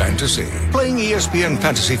 Bad fantasy. Playing ESPN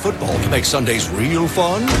Fantasy Football to make Sundays real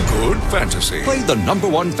fun? Good fantasy. Play the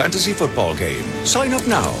 #1 fantasy football game. Sign up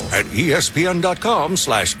now at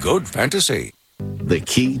ESPN.com/goodfantasy. The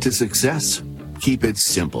key to success? Keep it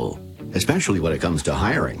simple, especially when it comes to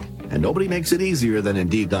hiring. And nobody makes it easier than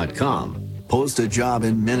Indeed.com. Post a job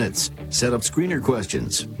in minutes. Set up screener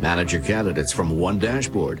questions. Manage your candidates from one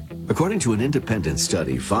dashboard. According to an independent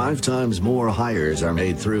study, 5 times more hires are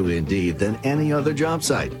made through Indeed than any other job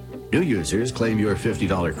site. New users claim your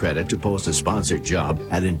 $50 credit to post a sponsored job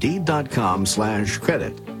at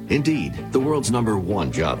Indeed.com/credit. Indeed, the world's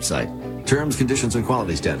 #1 job site. Terms, conditions, and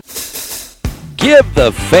quality standards. Give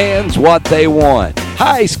the fans what they want.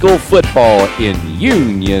 High school football in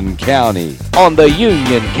Union County on the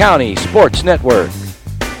Union County Sports Network.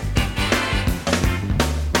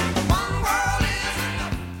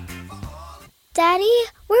 Daddy,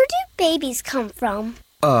 where do babies come from?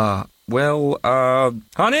 Honey?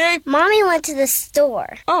 Mommy went to the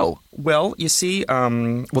store. Oh, well, you see,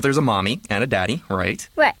 there's a mommy and a daddy, right?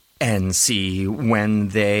 Right. And see, when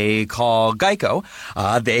they call Geico,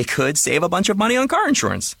 they could save a bunch of money on car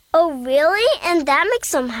insurance. Oh, really? And that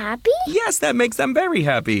makes them happy? Yes, that makes them very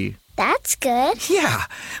happy. That's good. Yeah.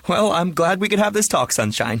 Well, I'm glad we could have this talk,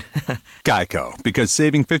 Sunshine. Geico, because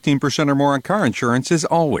saving 15% or more on car insurance is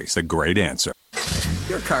always a great answer.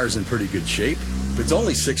 Your car's in pretty good shape. If it's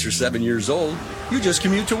only 6 or 7 years old, you just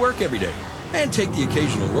commute to work every day and take the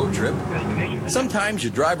occasional road trip. Sometimes you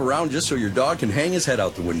drive around just so your dog can hang his head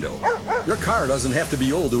out the window. Your car doesn't have to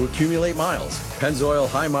be old to accumulate miles. Pennzoil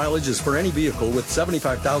High Mileage is for any vehicle with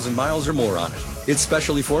 75,000 miles or more on it. It's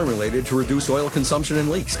specially formulated to reduce oil consumption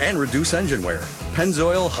and leaks and reduce engine wear.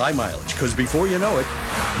 Pennzoil High Mileage, because before you know it,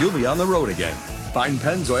 you'll be on the road again. Find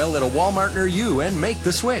Pennzoil at a Walmart near you and make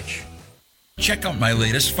the switch. Check out my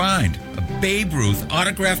latest find, a Babe Ruth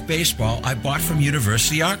autographed baseball I bought from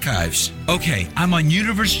University Archives. Okay, I'm on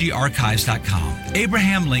universityarchives.com.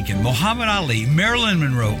 Abraham Lincoln, Muhammad Ali, Marilyn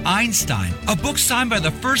Monroe, Einstein, a book signed by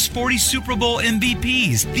the first 40 Super Bowl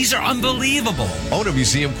MVPs. These are unbelievable. Own a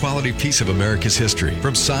museum-quality piece of America's history,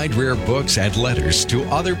 from signed rare books and letters to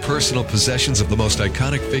other personal possessions of the most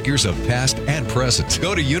iconic figures of past and present.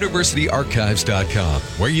 Go to universityarchives.com,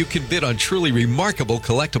 where you can bid on truly remarkable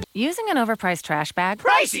collectibles. Using an overpriced trash bag?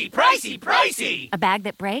 Pricey, pricey, pricey! Pricey! A bag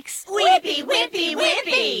that breaks? Whippy, whippy,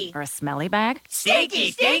 whippy! Or a smelly bag?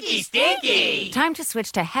 Stinky, stinky, stinky! Time to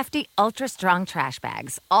switch to Hefty Ultra Strong trash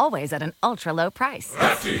bags, always at an ultra low price.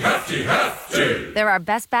 Hefty, hefty, hefty! They're our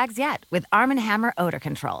best bags yet, with Arm & Hammer odor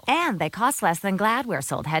control. And they cost less than Gladware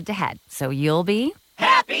sold head-to-head, so you'll be...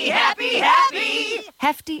 Happy, happy, happy!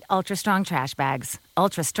 Hefty Ultra Strong trash bags.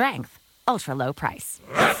 Ultra strength, ultra low price.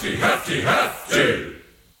 Hefty, hefty, hefty!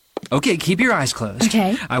 Okay, keep your eyes closed.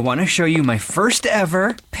 Okay. I want to show you my first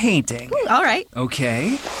ever painting. Ooh, all right.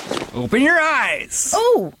 Okay. Open your eyes.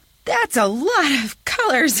 Oh, that's a lot of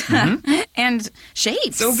colors and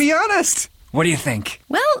shapes. So be honest. What do you think?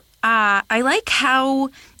 Well, I like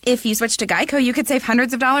how if you switch to Geico, you could save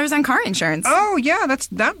hundreds of dollars on car insurance. Oh, yeah,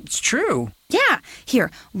 that's true. Yeah.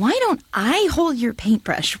 Here, why don't I hold your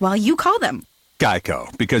paintbrush while you call them?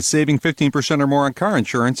 Geico, because saving 15% or more on car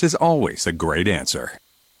insurance is always a great answer.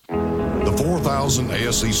 The 4,000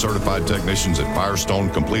 ASE certified technicians at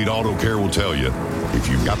Firestone Complete Auto Care will tell you, if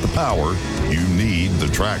you've got the power, you need the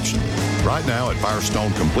traction. Right now at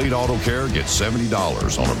Firestone Complete Auto Care, get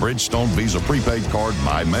 $70 on a Bridgestone Visa prepaid card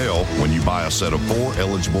by mail when you buy a set of 4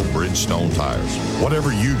 eligible Bridgestone tires.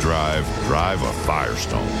 Whatever you drive, drive a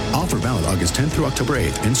Firestone. Offer valid August 10th through October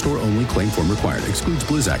 8th. In-store only. Claim form required. Excludes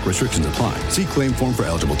Blizzak. Restrictions apply. See claim form for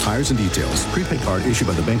eligible tires and details. Prepaid card issued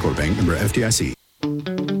by the Bancorp Bank, member FDIC.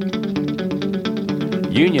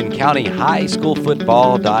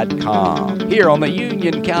 UnionCountyHighSchoolFootball.com. Here on the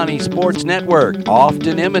Union County Sports Network.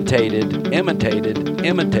 Often imitated,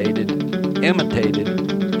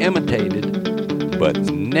 but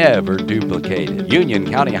never duplicated.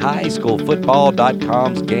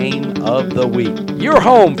 UnionCountyHighSchoolFootball.com's Game of the Week. Your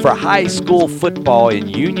home for high school football in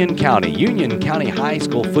Union County.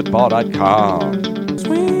 UnionCountyHighSchoolFootball.com.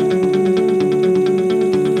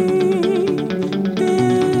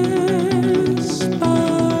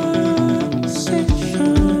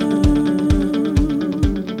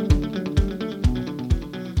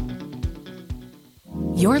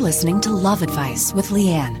 You're listening to Love Advice with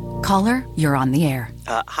Leanne. Caller, you're on the air.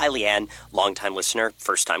 Hi, Leanne. Long-time listener,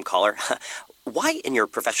 first-time caller. Why, in your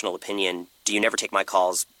professional opinion, do you never take my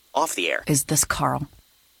calls off the air? Is this Carl?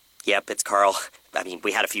 Yep, it's Carl. I mean,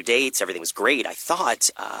 we had a few dates. Everything was great. I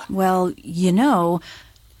thought, Well, you know,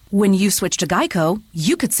 when you switch to Geico,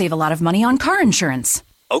 you could save a lot of money on car insurance.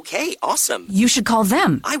 Okay, awesome. You should call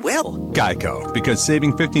them. I will. Geico, because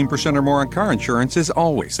saving 15% or more on car insurance is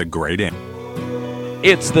always a great answer.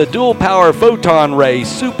 It's the dual power photon ray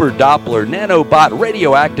super Doppler nanobot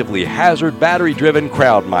radioactively hazard battery driven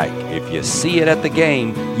crowd mic. If you see it at the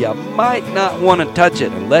game, you might not want to touch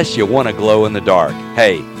it unless you want to glow in the dark.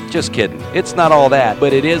 Hey, just kidding. It's not all that,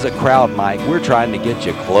 but it is a crowd mic. We're trying to get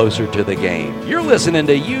you closer to the game. You're listening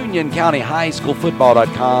to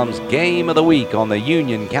UnionCountyHighSchoolFootball.com's Game of the Week on the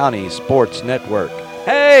Union County Sports Network.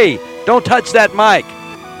 Hey, don't touch that mic.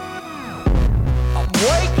 I'm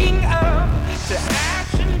waking up to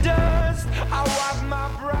action dust. I wipe my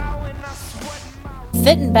brow and I sweat my...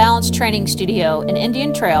 Fit and Balance Training Studio in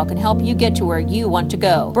Indian Trail can help you get to where you want to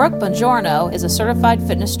go. Brooke Bongiorno is a certified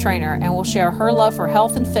fitness trainer and will share her love for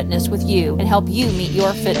health and fitness with you and help you meet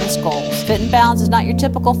your fitness goals. Fit and Balance is not your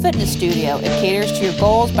typical fitness studio. It caters to your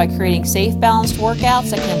goals by creating safe, balanced workouts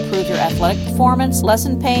that can improve your athletic performance,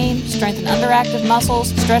 lessen pain, strengthen underactive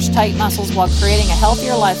muscles, stretch tight muscles while creating a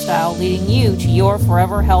healthier lifestyle, leading you to your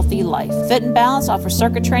forever healthy life. Fit and Balance offers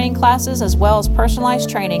circuit training classes as well as personalized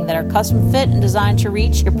training that are custom fit and designed to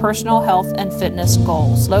reach your personal health and fitness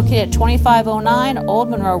goals. Located at 2509 Old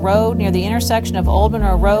Monroe Road near the intersection of Old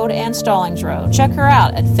Monroe Road and Stallings Road. Check her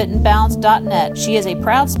out at fitandbalance.net. She is a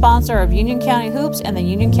proud sponsor of Union County Hoops and the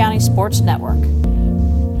Union County Sports Network.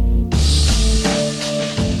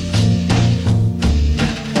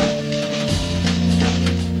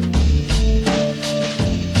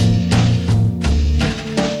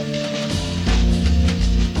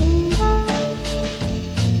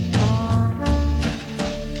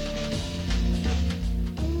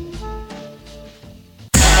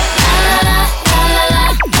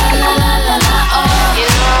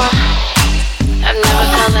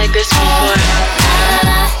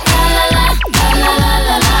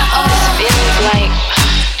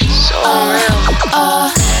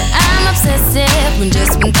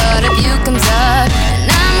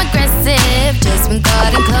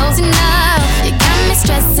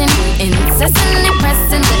 Incessantly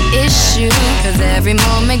pressing the issue, 'cause every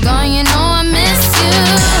moment gone, you know I miss you.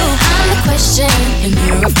 I'm the question, and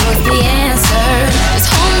you're of course the answer. Just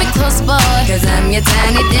hold me close, boy, 'cause I'm your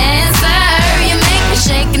tiny dancer. You make me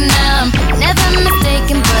shake and I'm never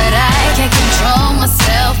mistaken, but I can't control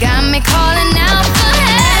myself. Got me calling out for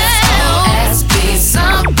help. SOS, please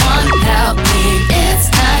someone help.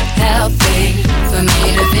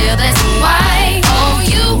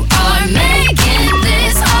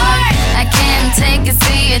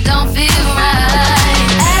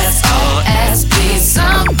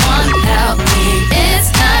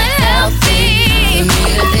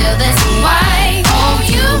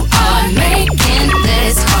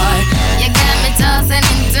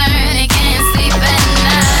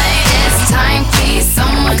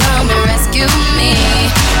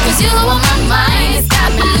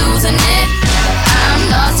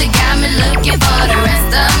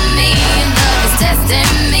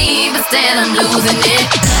 I'm losing it.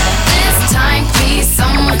 This time, please,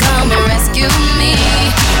 someone come and rescue me.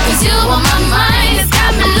 'Cause you on my mind, it's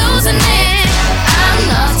got me losing it. I'm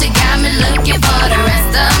lost, you got me looking for the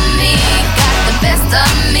rest of me. Got the best of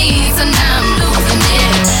me, so now I'm losing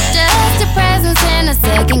it. Just your presence in a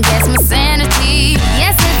second, guess my sanity.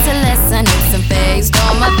 Yes, it's a lesson, it's a phase,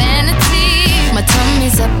 all my vanity. My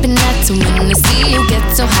tummy's up and that's when I see you get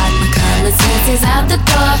so hot. My common sense is out the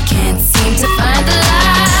door, can't seem to find the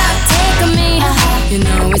light. Take me, you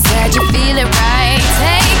know it's sad you feel it right.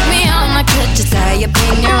 Take me on, I could just tie up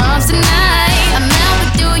in your arms tonight. I'm out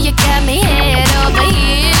with you, you got me head over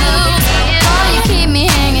heels. Oh, you keep me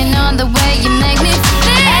hanging on the way you make me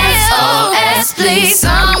feel. SOS, please,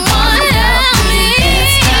 someone help me.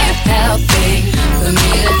 It's not healthy for me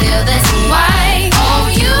to feel this way. Oh,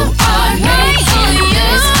 you are making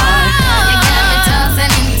this hard. You got me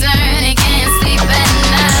tossing and turning, can't sleep at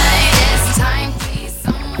night. This time, please,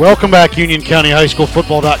 someone. Welcome back, Union County High School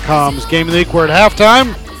Football.com's Game of the Week. We're at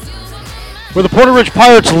halftime, where the Porter Ridge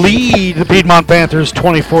Pirates lead the Piedmont Panthers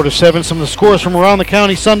 24-7. Some of the scores from around the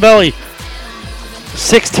county: Sun Valley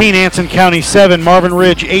 16, Anson County 7, Marvin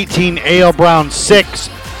Ridge 18, A.L. Brown 6,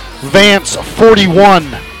 Vance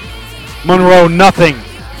 41, Monroe nothing,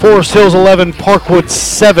 Forest Hills 11, Parkwood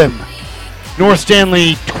 7, North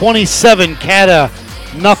Stanley 27, Cata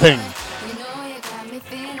nothing.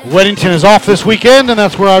 Weddington is off this weekend, and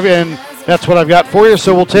that's what I've got for you.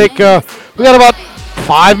 So we'll take we got about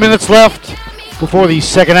 5 minutes left before the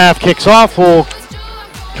second half kicks off. We'll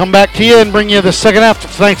come back to you and bring you the second half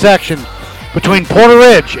of tonight's action between Porter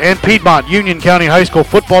Ridge and Piedmont. Union County High School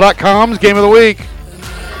Football.com's Game of the Week.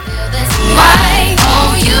 Why?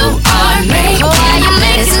 Oh, you are making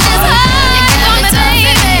this hard. You got me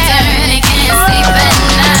tossing and turning, can't sleep at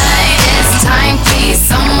night. This time, please,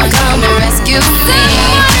 someone come and rescue me.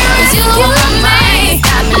 'Cause you on my mind,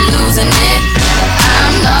 got me losing it.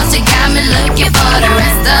 I'm lost, you got me looking for the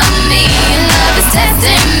rest of me. Love is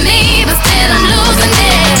testing me, but still I'm losing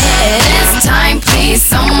it. This time, please,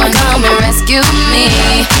 someone come and rescue me.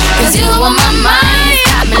 'Cause you on my mind,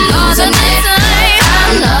 got me losing it.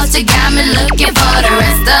 I'm lost, you got me looking for the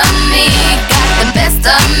rest of me. Got the best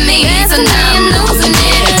of me, so now I'm losing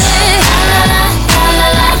it. La la la la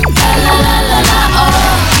la la la la, oh.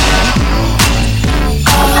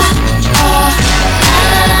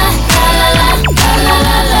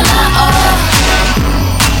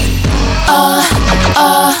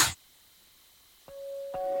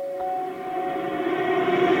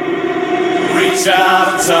 Reach out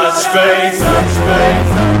and touch faith, touch faith,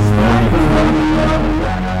 touch faith.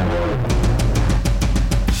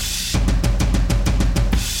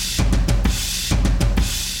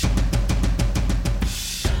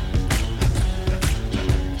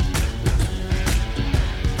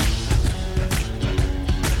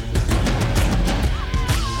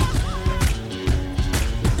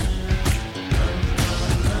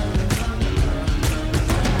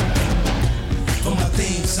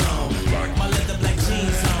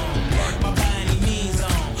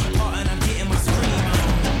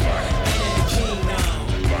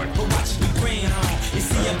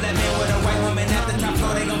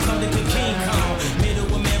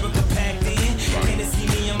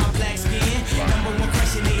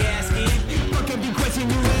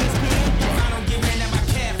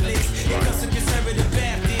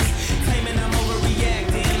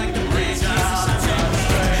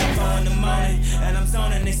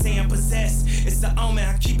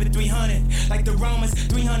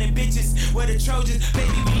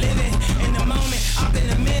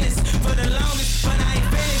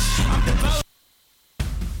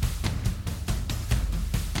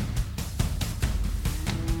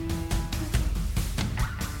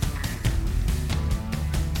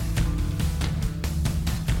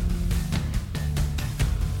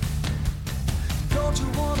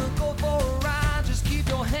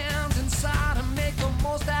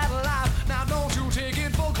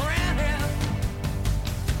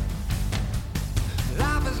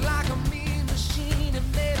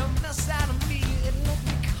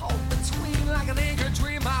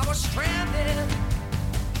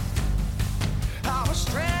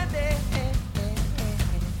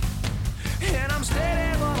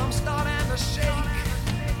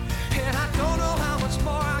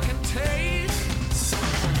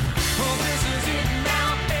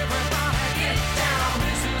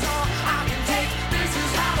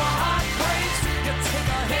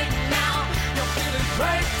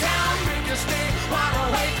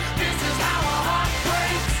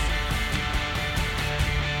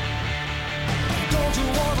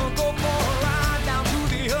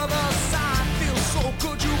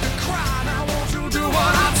 Could you cry? Now won't you do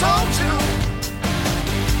what I told you?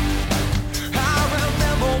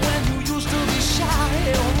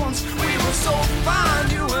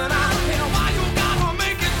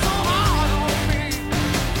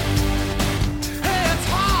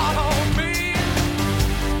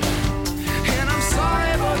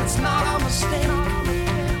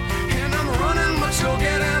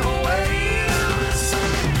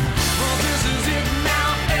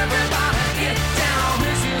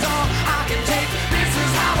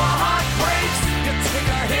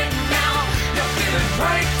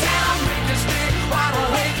 breakdown, make you stay wide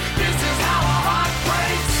awake. This is how a heart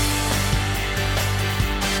breaks.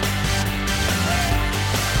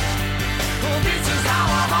 Oh, this is how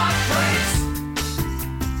a heart breaks.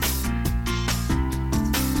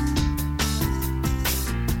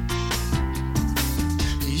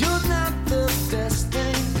 You're not the best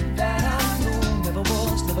thing that I know. Never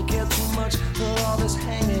was, never cared too much for all this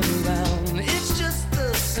hanging around. It's just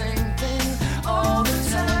the same thing all the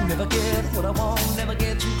time. Never get what I want, never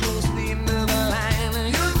get too close to the end of the line.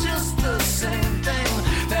 You're just the same thing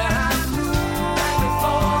that I knew back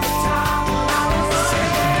before the time when I was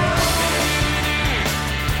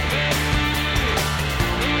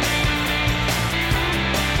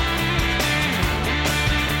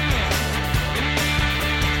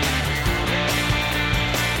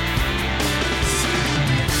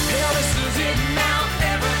Hell, this is it now.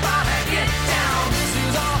 Everybody get down. This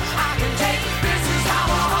is all I can take. This is how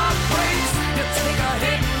a heart breaks. You take a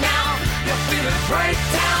hit now. You feel it break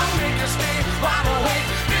down. Make you stay wide awake.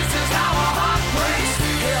 This is how a heart breaks.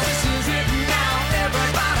 Hell, this is it now.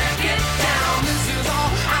 Everybody get down. This is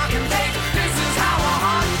all I can take. This is how a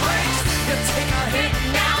heart breaks. You take a hit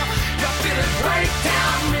now. You feel it break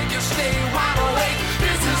down. Make you stay wide awake.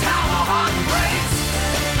 This is how a heart breaks.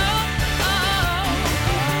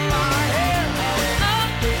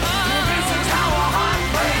 This is how a heart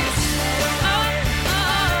breaks.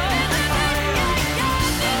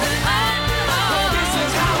 This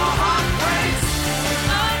is how a heart breaks.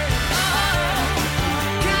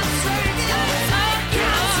 Can't take it.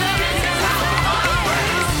 Can't take it. This is how a heart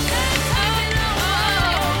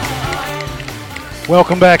breaks.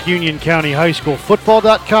 Welcome back, Union County High School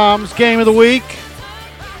Football.com's Game of the Week.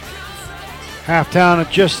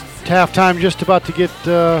 Halftime just about to get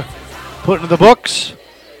put into the books.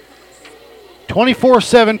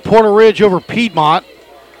 24-7 Porter Ridge over Piedmont.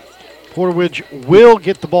 Porter Ridge will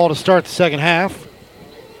get the ball to start the second half.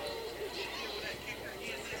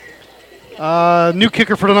 New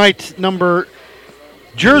kicker for tonight,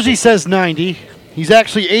 jersey says 90. He's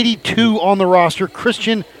actually 82 on the roster,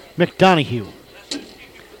 Christian McDonough.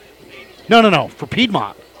 No, for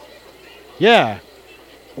Piedmont. Yeah.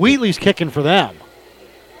 Wheatley's kicking for them.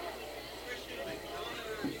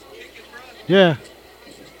 Yeah.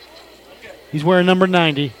 He's wearing number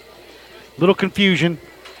 90. Little confusion.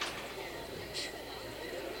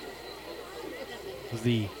 As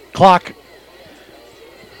the clock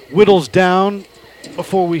whittles down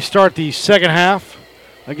before we start the second half.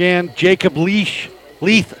 Again, Jacob Leith,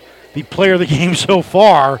 the player of the game so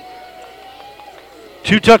far.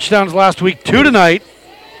 2 touchdowns last week, 2 tonight.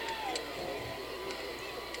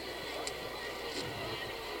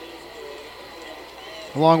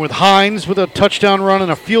 Along with Hines with a touchdown run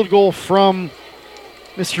and a field goal from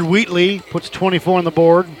Mr. Wheatley. Puts 24 on the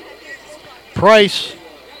board. Price,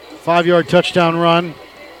 5-yard touchdown run.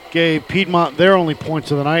 Gave Piedmont their only points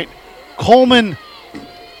of the night. Coleman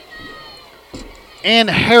and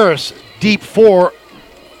Harris deep for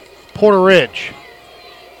Porter Ridge.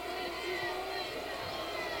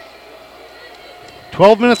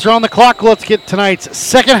 12 minutes are on the clock. Let's get tonight's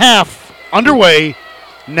second half underway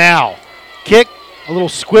now. Kick, a little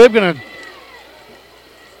squib, going to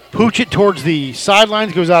pooch it towards the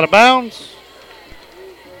sidelines, goes out of bounds.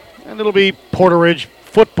 And it'll be Porter Ridge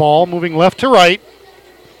football moving left to right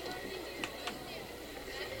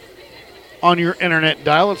on your internet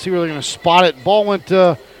dial. Let's see where they're going to spot it. Ball went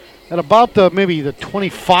at about maybe the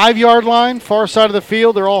 25-yard line, far side of the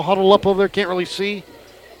field. They're all huddled up over there, can't really see.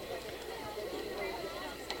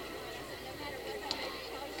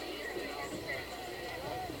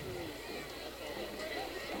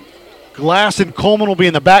 Glass and Coleman will be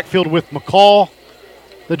in the backfield with McCall,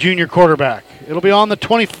 the junior quarterback. It'll be on the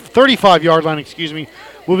 35-yard line,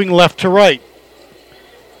 moving left to right.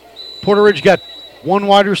 Porter Ridge got one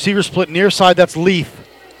wide receiver split near side. That's Leith.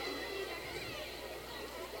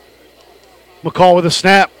 McCall with a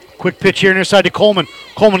snap. Quick pitch here near side to Coleman.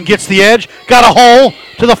 Coleman gets the edge. Got a hole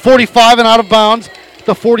to the 45 and out of bounds.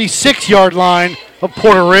 The 46-yard line of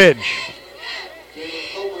Porter Ridge.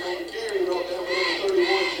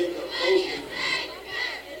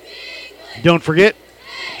 Don't forget,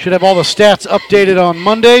 should have all the stats updated on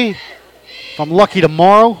Monday. If I'm lucky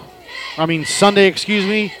Sunday,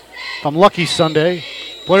 If I'm lucky Sunday.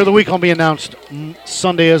 Player of the week will be announced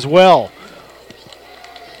Sunday as well.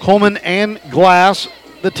 Coleman and Glass,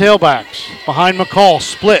 the tailbacks. Behind McCall,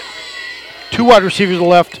 split. 2 wide receivers to the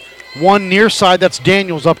left, 1 near side. That's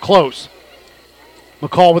Daniels up close.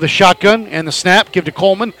 McCall with a shotgun and the snap. Give to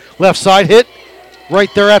Coleman. Left side hit. Right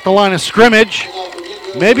there at the line of scrimmage.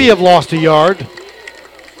 Maybe have lost a yard.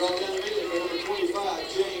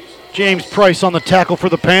 James Price on the tackle for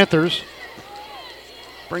the Panthers.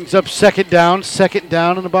 Brings up second down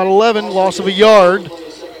and about 11, loss of a yard.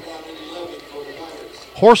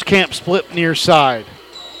 Horsecamp split near side.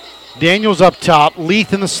 Daniels up top,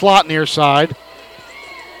 Leith in the slot near side.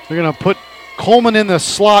 They're going to put Coleman in the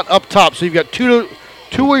slot up top. So you've got two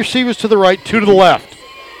receivers to the right, two to the left.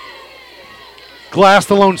 Glass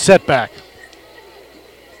the lone setback.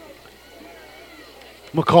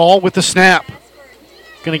 McCall with the snap.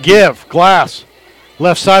 Going to give. Glass.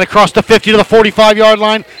 Left side across the 50 to the 45-yard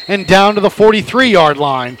line and down to the 43-yard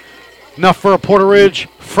line. Enough for a Porter Ridge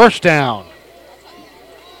first down.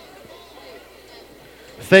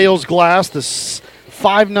 Thales Glass, the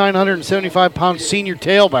 5'9", 175-pound senior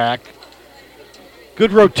tailback.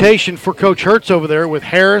 Good rotation for Coach Hertz over there with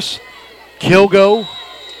Harris, Kilgo,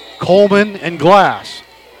 Coleman, and Glass.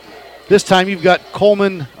 This time you've got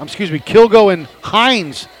Kilgo and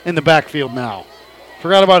Hines in the backfield now.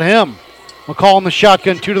 Forgot about him. McCall in the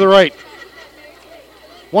shotgun, two to the right.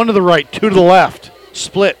 One to the right, two to the left.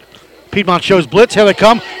 Split. Piedmont shows blitz. Here they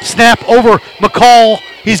come. Snap over McCall.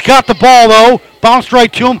 He's got the ball, though. Bounced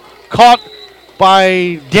right to him. Caught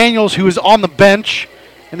by Daniels, who is on the bench.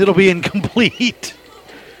 And it'll be incomplete.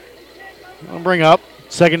 I'll bring up.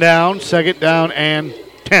 Second down, and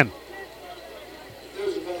 10.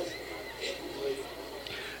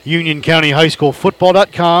 Union County High School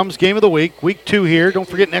Football.com's Game of the Week. Week 2 here. Don't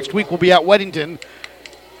forget, next week we'll be at Weddington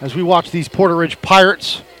as we watch these Porter Ridge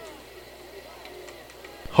Pirates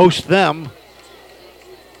host them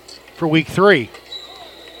for Week 3.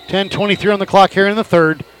 10:23 on the clock here in the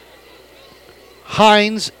third.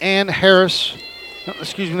 Hines and Harris.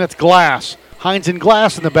 That's Glass. Hines and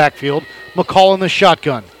Glass in the backfield. McCall in the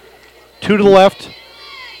shotgun. Two to the left.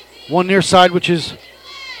 One near side, which is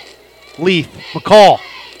Leith. McCall.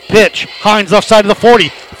 Pitch. Hines left side of the 40.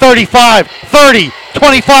 35, 30,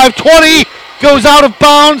 25, 20. Goes out of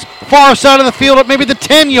bounds. Far side of the field at maybe the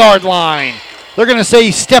 10-yard line. They're going to say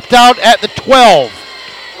he stepped out at the 12.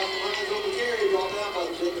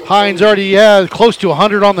 Hines already has close to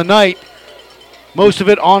 100 on the night. Most of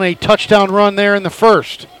it on a touchdown run there in the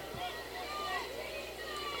first.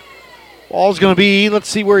 Ball's going to be, let's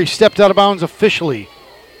see where he stepped out of bounds officially.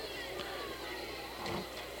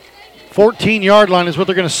 14-yard line is what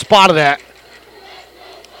they're going to spot it at.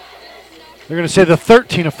 They're going to say the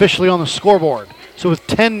 13 officially on the scoreboard. So with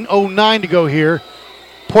 10:09 to go here,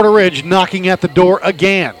 Porter Ridge knocking at the door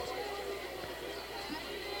again.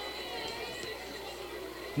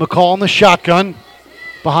 McCall in the shotgun.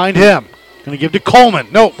 Behind him. Going to give to Coleman.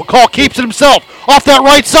 No, McCall keeps it himself. Off that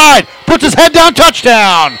right side. Puts his head down.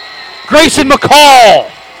 Touchdown. Grayson McCall.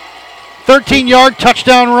 13-yard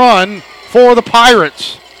touchdown run for the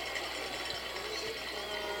Pirates.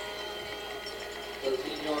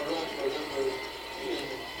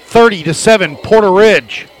 (30-7) Porter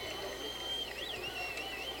Ridge.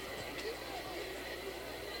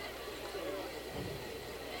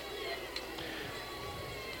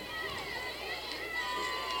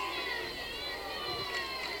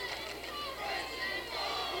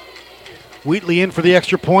 Wheatley in for the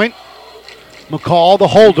extra point. McCall, the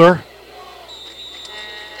holder.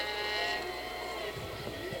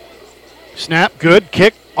 Snap, good.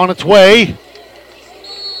 Kick on its way.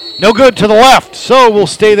 No good to the left. So we'll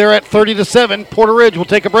stay there at 30-7. Porter Ridge will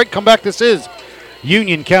take a break. Come back. This is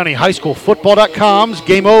Union County High School Football.com's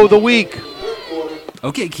Game of the Week.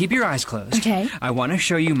 Okay, keep your eyes closed. Okay. I want to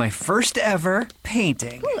show you my first ever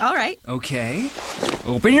painting. All right. Okay.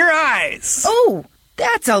 Open your eyes. Oh,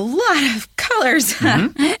 that's a lot of colors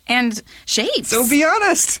and shapes. So be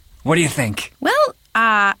honest. What do you think? Well,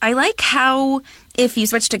 I like how if you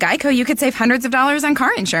switch to Geico, you could save hundreds of dollars on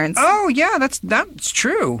car insurance. Oh, yeah, that's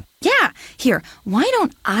true. Yeah. Here, why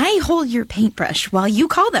don't I hold your paintbrush while you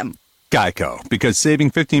call them? Geico, because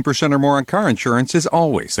saving 15% or more on car insurance is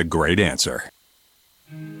always a great answer.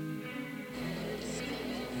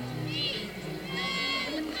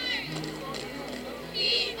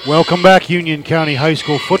 Welcome back, Union County High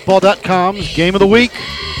School Football.com's Game of the Week.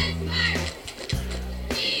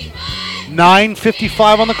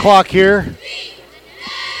 9:55 on the clock here.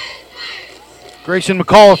 Grayson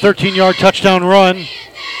McCall, a 13-yard touchdown run,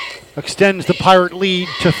 extends the Pirate lead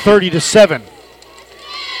to 30-7.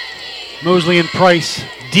 Mosley and Price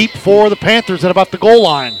deep for the Panthers at about the goal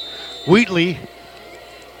line. Wheatley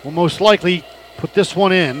will most likely put this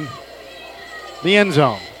one in the end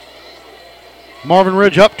zone. Marvin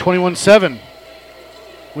Ridge up 21-7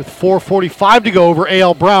 with 4:45 to go over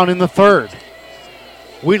A.L. Brown in the third.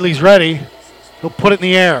 Wheatley's ready. He'll put it in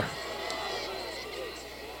the air.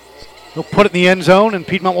 He'll put it in the end zone, and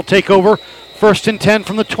Piedmont will take over. 1st and 10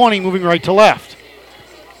 from the 20, moving right to left.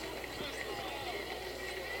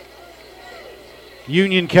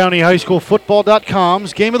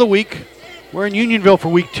 UnionCountyHighSchoolFootball.com's Game of the Week. We're in Unionville for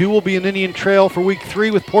Week 2. We'll be in Indian Trail for Week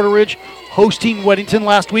 3 with Porter Ridge hosting Weddington.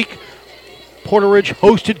 Last week, Porter Ridge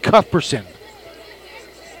hosted Cuthbertson.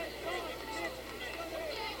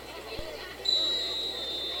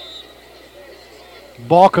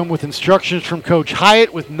 Balcom with instructions from Coach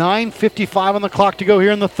Hyatt with 9:55 on the clock to go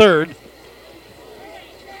here in the third.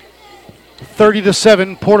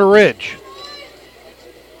 30-7, Porter Ridge.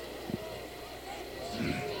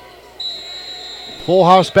 Full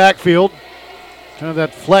house backfield. Kind of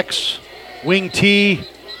that flex wing tee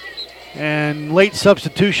and late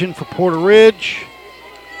substitution for Porter Ridge.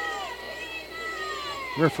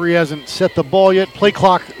 Referee hasn't set the ball yet. Play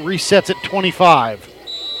clock resets at 25.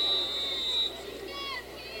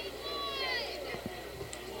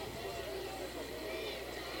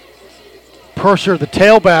 Purser, the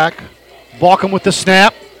tailback. Balcom with the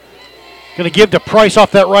snap. Going to give to Price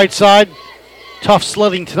off that right side. Tough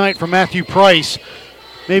sledding tonight for Matthew Price.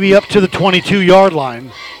 Maybe up to the 22-yard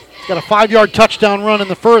line. He's got a 5-yard touchdown run in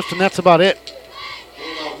the first, and that's about it.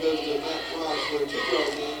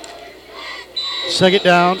 Second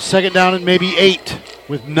down and maybe 8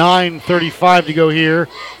 with 9:35 to go here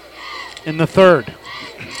in the third.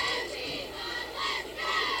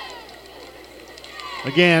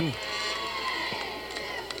 Again,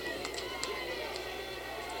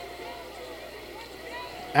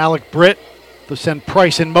 Alec Britt to send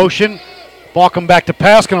Price in motion. Balcom back to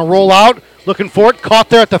pass, going to roll out, looking for it, caught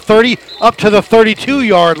there at the 30, up to the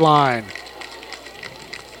 32-yard line.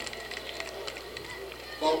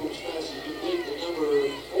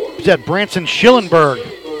 Is that Branson Schillenberg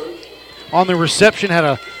on the reception, had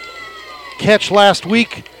a catch last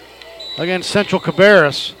week against Central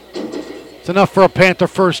Cabarrus. It's enough for a Panther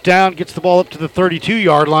first down, gets the ball up to the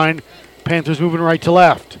 32-yard line. Panthers moving right to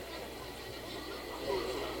left.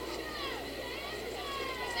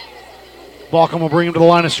 Balcom will bring him to the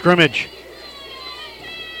line of scrimmage.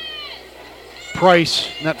 Price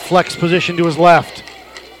in that flex position to his left.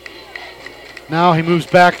 Now he moves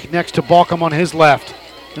back next to Balcom on his left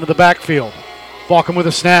into the backfield. Balcom with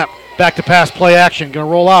a snap. Back to pass play action. Going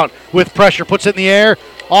to roll out with pressure. Puts it in the air.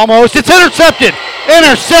 Almost. It's intercepted.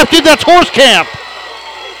 Intercepted. That's Horskamp.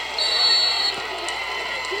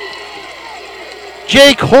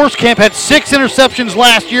 Jake Horskamp had 6 interceptions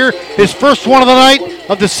last year. His first one of the night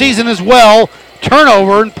of the season as well.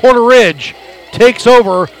 Turnover, and Porter Ridge takes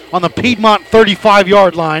over on the Piedmont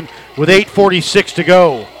 35-yard line with 8:46 to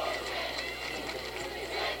go.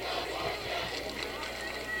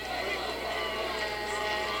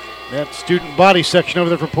 That student body section over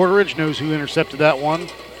there for Porter Ridge knows who intercepted that one.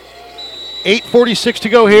 8:46 to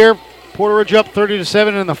go here. Porter Ridge up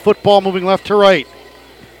 30-7, and the football moving left to right.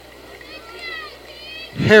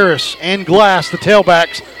 Harris and Glass, the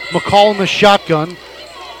tailbacks. McCall in the shotgun.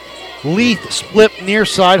 Leith split near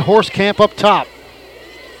side. Horskamp up top.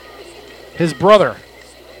 His brother.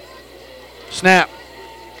 Snap.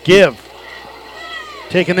 Give.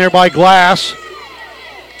 Taken there by Glass.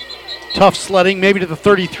 Tough sledding, maybe to the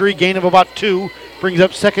 33, gain of about 2. Brings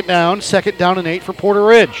up second down and 8 for Porter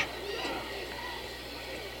Ridge.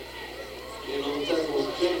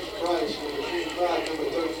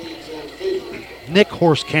 Nick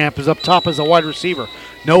Horskamp is up top as a wide receiver.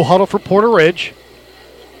 No huddle for Porter Ridge.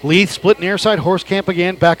 Leith split near side. Horskamp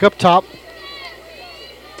again, back up top.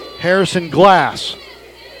 Harrison Glass.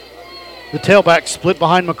 The tailback split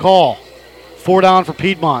behind McCall. 4 down for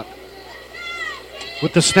Piedmont.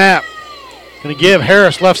 With the snap. Going to give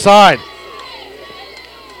Harris left side.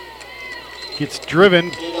 Gets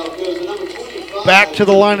driven back to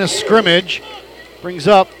the line of scrimmage. Brings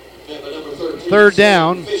up third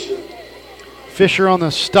down. Fisher on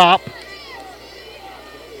the stop.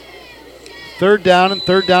 Third down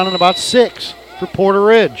and about 6 for Porter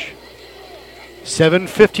Ridge.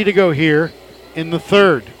 7:50 to go here in the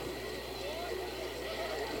third.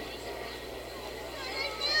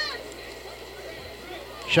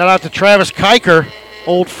 Shout out to Travis Kiker,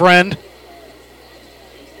 old friend.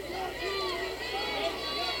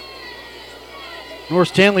 North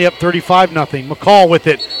Stanley up 35-0. McCall with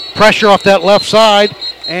it. Pressure off that left side,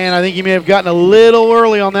 and I think he may have gotten a little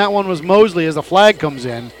early on that one was Mosley as the flag comes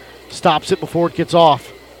in. Stops it before it gets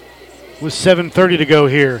off with 7:30 to go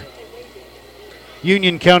here.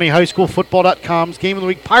 UnionCountyHighSchoolFootball.com's Game of the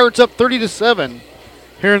Week. Pirates up 30-7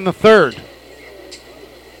 here in the third.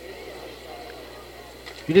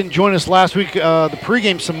 If you didn't join us last week, the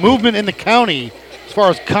pregame, some movement in the county as far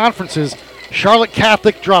as conferences. Charlotte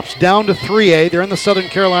Catholic drops down to 3A. They're in the Southern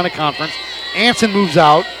Carolina Conference. Anson moves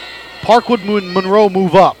out. Parkwood and Monroe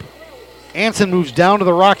move up. Anson moves down to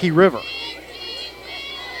the Rocky River.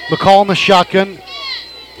 McCall in the shotgun.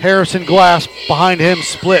 Harrison Glass behind him,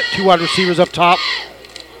 split. 2 wide receivers up top.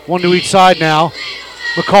 1 to each side now.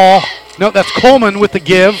 McCall. No, that's Coleman with the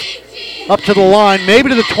give. Up to the line, maybe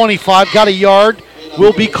to the 25. Got a yard.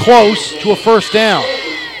 Will be close to a first down.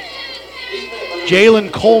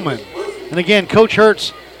 Jalen Coleman. And again, Coach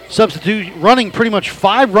Hurts substitute running pretty much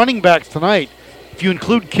 5 running backs tonight. If you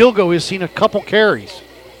include Kilgo, he's seen a couple carries.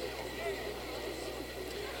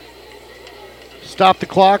 Stop the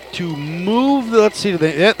clock to move. Let's see.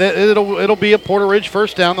 It'll be a Porter Ridge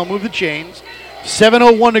first down. They'll move the chains.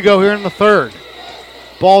 7:01 to go here in the third.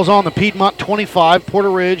 Ball's on the Piedmont 25.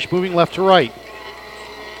 Porter Ridge moving left to right.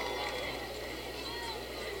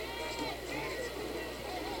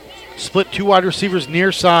 Split 2 wide receivers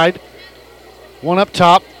near side. 1 up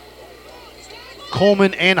top.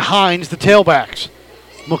 Coleman and Hines, the tailbacks.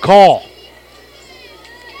 McCall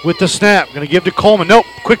with the snap. Going to give to Coleman. Nope.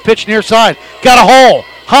 Quick pitch near side. Got a hole.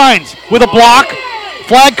 Hines with a block.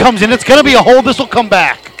 Flag comes in. It's going to be a hold. This will come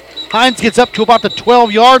back. Hines gets up to about the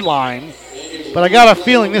 12-yard line, but I got a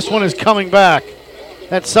feeling this one is coming back.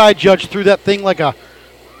 That side judge threw that thing like a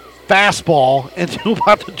fastball into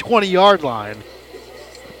about the 20-yard line.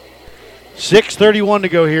 6:31 to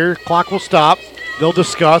go here. Clock will stop. They'll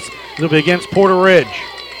discuss. It'll be against Porter Ridge.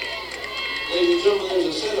 Ladies and gentlemen, there's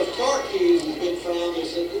a set of car keys that's been found.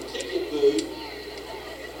 It's at the ticket booth.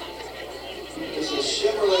 It's a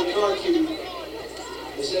Chevrolet car key.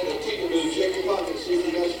 It's at the ticket booth. Check your pockets, see if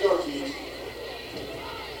you got your car keys.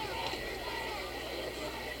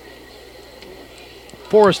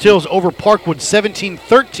 Forest Hills over Parkwood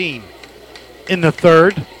 17-13 in the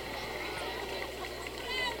third.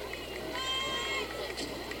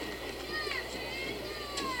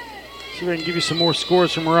 See if I can give you some more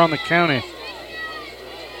scores from around the county.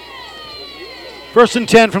 First and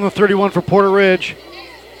 10 from the 31 for Porter Ridge.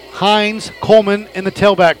 Hines, Coleman in the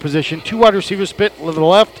tailback position. 2 wide receivers split to the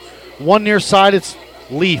left. 1 near side, it's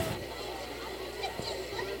Leith.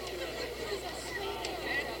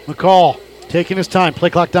 McCall taking his time. Play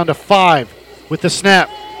clock down to 5 with the snap.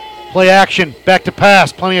 Play action, back to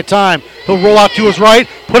pass, plenty of time. He'll roll out to his right,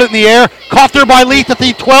 put it in the air. Caught there by Leith at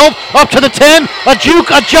the 12, up to the 10. A juke,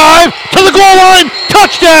 a jive, to the goal line.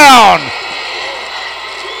 Touchdown!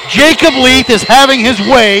 Jacob Leith is having his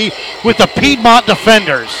way with the Piedmont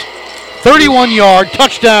defenders. 31-yard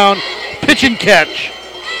touchdown, pitch and catch.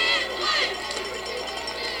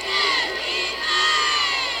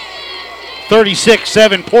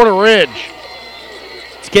 (36-7) Porter Ridge.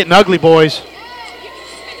 It's getting ugly, boys.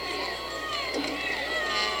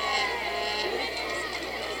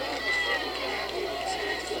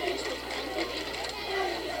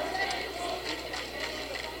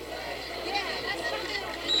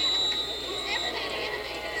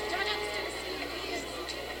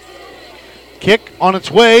 Kick on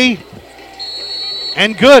its way,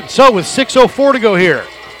 and good. So with 6:04 to go here,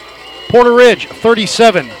 Porter Ridge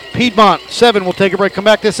 37, Piedmont 7. We'll take a break, come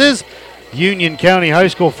back. This is Union County High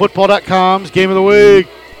School Football.com's Game of the Week.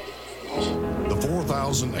 The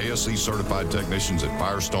 4,000 ASE certified technicians at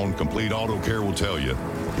Firestone Complete Auto Care will tell you,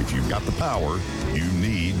 if you've got the power, you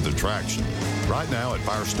need the traction. Right now at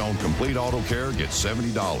Firestone Complete Auto Care, get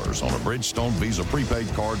 $70 on a Bridgestone Visa prepaid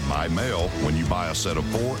card by mail when you buy a set of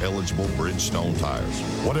 4 eligible Bridgestone tires.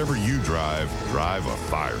 Whatever you drive, drive a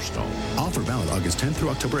Firestone. Offer valid August 10th through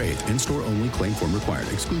October 8th. In-store only. Claim form required.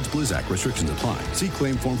 Excludes Blizzak. Restrictions apply. See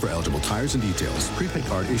claim form for eligible tires and details. Prepaid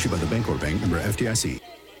card issued by the Bancorp Bank, member FDIC.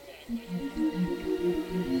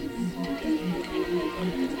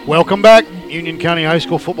 Welcome back. Union County High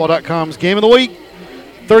School Football.com's Game of the Week.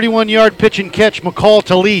 31-yard pitch and catch. McCall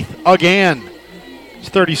to Leith again. It's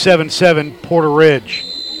 37-7 Porter Ridge.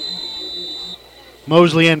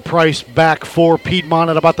 Mosley and Price back for Piedmont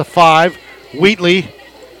at about the 5. Wheatley,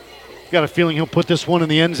 got a feeling he'll put this one in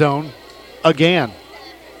the end zone again.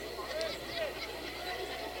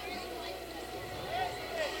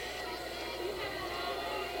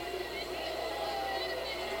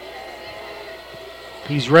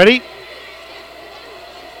 He's ready.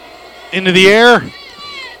 Into the air.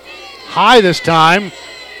 High this time.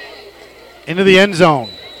 Into the end zone.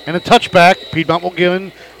 And a touchback. Piedmont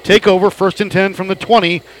will take over. First and 10 from the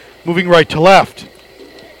 20. Moving right to left.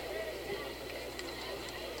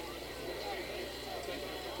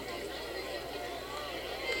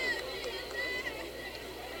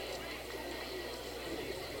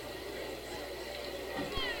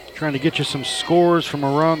 Trying to get you some scores from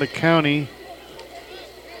around the county.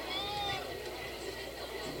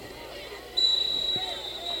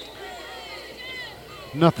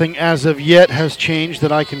 Nothing as of yet has changed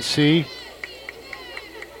that I can see.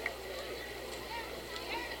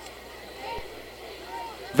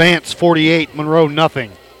 Vance 48, Monroe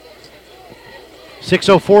nothing.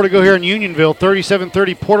 6:04 to go here in Unionville.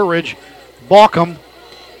 37-30 Porter Ridge. Baucom.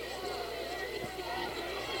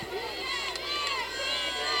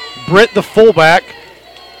 Britt, the fullback.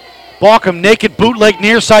 Baucom, naked bootleg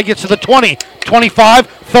near side, gets to the 20, 25,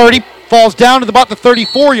 30, falls down to about the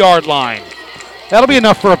 34-yard line. That'll be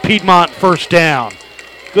enough for a Piedmont first down.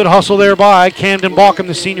 Good hustle there by Camden Baucom,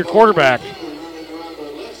 the senior quarterback.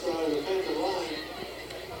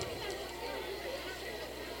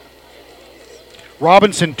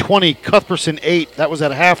 Robinson 20, Cuthbertson 8. That was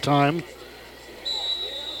at halftime.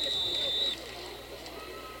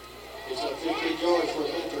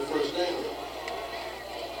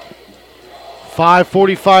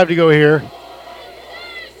 .5:45 to go here.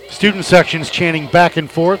 Student sections chanting back and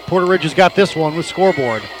forth. Porter Ridge has got this one with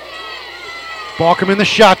scoreboard. Baucom in the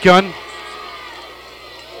shotgun.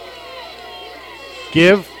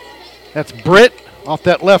 Give. That's Britt off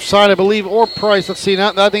that left side, I believe, or Price. Let's see.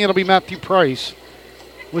 I think it'll be Matthew Price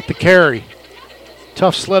with the carry.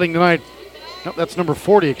 Tough sledding tonight. Nope, that's number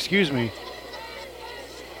 40, excuse me.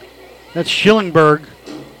 That's Schillingberg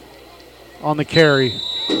on the carry.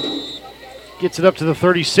 Gets it up to the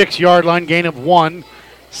 36-yard line, gain of 1.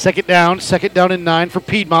 Second down and 9 for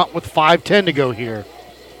Piedmont with 5:10 to go here.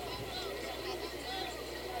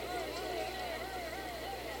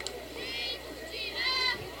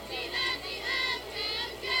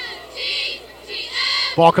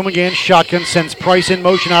 Baucom again, shotgun, sends Price in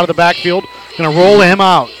motion out of the backfield. Gonna roll him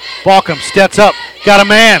out. Baucom steps up, got a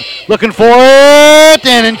man, looking for it,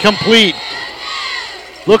 and incomplete.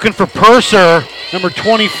 Looking for Purser, number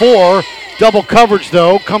 24. Double coverage,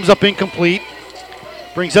 though, comes up incomplete.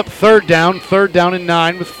 Brings up third down and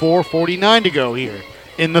 9 with 4:49 to go here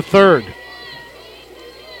in the third.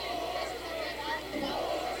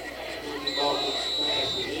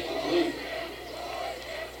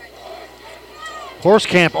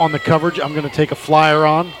 Horsecamp on the coverage. I'm going to take a flyer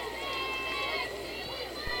on,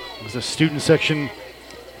 as the student section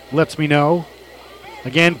lets me know.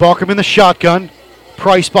 Again, Baucom in the shotgun.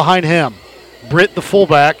 Price behind him. Britt, the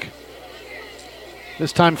fullback.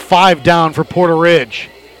 This time 5 down for Porter Ridge.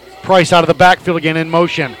 Price out of the backfield again in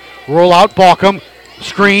motion. Roll out Baucom.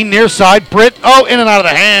 Screen near side. Britt, in and out of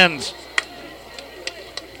the hands.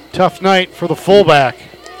 Tough night for the fullback.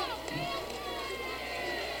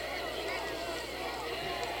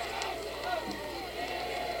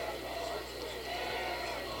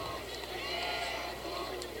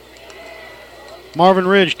 Marvin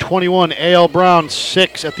Ridge 21, A.L. Brown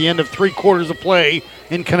 6 at the end of 3 quarters of play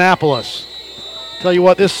in Kannapolis. Tell you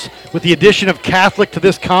what, this, with the addition of Catholic to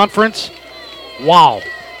this conference, wow.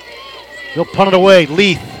 He'll punt it away.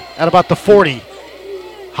 Leith at about the 40.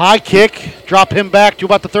 High kick, drop him back to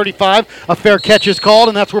about the 35. A fair catch is called,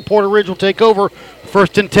 and that's where Porter Ridge will take over.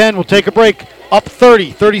 1st and 10, we'll take a break. Up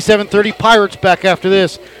 30, 37-30 Pirates back after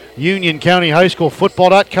this. Union County High School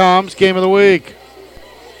Football.com's Game of the Week.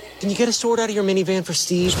 Can you get a sword out of your minivan for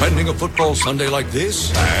Steve? Spending a football Sunday like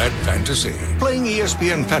this? Bad fantasy. Playing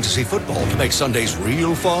ESPN Fantasy Football to make Sundays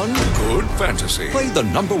real fun? Good fantasy. Play the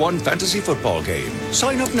 #1 fantasy football game.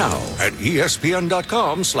 Sign up now at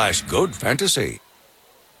ESPN.com/goodfantasy.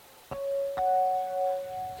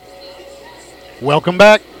 Welcome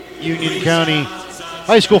back. Union County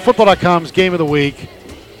High School Football.com's Game of the Week.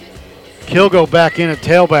 Kilgo back in at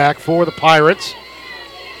tailback for the Pirates.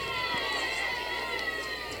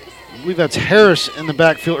 I believe that's Harris in the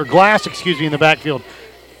backfield, or Glass, in the backfield.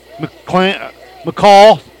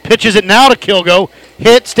 McCall pitches it now to Kilgo.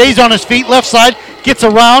 Hit, stays on his feet, left side, gets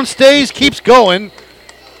around, stays, keeps going.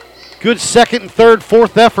 Good second and third,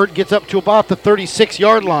 fourth effort, gets up to about the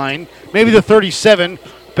 36-yard line, maybe the 37,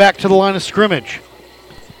 back to the line of scrimmage.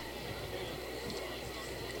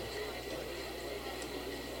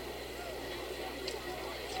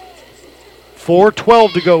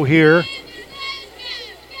 .412 to go here.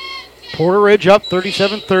 Porter Ridge up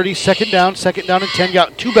 37-30, second down and 10.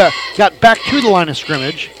 Got back to the line of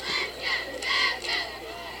scrimmage.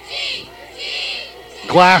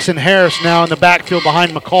 Glass and Harris now in the backfield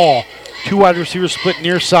behind McCall. 2 wide receivers split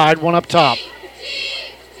near side, 1 up top.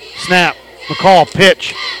 Snap, McCall,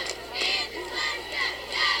 pitch.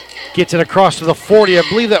 Gets it across to the 40. I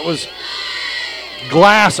believe that was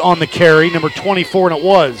Glass on the carry, number 24, and it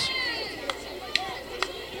was.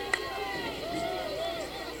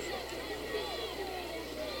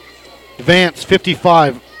 Vance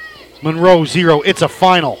 55, Monroe 0. It's a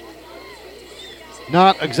final.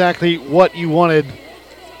 Not exactly what you wanted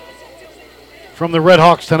from the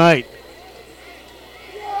Redhawks tonight.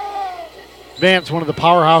 Vance, one of the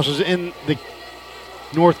powerhouses in the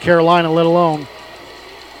North Carolina, let alone.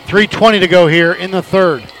 3:20 to go here in the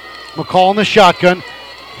third. McCall in the shotgun.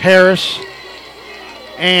 Harris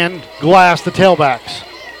and Glass, the tailbacks.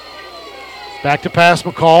 Back to pass,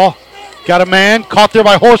 McCall. Got a man, caught there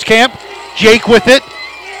by Horskamp. Jake with it,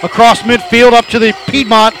 across midfield up to the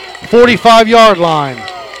Piedmont 45-yard line.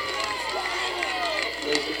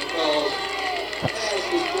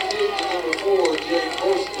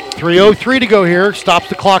 .303 to go here, stops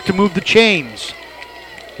the clock to move the chains.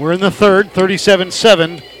 We're in the third,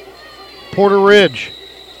 37-7, Porter Ridge.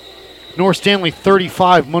 North Stanley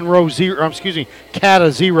 35, Monroe 0,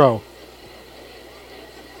 Cata 0.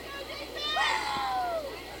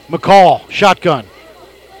 McCall, shotgun.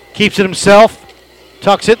 Keeps it himself.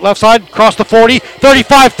 Tucks it, left side, cross the 40,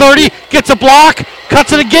 35-30, gets a block,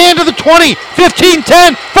 cuts it again to the 20,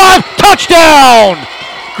 15-10, 5, touchdown!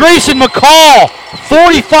 Grayson McCall,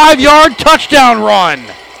 45-yard touchdown run.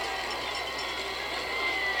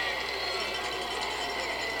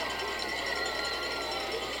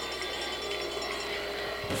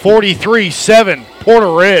 .43-7,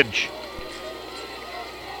 Porter Ridge.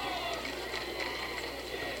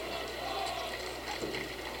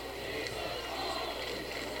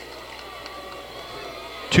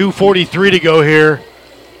 .243 to go here,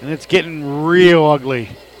 and it's getting real ugly.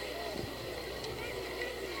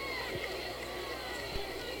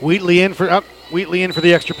 Wheatley in for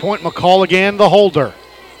the extra point. McCall again, the holder.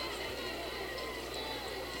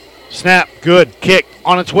 Snap, good. Kick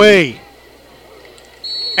on its way.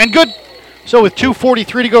 And good. So with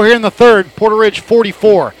 2:43 to go here in the third, Porter Ridge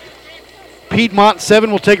 44. Piedmont 7.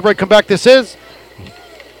 We'll take a break, come back. This is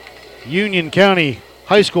Union County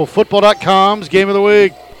High School Football.com's Game of the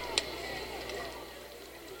Week.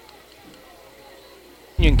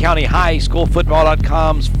 Union County High School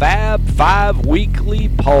Football.com's Fab 5 Weekly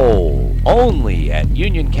Poll. Only at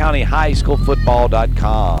Union County High School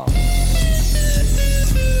Football.com.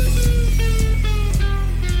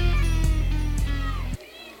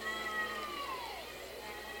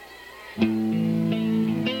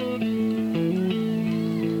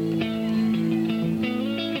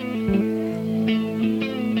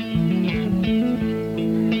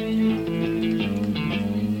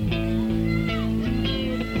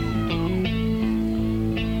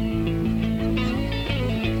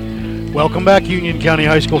 Welcome back, Union County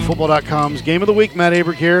High School Football.com's Game of the Week. Matt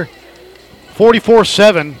Abrick here.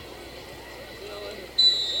 44-7.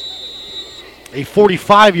 A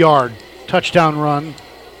 45-yard touchdown run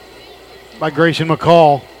by Grayson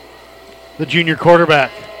McCall, the junior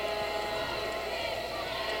quarterback.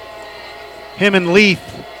 Him and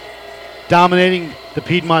Leith dominating the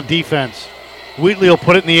Piedmont defense. Wheatley will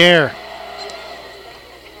put it in the air.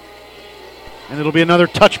 And it'll be another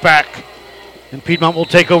touchback. And Piedmont will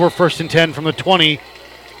take over 1st and 10 from the 20,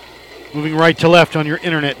 moving right to left on your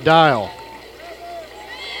internet dial.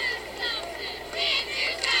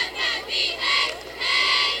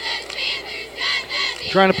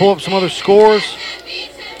 Trying to pull up some other scores.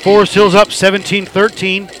 Forest Hill's up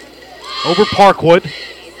 17-13 over Parkwood.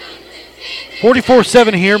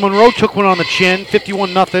 44-7 here. Monroe took one on the chin,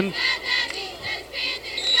 51-0.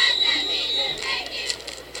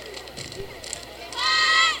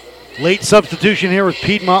 Late substitution here with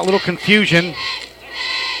Piedmont, little confusion.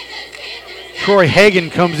 Troy Hagan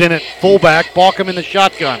comes in at fullback, Balkum in the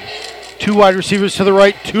shotgun. 2 wide receivers to the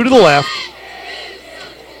right, 2 to the left.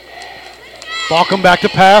 Balkum back to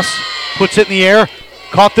pass, puts it in the air.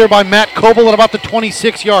 Caught there by Matt Coble at about the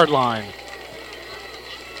 26-yard line.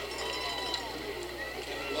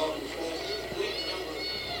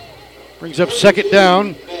 Brings up second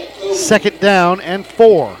down and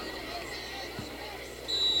 4.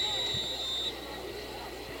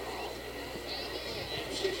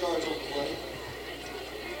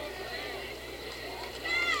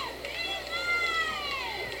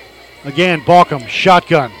 Again, Balkum,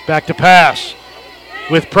 shotgun, back to pass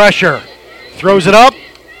with pressure. Throws it up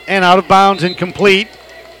and out of bounds, incomplete.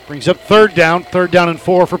 Brings up third down and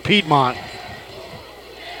 4 for Piedmont.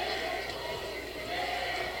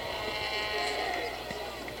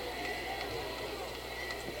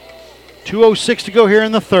 .206 to go here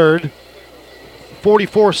in the third.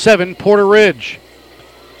 44-7, Porter Ridge.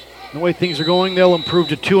 The way things are going, they'll improve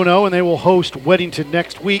to 2-0, and they will host Weddington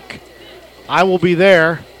next week. I will be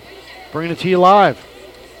there, bringing it to you live.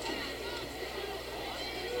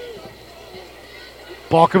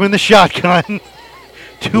 Balkum in the shotgun.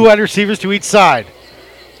 2 wide receivers to each side.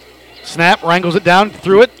 Snap, wrangles it down,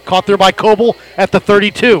 threw it. Caught there by Coble at the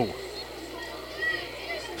 32.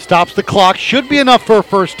 Stops the clock. Should be enough for a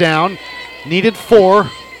first down. Needed 4.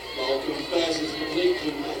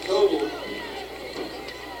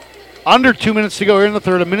 Under 2 minutes to go here in the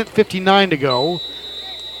third. 1:59 to go.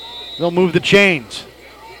 They'll move the chains.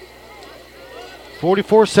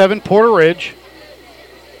 44-7, Porter Ridge.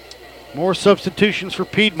 More substitutions for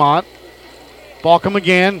Piedmont. Balkum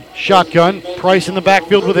again, shotgun. Price in the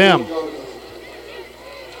backfield with him.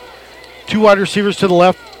 2 wide receivers to the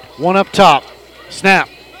left, 1 up top. Snap,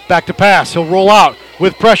 back to pass. He'll roll out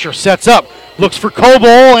with pressure, sets up, looks for Coble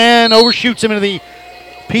and overshoots him into the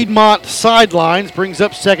Piedmont sidelines. Brings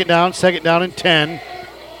up second down and 10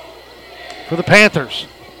 for the Panthers.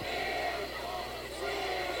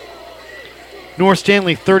 North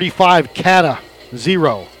Stanley 35, Cata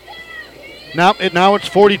 0. Now it's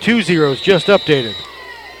 42 zeros, just updated.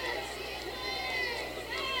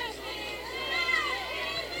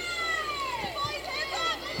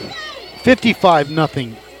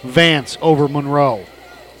 $55-0 Vance over Monroe.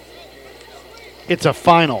 It's a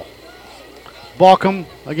final. Balkum,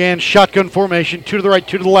 again, shotgun formation, 2 to the right,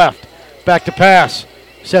 2 to the left. Back to pass.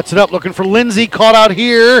 Sets it up, looking for Lindsay, caught out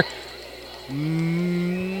here.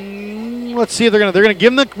 Let's see if they're gonna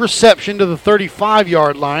give him the reception to the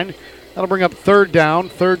 35-yard line. That'll bring up third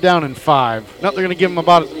down and 5. No, they're gonna give him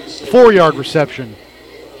about a 4-yard reception.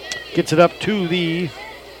 Gets it up to the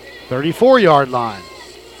 34-yard line.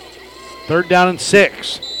 Third down and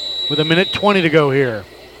 6 with 1:20 to go here.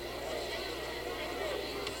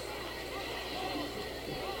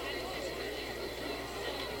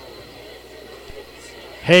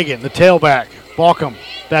 Hagan, the tailback. Balkum,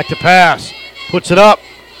 back to pass. Puts it up.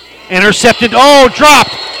 Intercepted. Oh,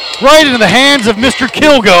 dropped right into the hands of Mr.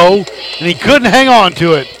 Kilgo, and he couldn't hang on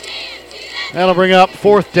to it. That'll bring up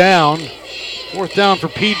 4th down. 4th down for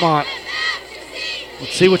Piedmont.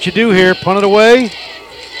 Let's see what you do here. Punt it away.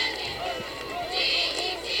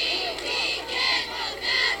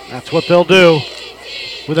 That's what they'll do.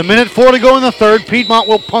 With 1:04 to go in the third, Piedmont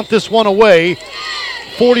will punt this one away.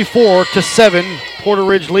 44-7, Porter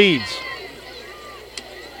Ridge leads.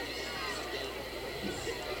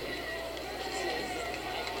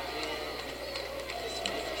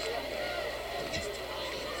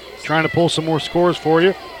 Trying to pull some more scores for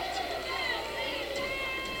you.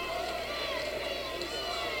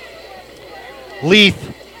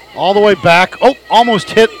 Leith all the way back. Oh, almost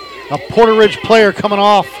hit a Porter Ridge player coming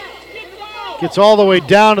off. Gets all the way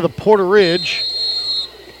down to the Porter Ridge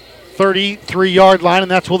 33-yard line,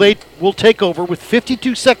 and that's where they will take over with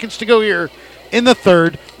 52 seconds to go here in the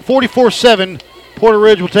third. 44-7, Porter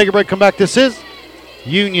Ridge will take a break, come back. This is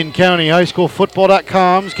Union County High School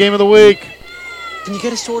Football.com's Game of the Week. Can you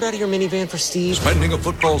get a sword out of your minivan for Steve? Spending a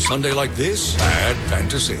football Sunday like this? Bad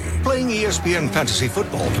fantasy. Playing ESPN Fantasy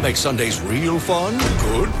Football to make Sundays real fun?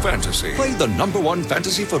 Good fantasy. Play the #1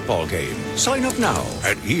 fantasy football game. Sign up now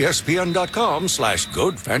at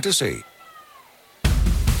ESPN.com/goodfantasy.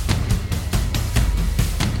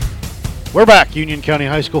 We're back. Union County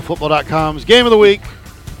High School Football.com's Game of the Week.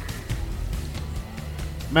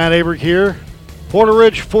 Matt Aberg here. Porter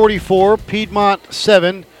Ridge 44, Piedmont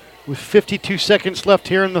 7. With 52 seconds left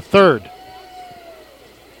here in the third.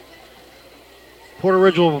 Porter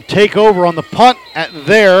Ridge will take over on the punt at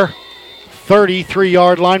their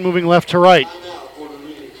 33-yard line, moving left to right.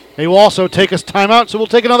 They will also take us timeout, so we'll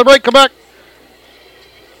take another break. Come back.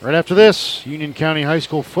 Right after this, Union County High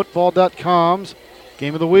School Football.com's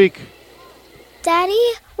Game of the Week.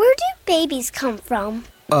 Daddy, where do babies come from?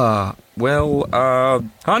 Honey?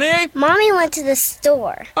 Mommy went to the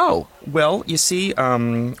store. Oh, well, you see,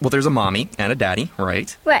 there's a mommy and a daddy,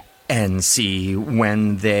 right? Right. And see,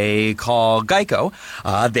 when they call Geico,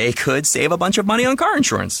 they could save a bunch of money on car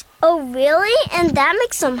insurance. Oh, really? And that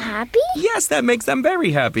makes them happy? Yes, that makes them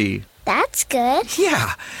very happy. That's good.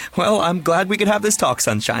 Yeah. Well, I'm glad we could have this talk,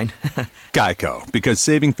 Sunshine. Geico, because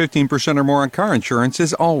saving 15% or more on car insurance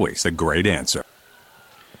is always a great answer.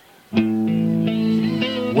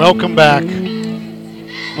 Welcome back.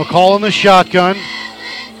 McCall in the shotgun.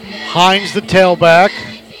 Hines the tailback.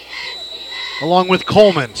 Along with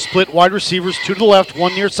Coleman. Split wide receivers, 2 to the left,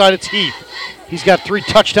 1 near side. It's Heath. He's got 3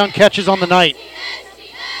 touchdown catches on the night.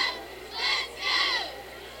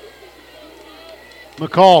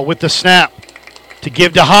 McCall with the snap to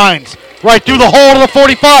give to Hines. Right through the hole to the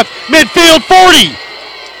 45. Midfield 40.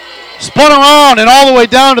 Spun around and all the way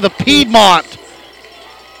down to the Piedmont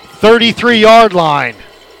 33-yard line.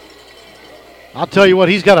 I'll tell you what,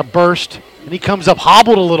 he's got a burst, and he comes up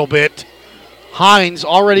hobbled a little bit. Hines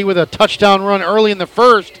already with a touchdown run early in the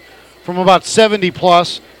first from about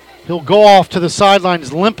 70+. He'll go off to the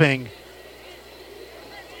sidelines limping.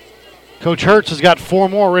 Coach Hertz has got 4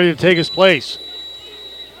 more ready to take his place.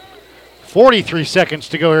 43 seconds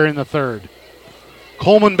to go here in the third.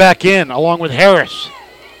 Coleman back in along with Harris.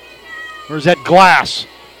 Where's that Glass?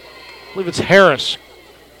 I believe it's Harris.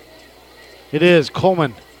 It is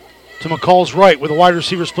Coleman to McCall's right with a wide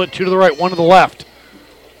receiver split, 2 to the right, 1 to the left.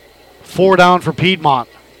 4 down for Piedmont.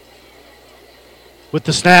 with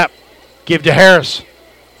the snap. Give to Harris.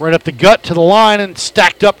 Right up the gut to the line and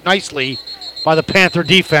stacked up nicely by the Panther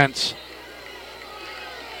defense.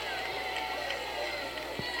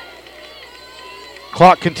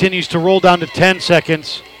 Clock continues to roll down to 10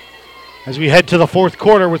 seconds as we head to the fourth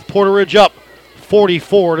quarter with Porter Ridge up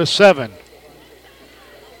 44-7.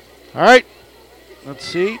 All right, let's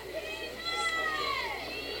see.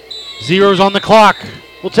 Zeros on the clock.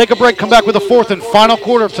 We'll take a break, come back with the fourth and final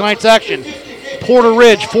quarter of tonight's action. Porter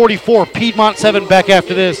Ridge 44, Piedmont 7. Back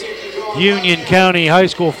after this. Union County High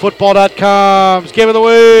School Football.com's Game of the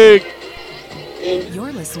Week.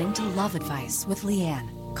 You're listening to Love Advice with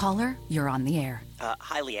Leanne. Caller, you're on the air.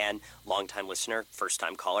 Hi, Leanne. Long-time listener,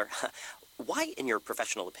 first-time caller. Why, in your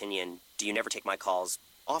professional opinion, do you never take my calls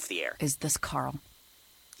off the air? Is this Carl?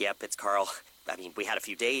 Yep, it's Carl. I mean, we had a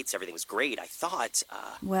few dates. Everything was great. I thought,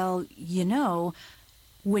 Well, you know,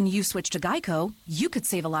 when you switch to Geico, you could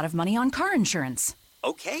save a lot of money on car insurance.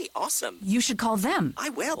 Okay, awesome. You should call them. I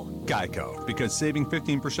will. Geico, because saving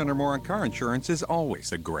 15% or more on car insurance is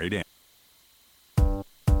always a great answer.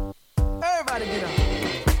 Everybody get up.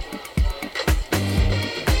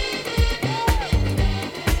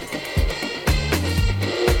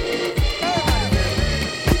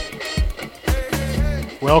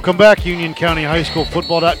 Welcome back, Union County High School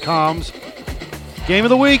Football.com's Game of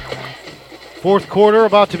the Week. Fourth quarter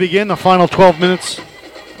about to begin, the final 12 minutes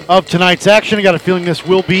of tonight's action. I got a feeling this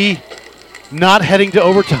will be not heading to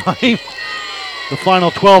overtime. The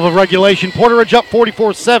final 12 of regulation. Porter Ridge up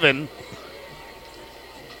 44-7.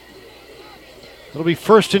 It'll be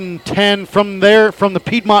 1st and 10 from there, from the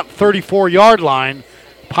Piedmont 34-yard line.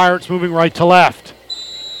 Pirates moving right to left.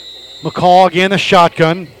 McCall again, the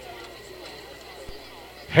shotgun.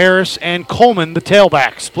 Harris and Coleman, the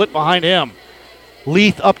tailback, split behind him.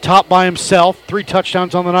 Leith up top by himself. 3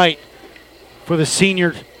 touchdowns on the night for the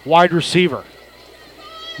senior wide receiver.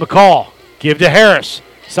 McCall, give to Harris.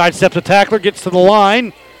 Sidesteps the tackler, gets to the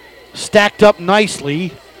line. Stacked up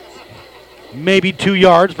nicely. Maybe 2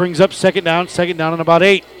 yards, brings up second down and about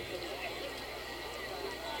 8.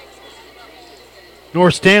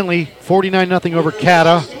 North Stanley, 49-0 over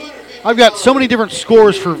Cata. I've got so many different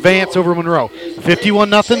scores for Vance over Monroe.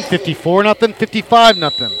 51-0, 54-0,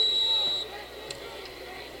 55-0.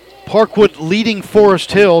 Parkwood leading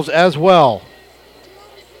Forest Hills as well.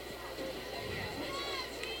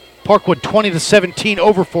 Parkwood 20-17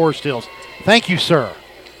 over Forest Hills. Thank you, sir.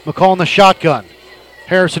 McCall in the shotgun.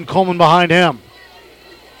 Harrison Coleman behind him.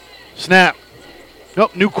 Snap.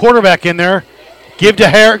 Nope, new quarterback in there. Give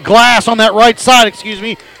to Glass on that right side,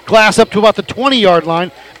 Glass up to about the 20-yard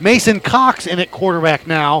line. Mason Cox in at quarterback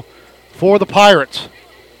now for the Pirates.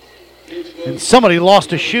 And somebody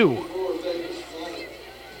lost a shoe.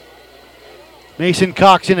 Mason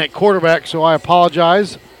Cox in at quarterback, so I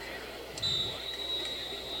apologize.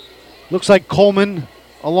 Looks like Coleman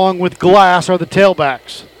along with Glass are the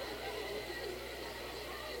tailbacks.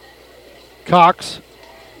 Cox,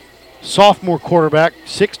 sophomore quarterback,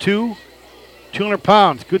 6'2", 200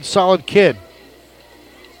 pounds. Good, solid kid.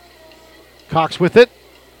 Cox with it.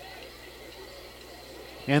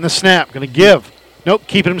 And the snap, going to give. Nope,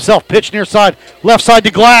 keep it himself. Pitch near side. Left side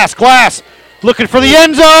to Glass. Glass looking for the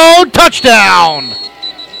end zone. Touchdown!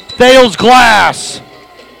 Thales Glass.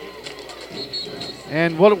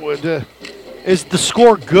 And what would is the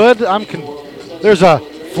score good? There's a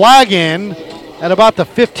flag in at about the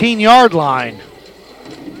 15-yard line.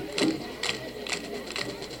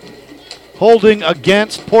 Holding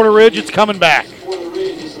against Porter Ridge. It's coming back.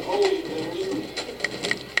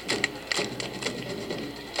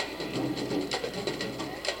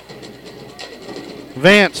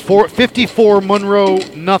 Vance, 54, Monroe,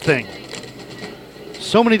 nothing.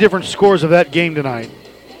 So many different scores of that game tonight.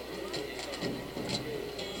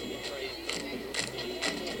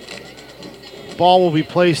 Ball will be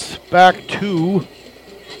placed back to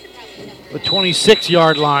the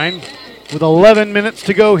 26-yard line with 11 minutes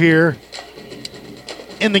to go here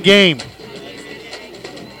in the game.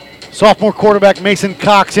 Sophomore quarterback Mason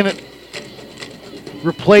Cox in it.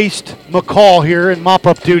 Replaced McCall here in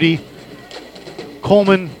mop-up duty.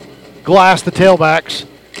 Coleman, Glass, the tailbacks.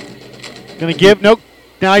 Going to give, nope.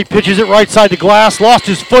 Now he pitches it right side to Glass. Lost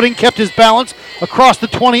his footing, kept his balance. Across the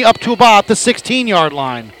 20 up to about the 16-yard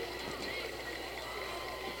line.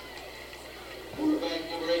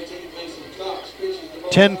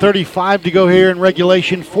 .10:35 to go here in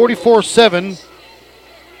regulation. 44-7,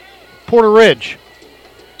 Porter Ridge.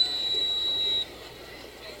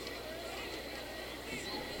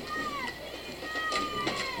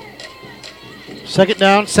 Second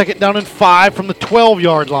down and 5 from the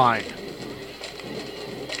 12-yard line.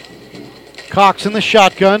 Cox in the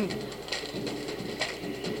shotgun.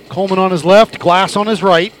 Coleman on his left, Glass on his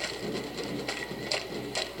right.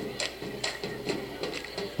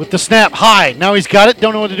 With the snap high. Now he's got it.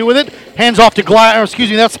 Don't know what to do with it. Hands off to Glass.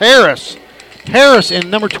 That's Harris. Harris in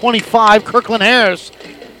number 25, Kirkland Harris,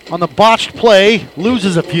 on the botched play,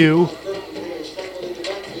 loses a few.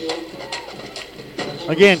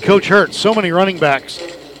 Again, Coach Hurt, so many running backs,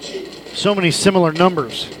 so many similar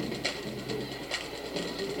numbers.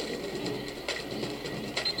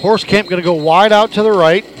 Horskamp going to go wide out to the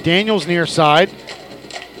right. Daniels near side.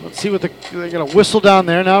 Let's see what they're going to whistle down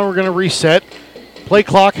there. Now we're going to reset. Play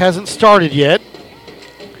clock hasn't started yet.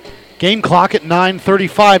 Game clock at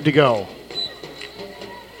 9:35 to go.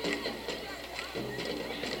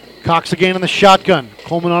 Cox again in the shotgun.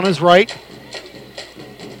 Coleman on his right.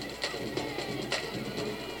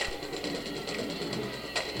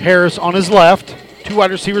 Harris on his left. Two wide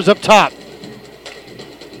receivers up top.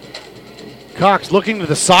 Cox looking to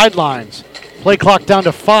the sidelines. Play clock down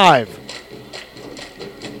to 5.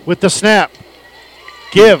 With the snap.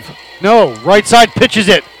 Give. No. Right side pitches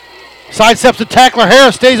it. Sidesteps the tackler.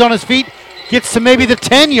 Harris stays on his feet. Gets to maybe the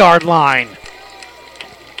 10-yard line.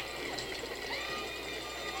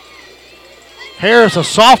 Harris, a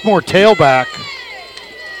sophomore tailback.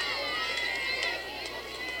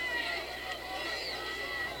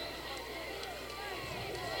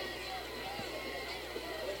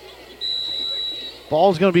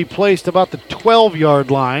 Ball's going to be placed about the 12-yard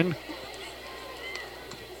line.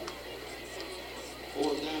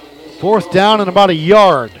 4th down and about a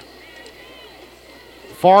yard.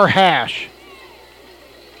 Far hash.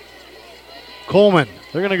 Coleman.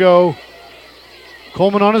 They're going to go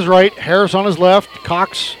Coleman on his right, Harris on his left,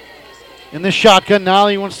 Cox in the shotgun. Now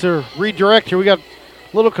he wants to redirect here. We got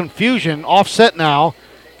a little confusion. Offset now.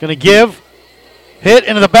 Going to give. Hit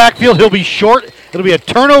into the backfield. He'll be short. It'll be a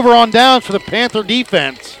turnover on downs for the Panther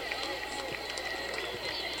defense.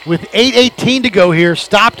 With 8:18 to go here,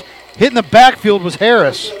 stopped. Hitting the backfield was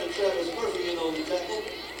Harris.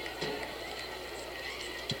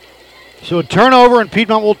 So a turnover, and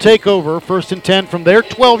Piedmont will take over. 1st and 10 from their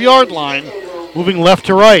 12-yard line, moving left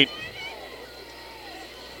to right.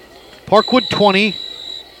 Parkwood 20.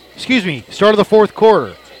 Start of the 4th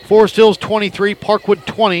quarter. Forest Hills 23, Parkwood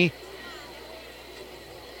 20.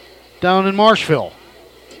 Down in Marshville.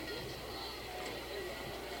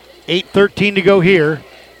 8:13 to go here.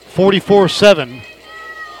 44-7.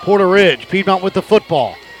 Porter Ridge. Piedmont with the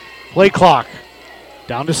football. Play clock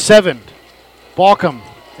down to 7. Balcom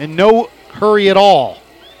in no hurry at all.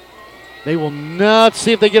 They will not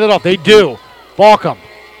see if they get it off. They do. Balcom.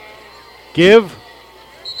 Give.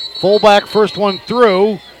 Fullback, first one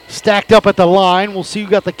through. Stacked up at the line. We'll see who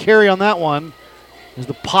got the carry on that one. There's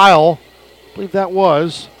the pile. I believe that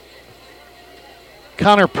was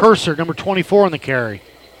Connor Purser, number 24 on the carry.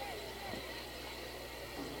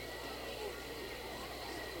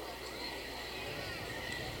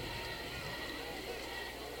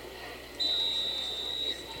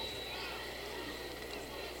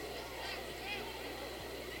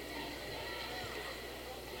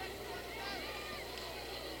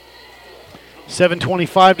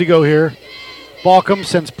 $7:25 to go here. Balcom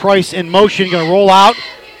sends Price in motion. Going to roll out.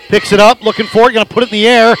 Picks it up. Looking for it. Going to put it in the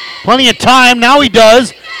air. Plenty of time. Now he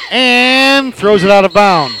does. And throws it out of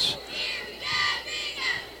bounds.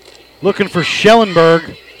 Looking for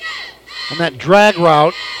Schellenberg on that drag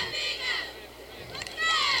route.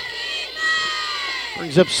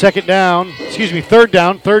 Brings up third down.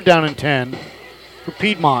 3rd down and 10 for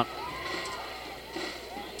Piedmont.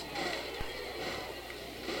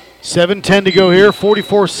 7:10 to go here.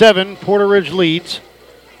 44-7. Porter Ridge leads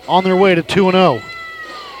on their way to 2-0.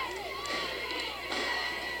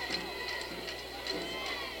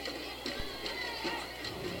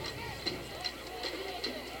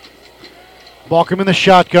 Balcom in the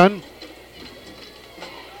shotgun.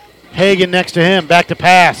 Hagan next to him. Back to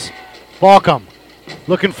pass. Balcom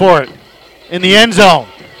looking for it in the end zone.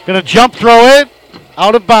 Going to jump throw it.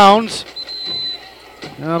 Out of bounds.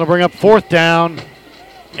 That'll bring up 4th down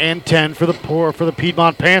and 10 for the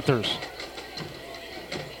Piedmont Panthers.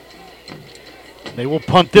 They will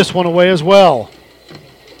punt this one away as well.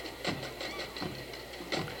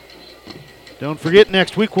 Don't forget,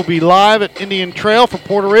 next week we'll be live at Indian Trail for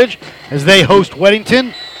Porter Ridge as they host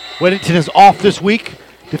Weddington. Weddington is off this week.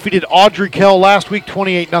 Defeated Audrey Kell last week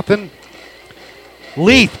 28-0.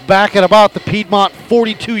 Leith back at about the Piedmont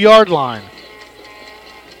 42-yard line.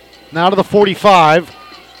 Now to the 45.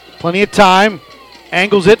 Plenty of time.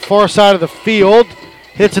 Angles it far side of the field.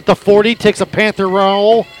 Hits at the 40. Takes a Panther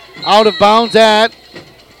roll. Out of bounds at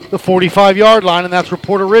the 45-yard line, and that's where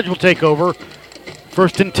Porter Ridge will take over.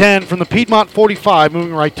 1st and 10 from the Piedmont 45,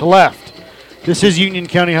 moving right to left. This is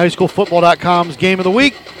UnionCountyHighSchoolFootball.com's Game of the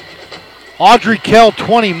Week. Audrey Kell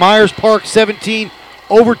 20, Myers Park 17,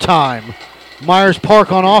 overtime. Myers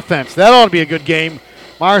Park on offense. That ought to be a good game.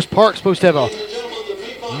 Myers Park's supposed to have a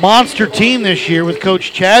monster team this year with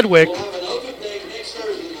Coach Chadwick.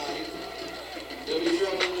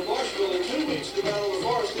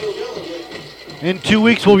 In 2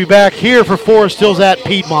 weeks, we'll be back here for Forest Hills at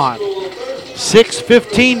Piedmont.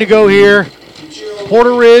 6:15 to go here.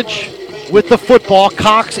 Porter Ridge with the football.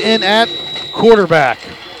 Cox in at quarterback.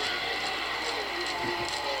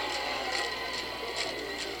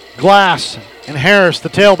 Glass and Harris, the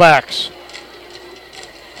tailbacks.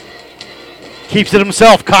 Keeps it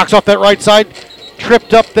himself. Cox off that right side.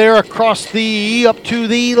 Tripped up there across the, up to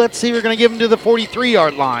the, let's see, we're going to give him to the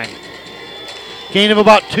 43-yard line. Gain of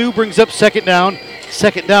about 2 brings up second down.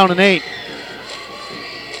 Second down and 8.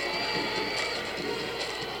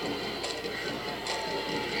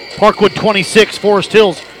 Parkwood 26, Forest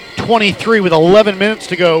Hills 23 with 11 minutes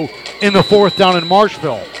to go in the fourth down in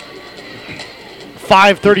Marshville.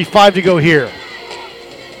 5:35 to go here.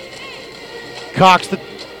 Cox, the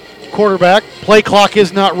quarterback. Play clock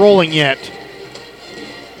is not rolling yet.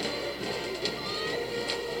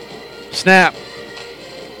 Snap.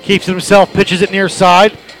 Keeps it himself, pitches it near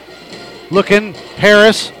side. Looking,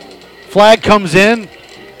 Harris. Flag comes in.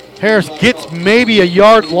 Harris gets maybe a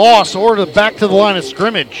yard loss or back to the line of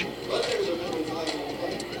scrimmage.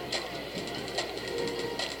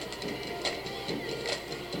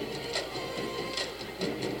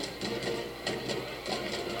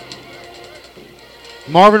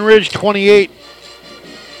 Marvin Ridge 28,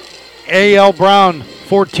 A.L. Brown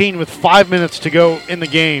 14 with 5 minutes to go in the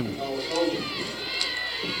game.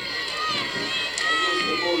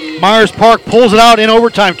 Myers Park pulls it out in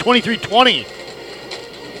overtime, 23-20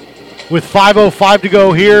 with 5:05 to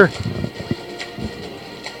go here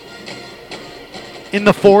in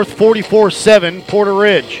the fourth, 44-7 Porter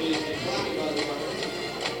Ridge.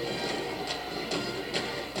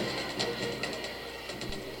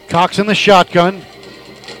 Cox in the shotgun.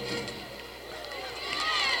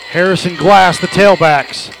 Harrison Glass, the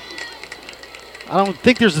tailbacks. I don't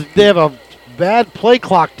think they have a bad play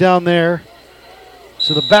clock down there.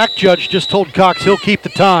 So the back judge just told Cox he'll keep the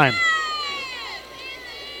time.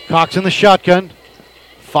 Cox in the shotgun.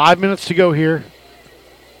 5 minutes to go here.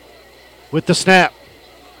 With the snap.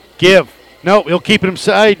 Give. Nope, he'll keep it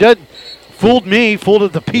himself. He did. Fooled me.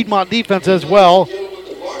 Fooled the Piedmont defense as well.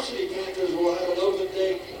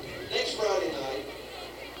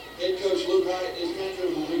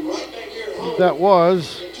 That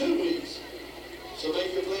was.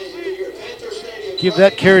 Give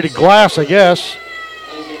that carry to Glass, I guess.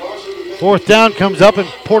 Fourth down comes up and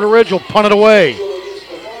Porter Ridge will punt it away.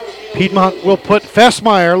 Piedmont will put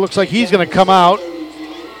Fessmeyer. Looks like he's going to come out.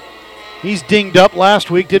 He's dinged up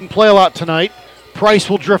last week. Didn't play a lot tonight. Price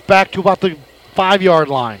will drift back to about the 5-yard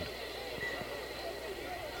line.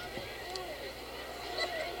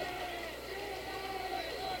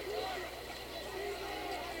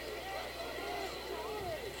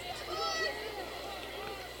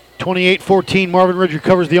 (28-14). Marvin Ridge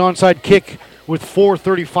recovers the onside kick with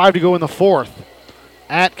 4:35 to go in the fourth.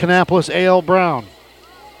 At Kannapolis, A.L. Brown.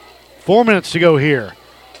 4 minutes to go here.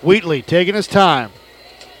 Wheatley taking his time.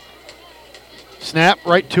 Snap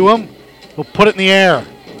right to him. He'll put it in the air.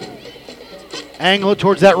 Angle it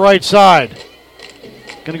towards that right side.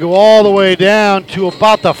 Going to go all the way down to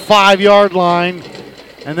about the 5-yard line.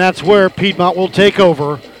 And that's where Piedmont will take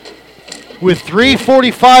over. With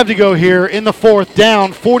 3:45 to go here in the fourth,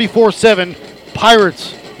 down 44-7.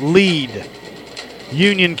 Pirates lead.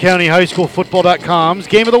 UnionCountyHighSchoolFootball.com's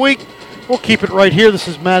Game of the Week. We'll keep it right here. This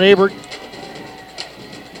is Matt Abert.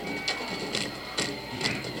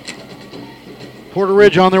 Porter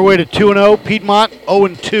Ridge on their way to 2-0. Piedmont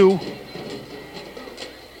 0-2.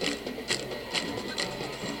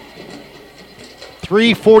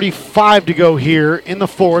 .345 to go here in the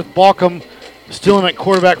fourth. Balcom still in at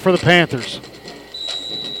quarterback for the Panthers.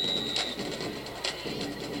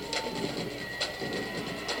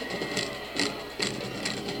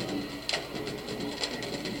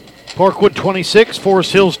 Parkwood 26,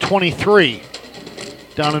 Forest Hills 23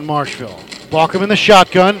 down in Marshville. Balcom in the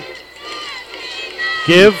shotgun.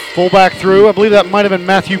 Give, fullback through. I believe that might have been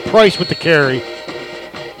Matthew Price with the carry.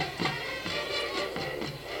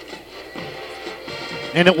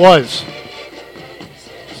 And it was.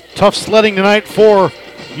 Tough sledding tonight for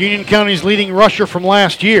Union County's leading rusher from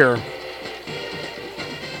last year.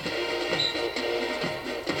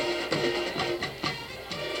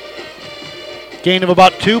 Gain of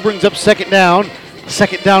about 2 brings up second down.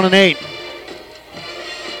 Second down and 8.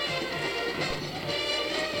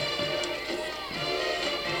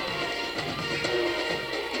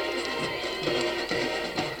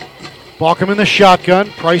 Balkum in the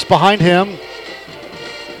shotgun. Price behind him.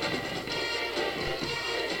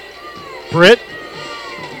 Britt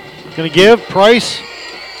going to give. Price.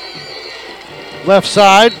 Left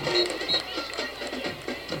side.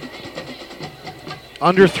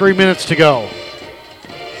 Under 3 minutes to go.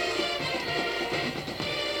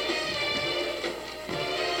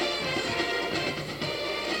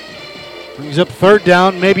 Brings up third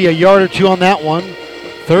down, maybe a yard or two on that one.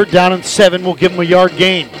 Third down and 7, we'll give him a yard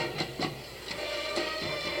gain.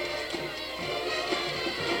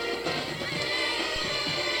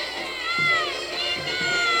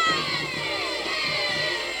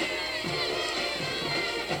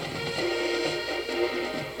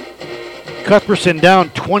 Cuthbertson down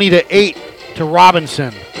 20-8 to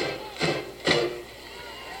Robinson.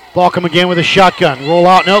 Balkum again with a shotgun. Roll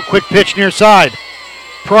out, no, quick pitch near side.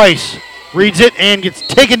 Price reads it and gets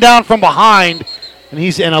taken down from behind.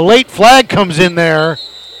 And a late flag comes in there.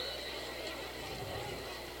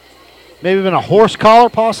 Maybe even a horse collar,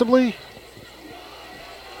 possibly.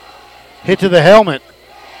 Hit to the helmet.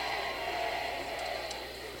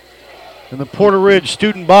 And the Porter Ridge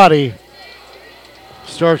student body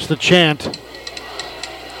starts the chant.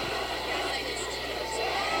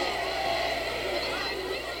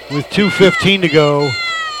 With 2:15 to go.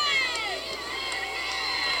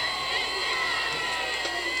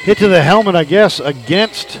 Hit to the helmet, I guess,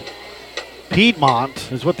 against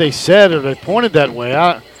Piedmont is what they said, or they pointed that way.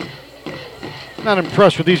 I'm not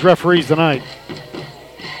impressed with these referees tonight.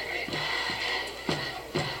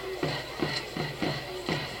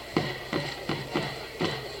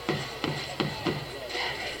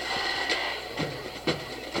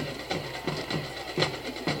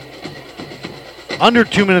 Under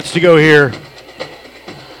 2 minutes to go here.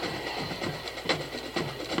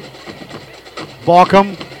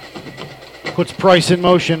 Balkum puts Price in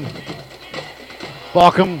motion.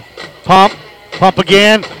 Balkum, pump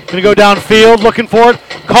again. Gonna go downfield, looking for it.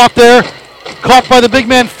 Caught there. Caught by the big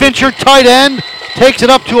man Fincher, tight end. Takes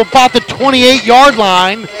it up to about the 28-yard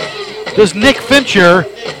line. Does Nick Fincher.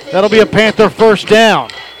 That'll be a Panther first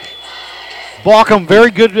down. Balkum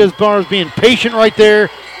very good as far as being patient right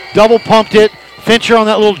there. Double pumped it. Fincher on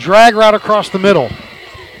that little drag route across the middle.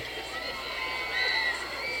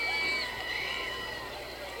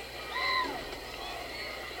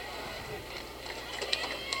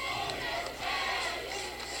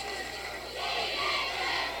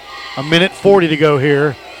 A minute 40 to go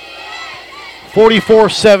here.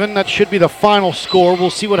 44-7, that should be the final score. We'll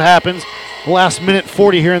see what happens. Last minute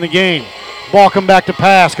 40 here in the game. Balkum back to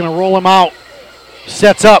pass, gonna roll him out.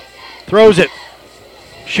 Sets up, throws it.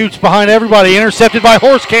 Shoots behind everybody, intercepted by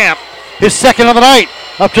Horskamp. His second of the night,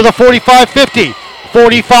 up to the 45-50.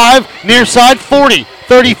 45, near side, 40.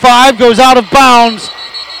 35, goes out of bounds.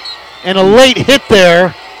 And a late hit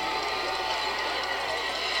there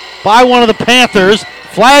by one of the Panthers.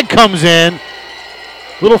 Flag comes in.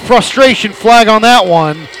 Little frustration flag on that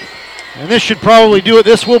one. And this should probably do it.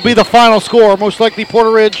 This will be the final score. Most likely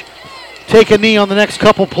Porter Ridge take a knee on the next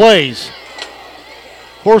couple plays.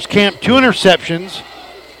 Horskamp, 2 interceptions.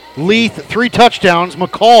 Leith, 3 touchdowns.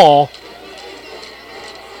 McCall,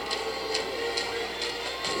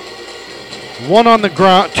 1 on the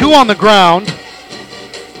ground, 2 on the ground.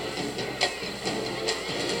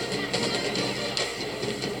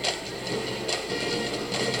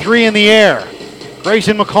 Three in the air.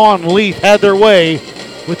 Grayson McCall and Leith had their way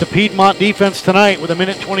with the Piedmont defense tonight with a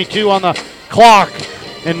minute 22 on the clock.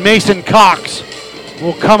 And Mason Cox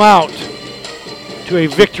will come out to a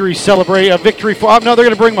victory they're going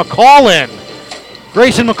to bring McCall in.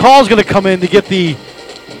 Grayson McCall is going to come in to get the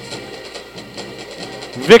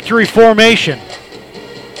victory formation.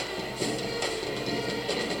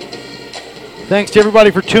 Thanks to everybody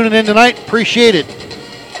for tuning in tonight. Appreciate it.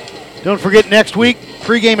 Don't forget next week,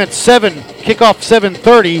 pregame at 7, kickoff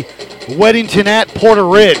 7:30, Weddington at Porter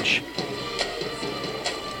Ridge.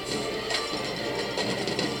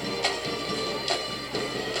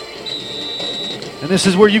 And this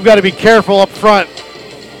is where you've got to be careful up front.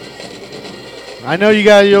 I know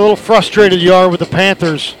you're a little frustrated you are with the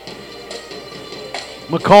Panthers.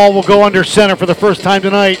 McCall will go under center for the first time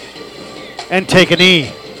tonight and take a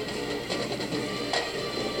knee.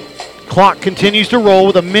 Clock continues to roll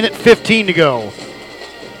with a minute 15 to go.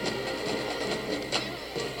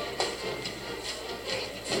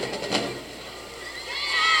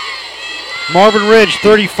 Marvin Ridge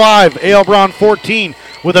 35, A.L. Brown 14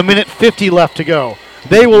 with a minute 50 left to go.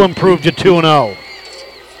 They will improve to 2-0.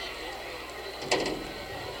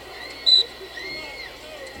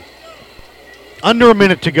 Under a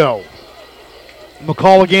minute to go.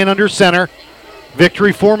 McCall again under center.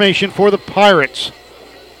 Victory formation for the Pirates.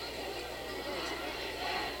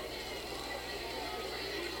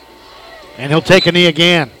 And he'll take a knee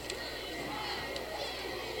again.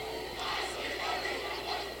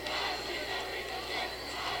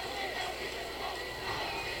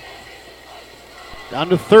 Down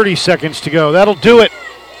to 30 seconds to go. That'll do it.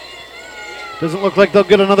 Doesn't look like they'll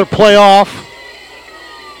get another play off.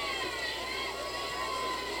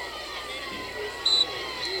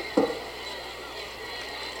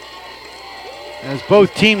 As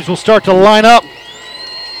both teams will start to line up.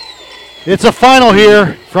 It's a final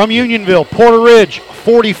here from Unionville. Porter Ridge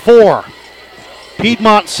 44,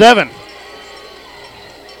 Piedmont 7.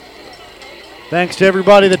 Thanks to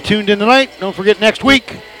everybody that tuned in tonight. Don't forget next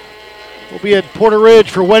week we'll be at Porter Ridge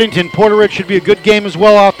for Weddington. Porter Ridge should be a good game as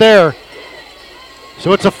well out there.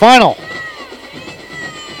 So it's a final.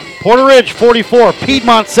 Porter Ridge 44,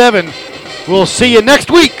 Piedmont 7. We'll see you next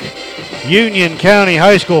week.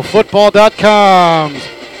 UnionCountyHighSchoolFootball.com's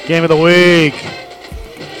Game of the Week.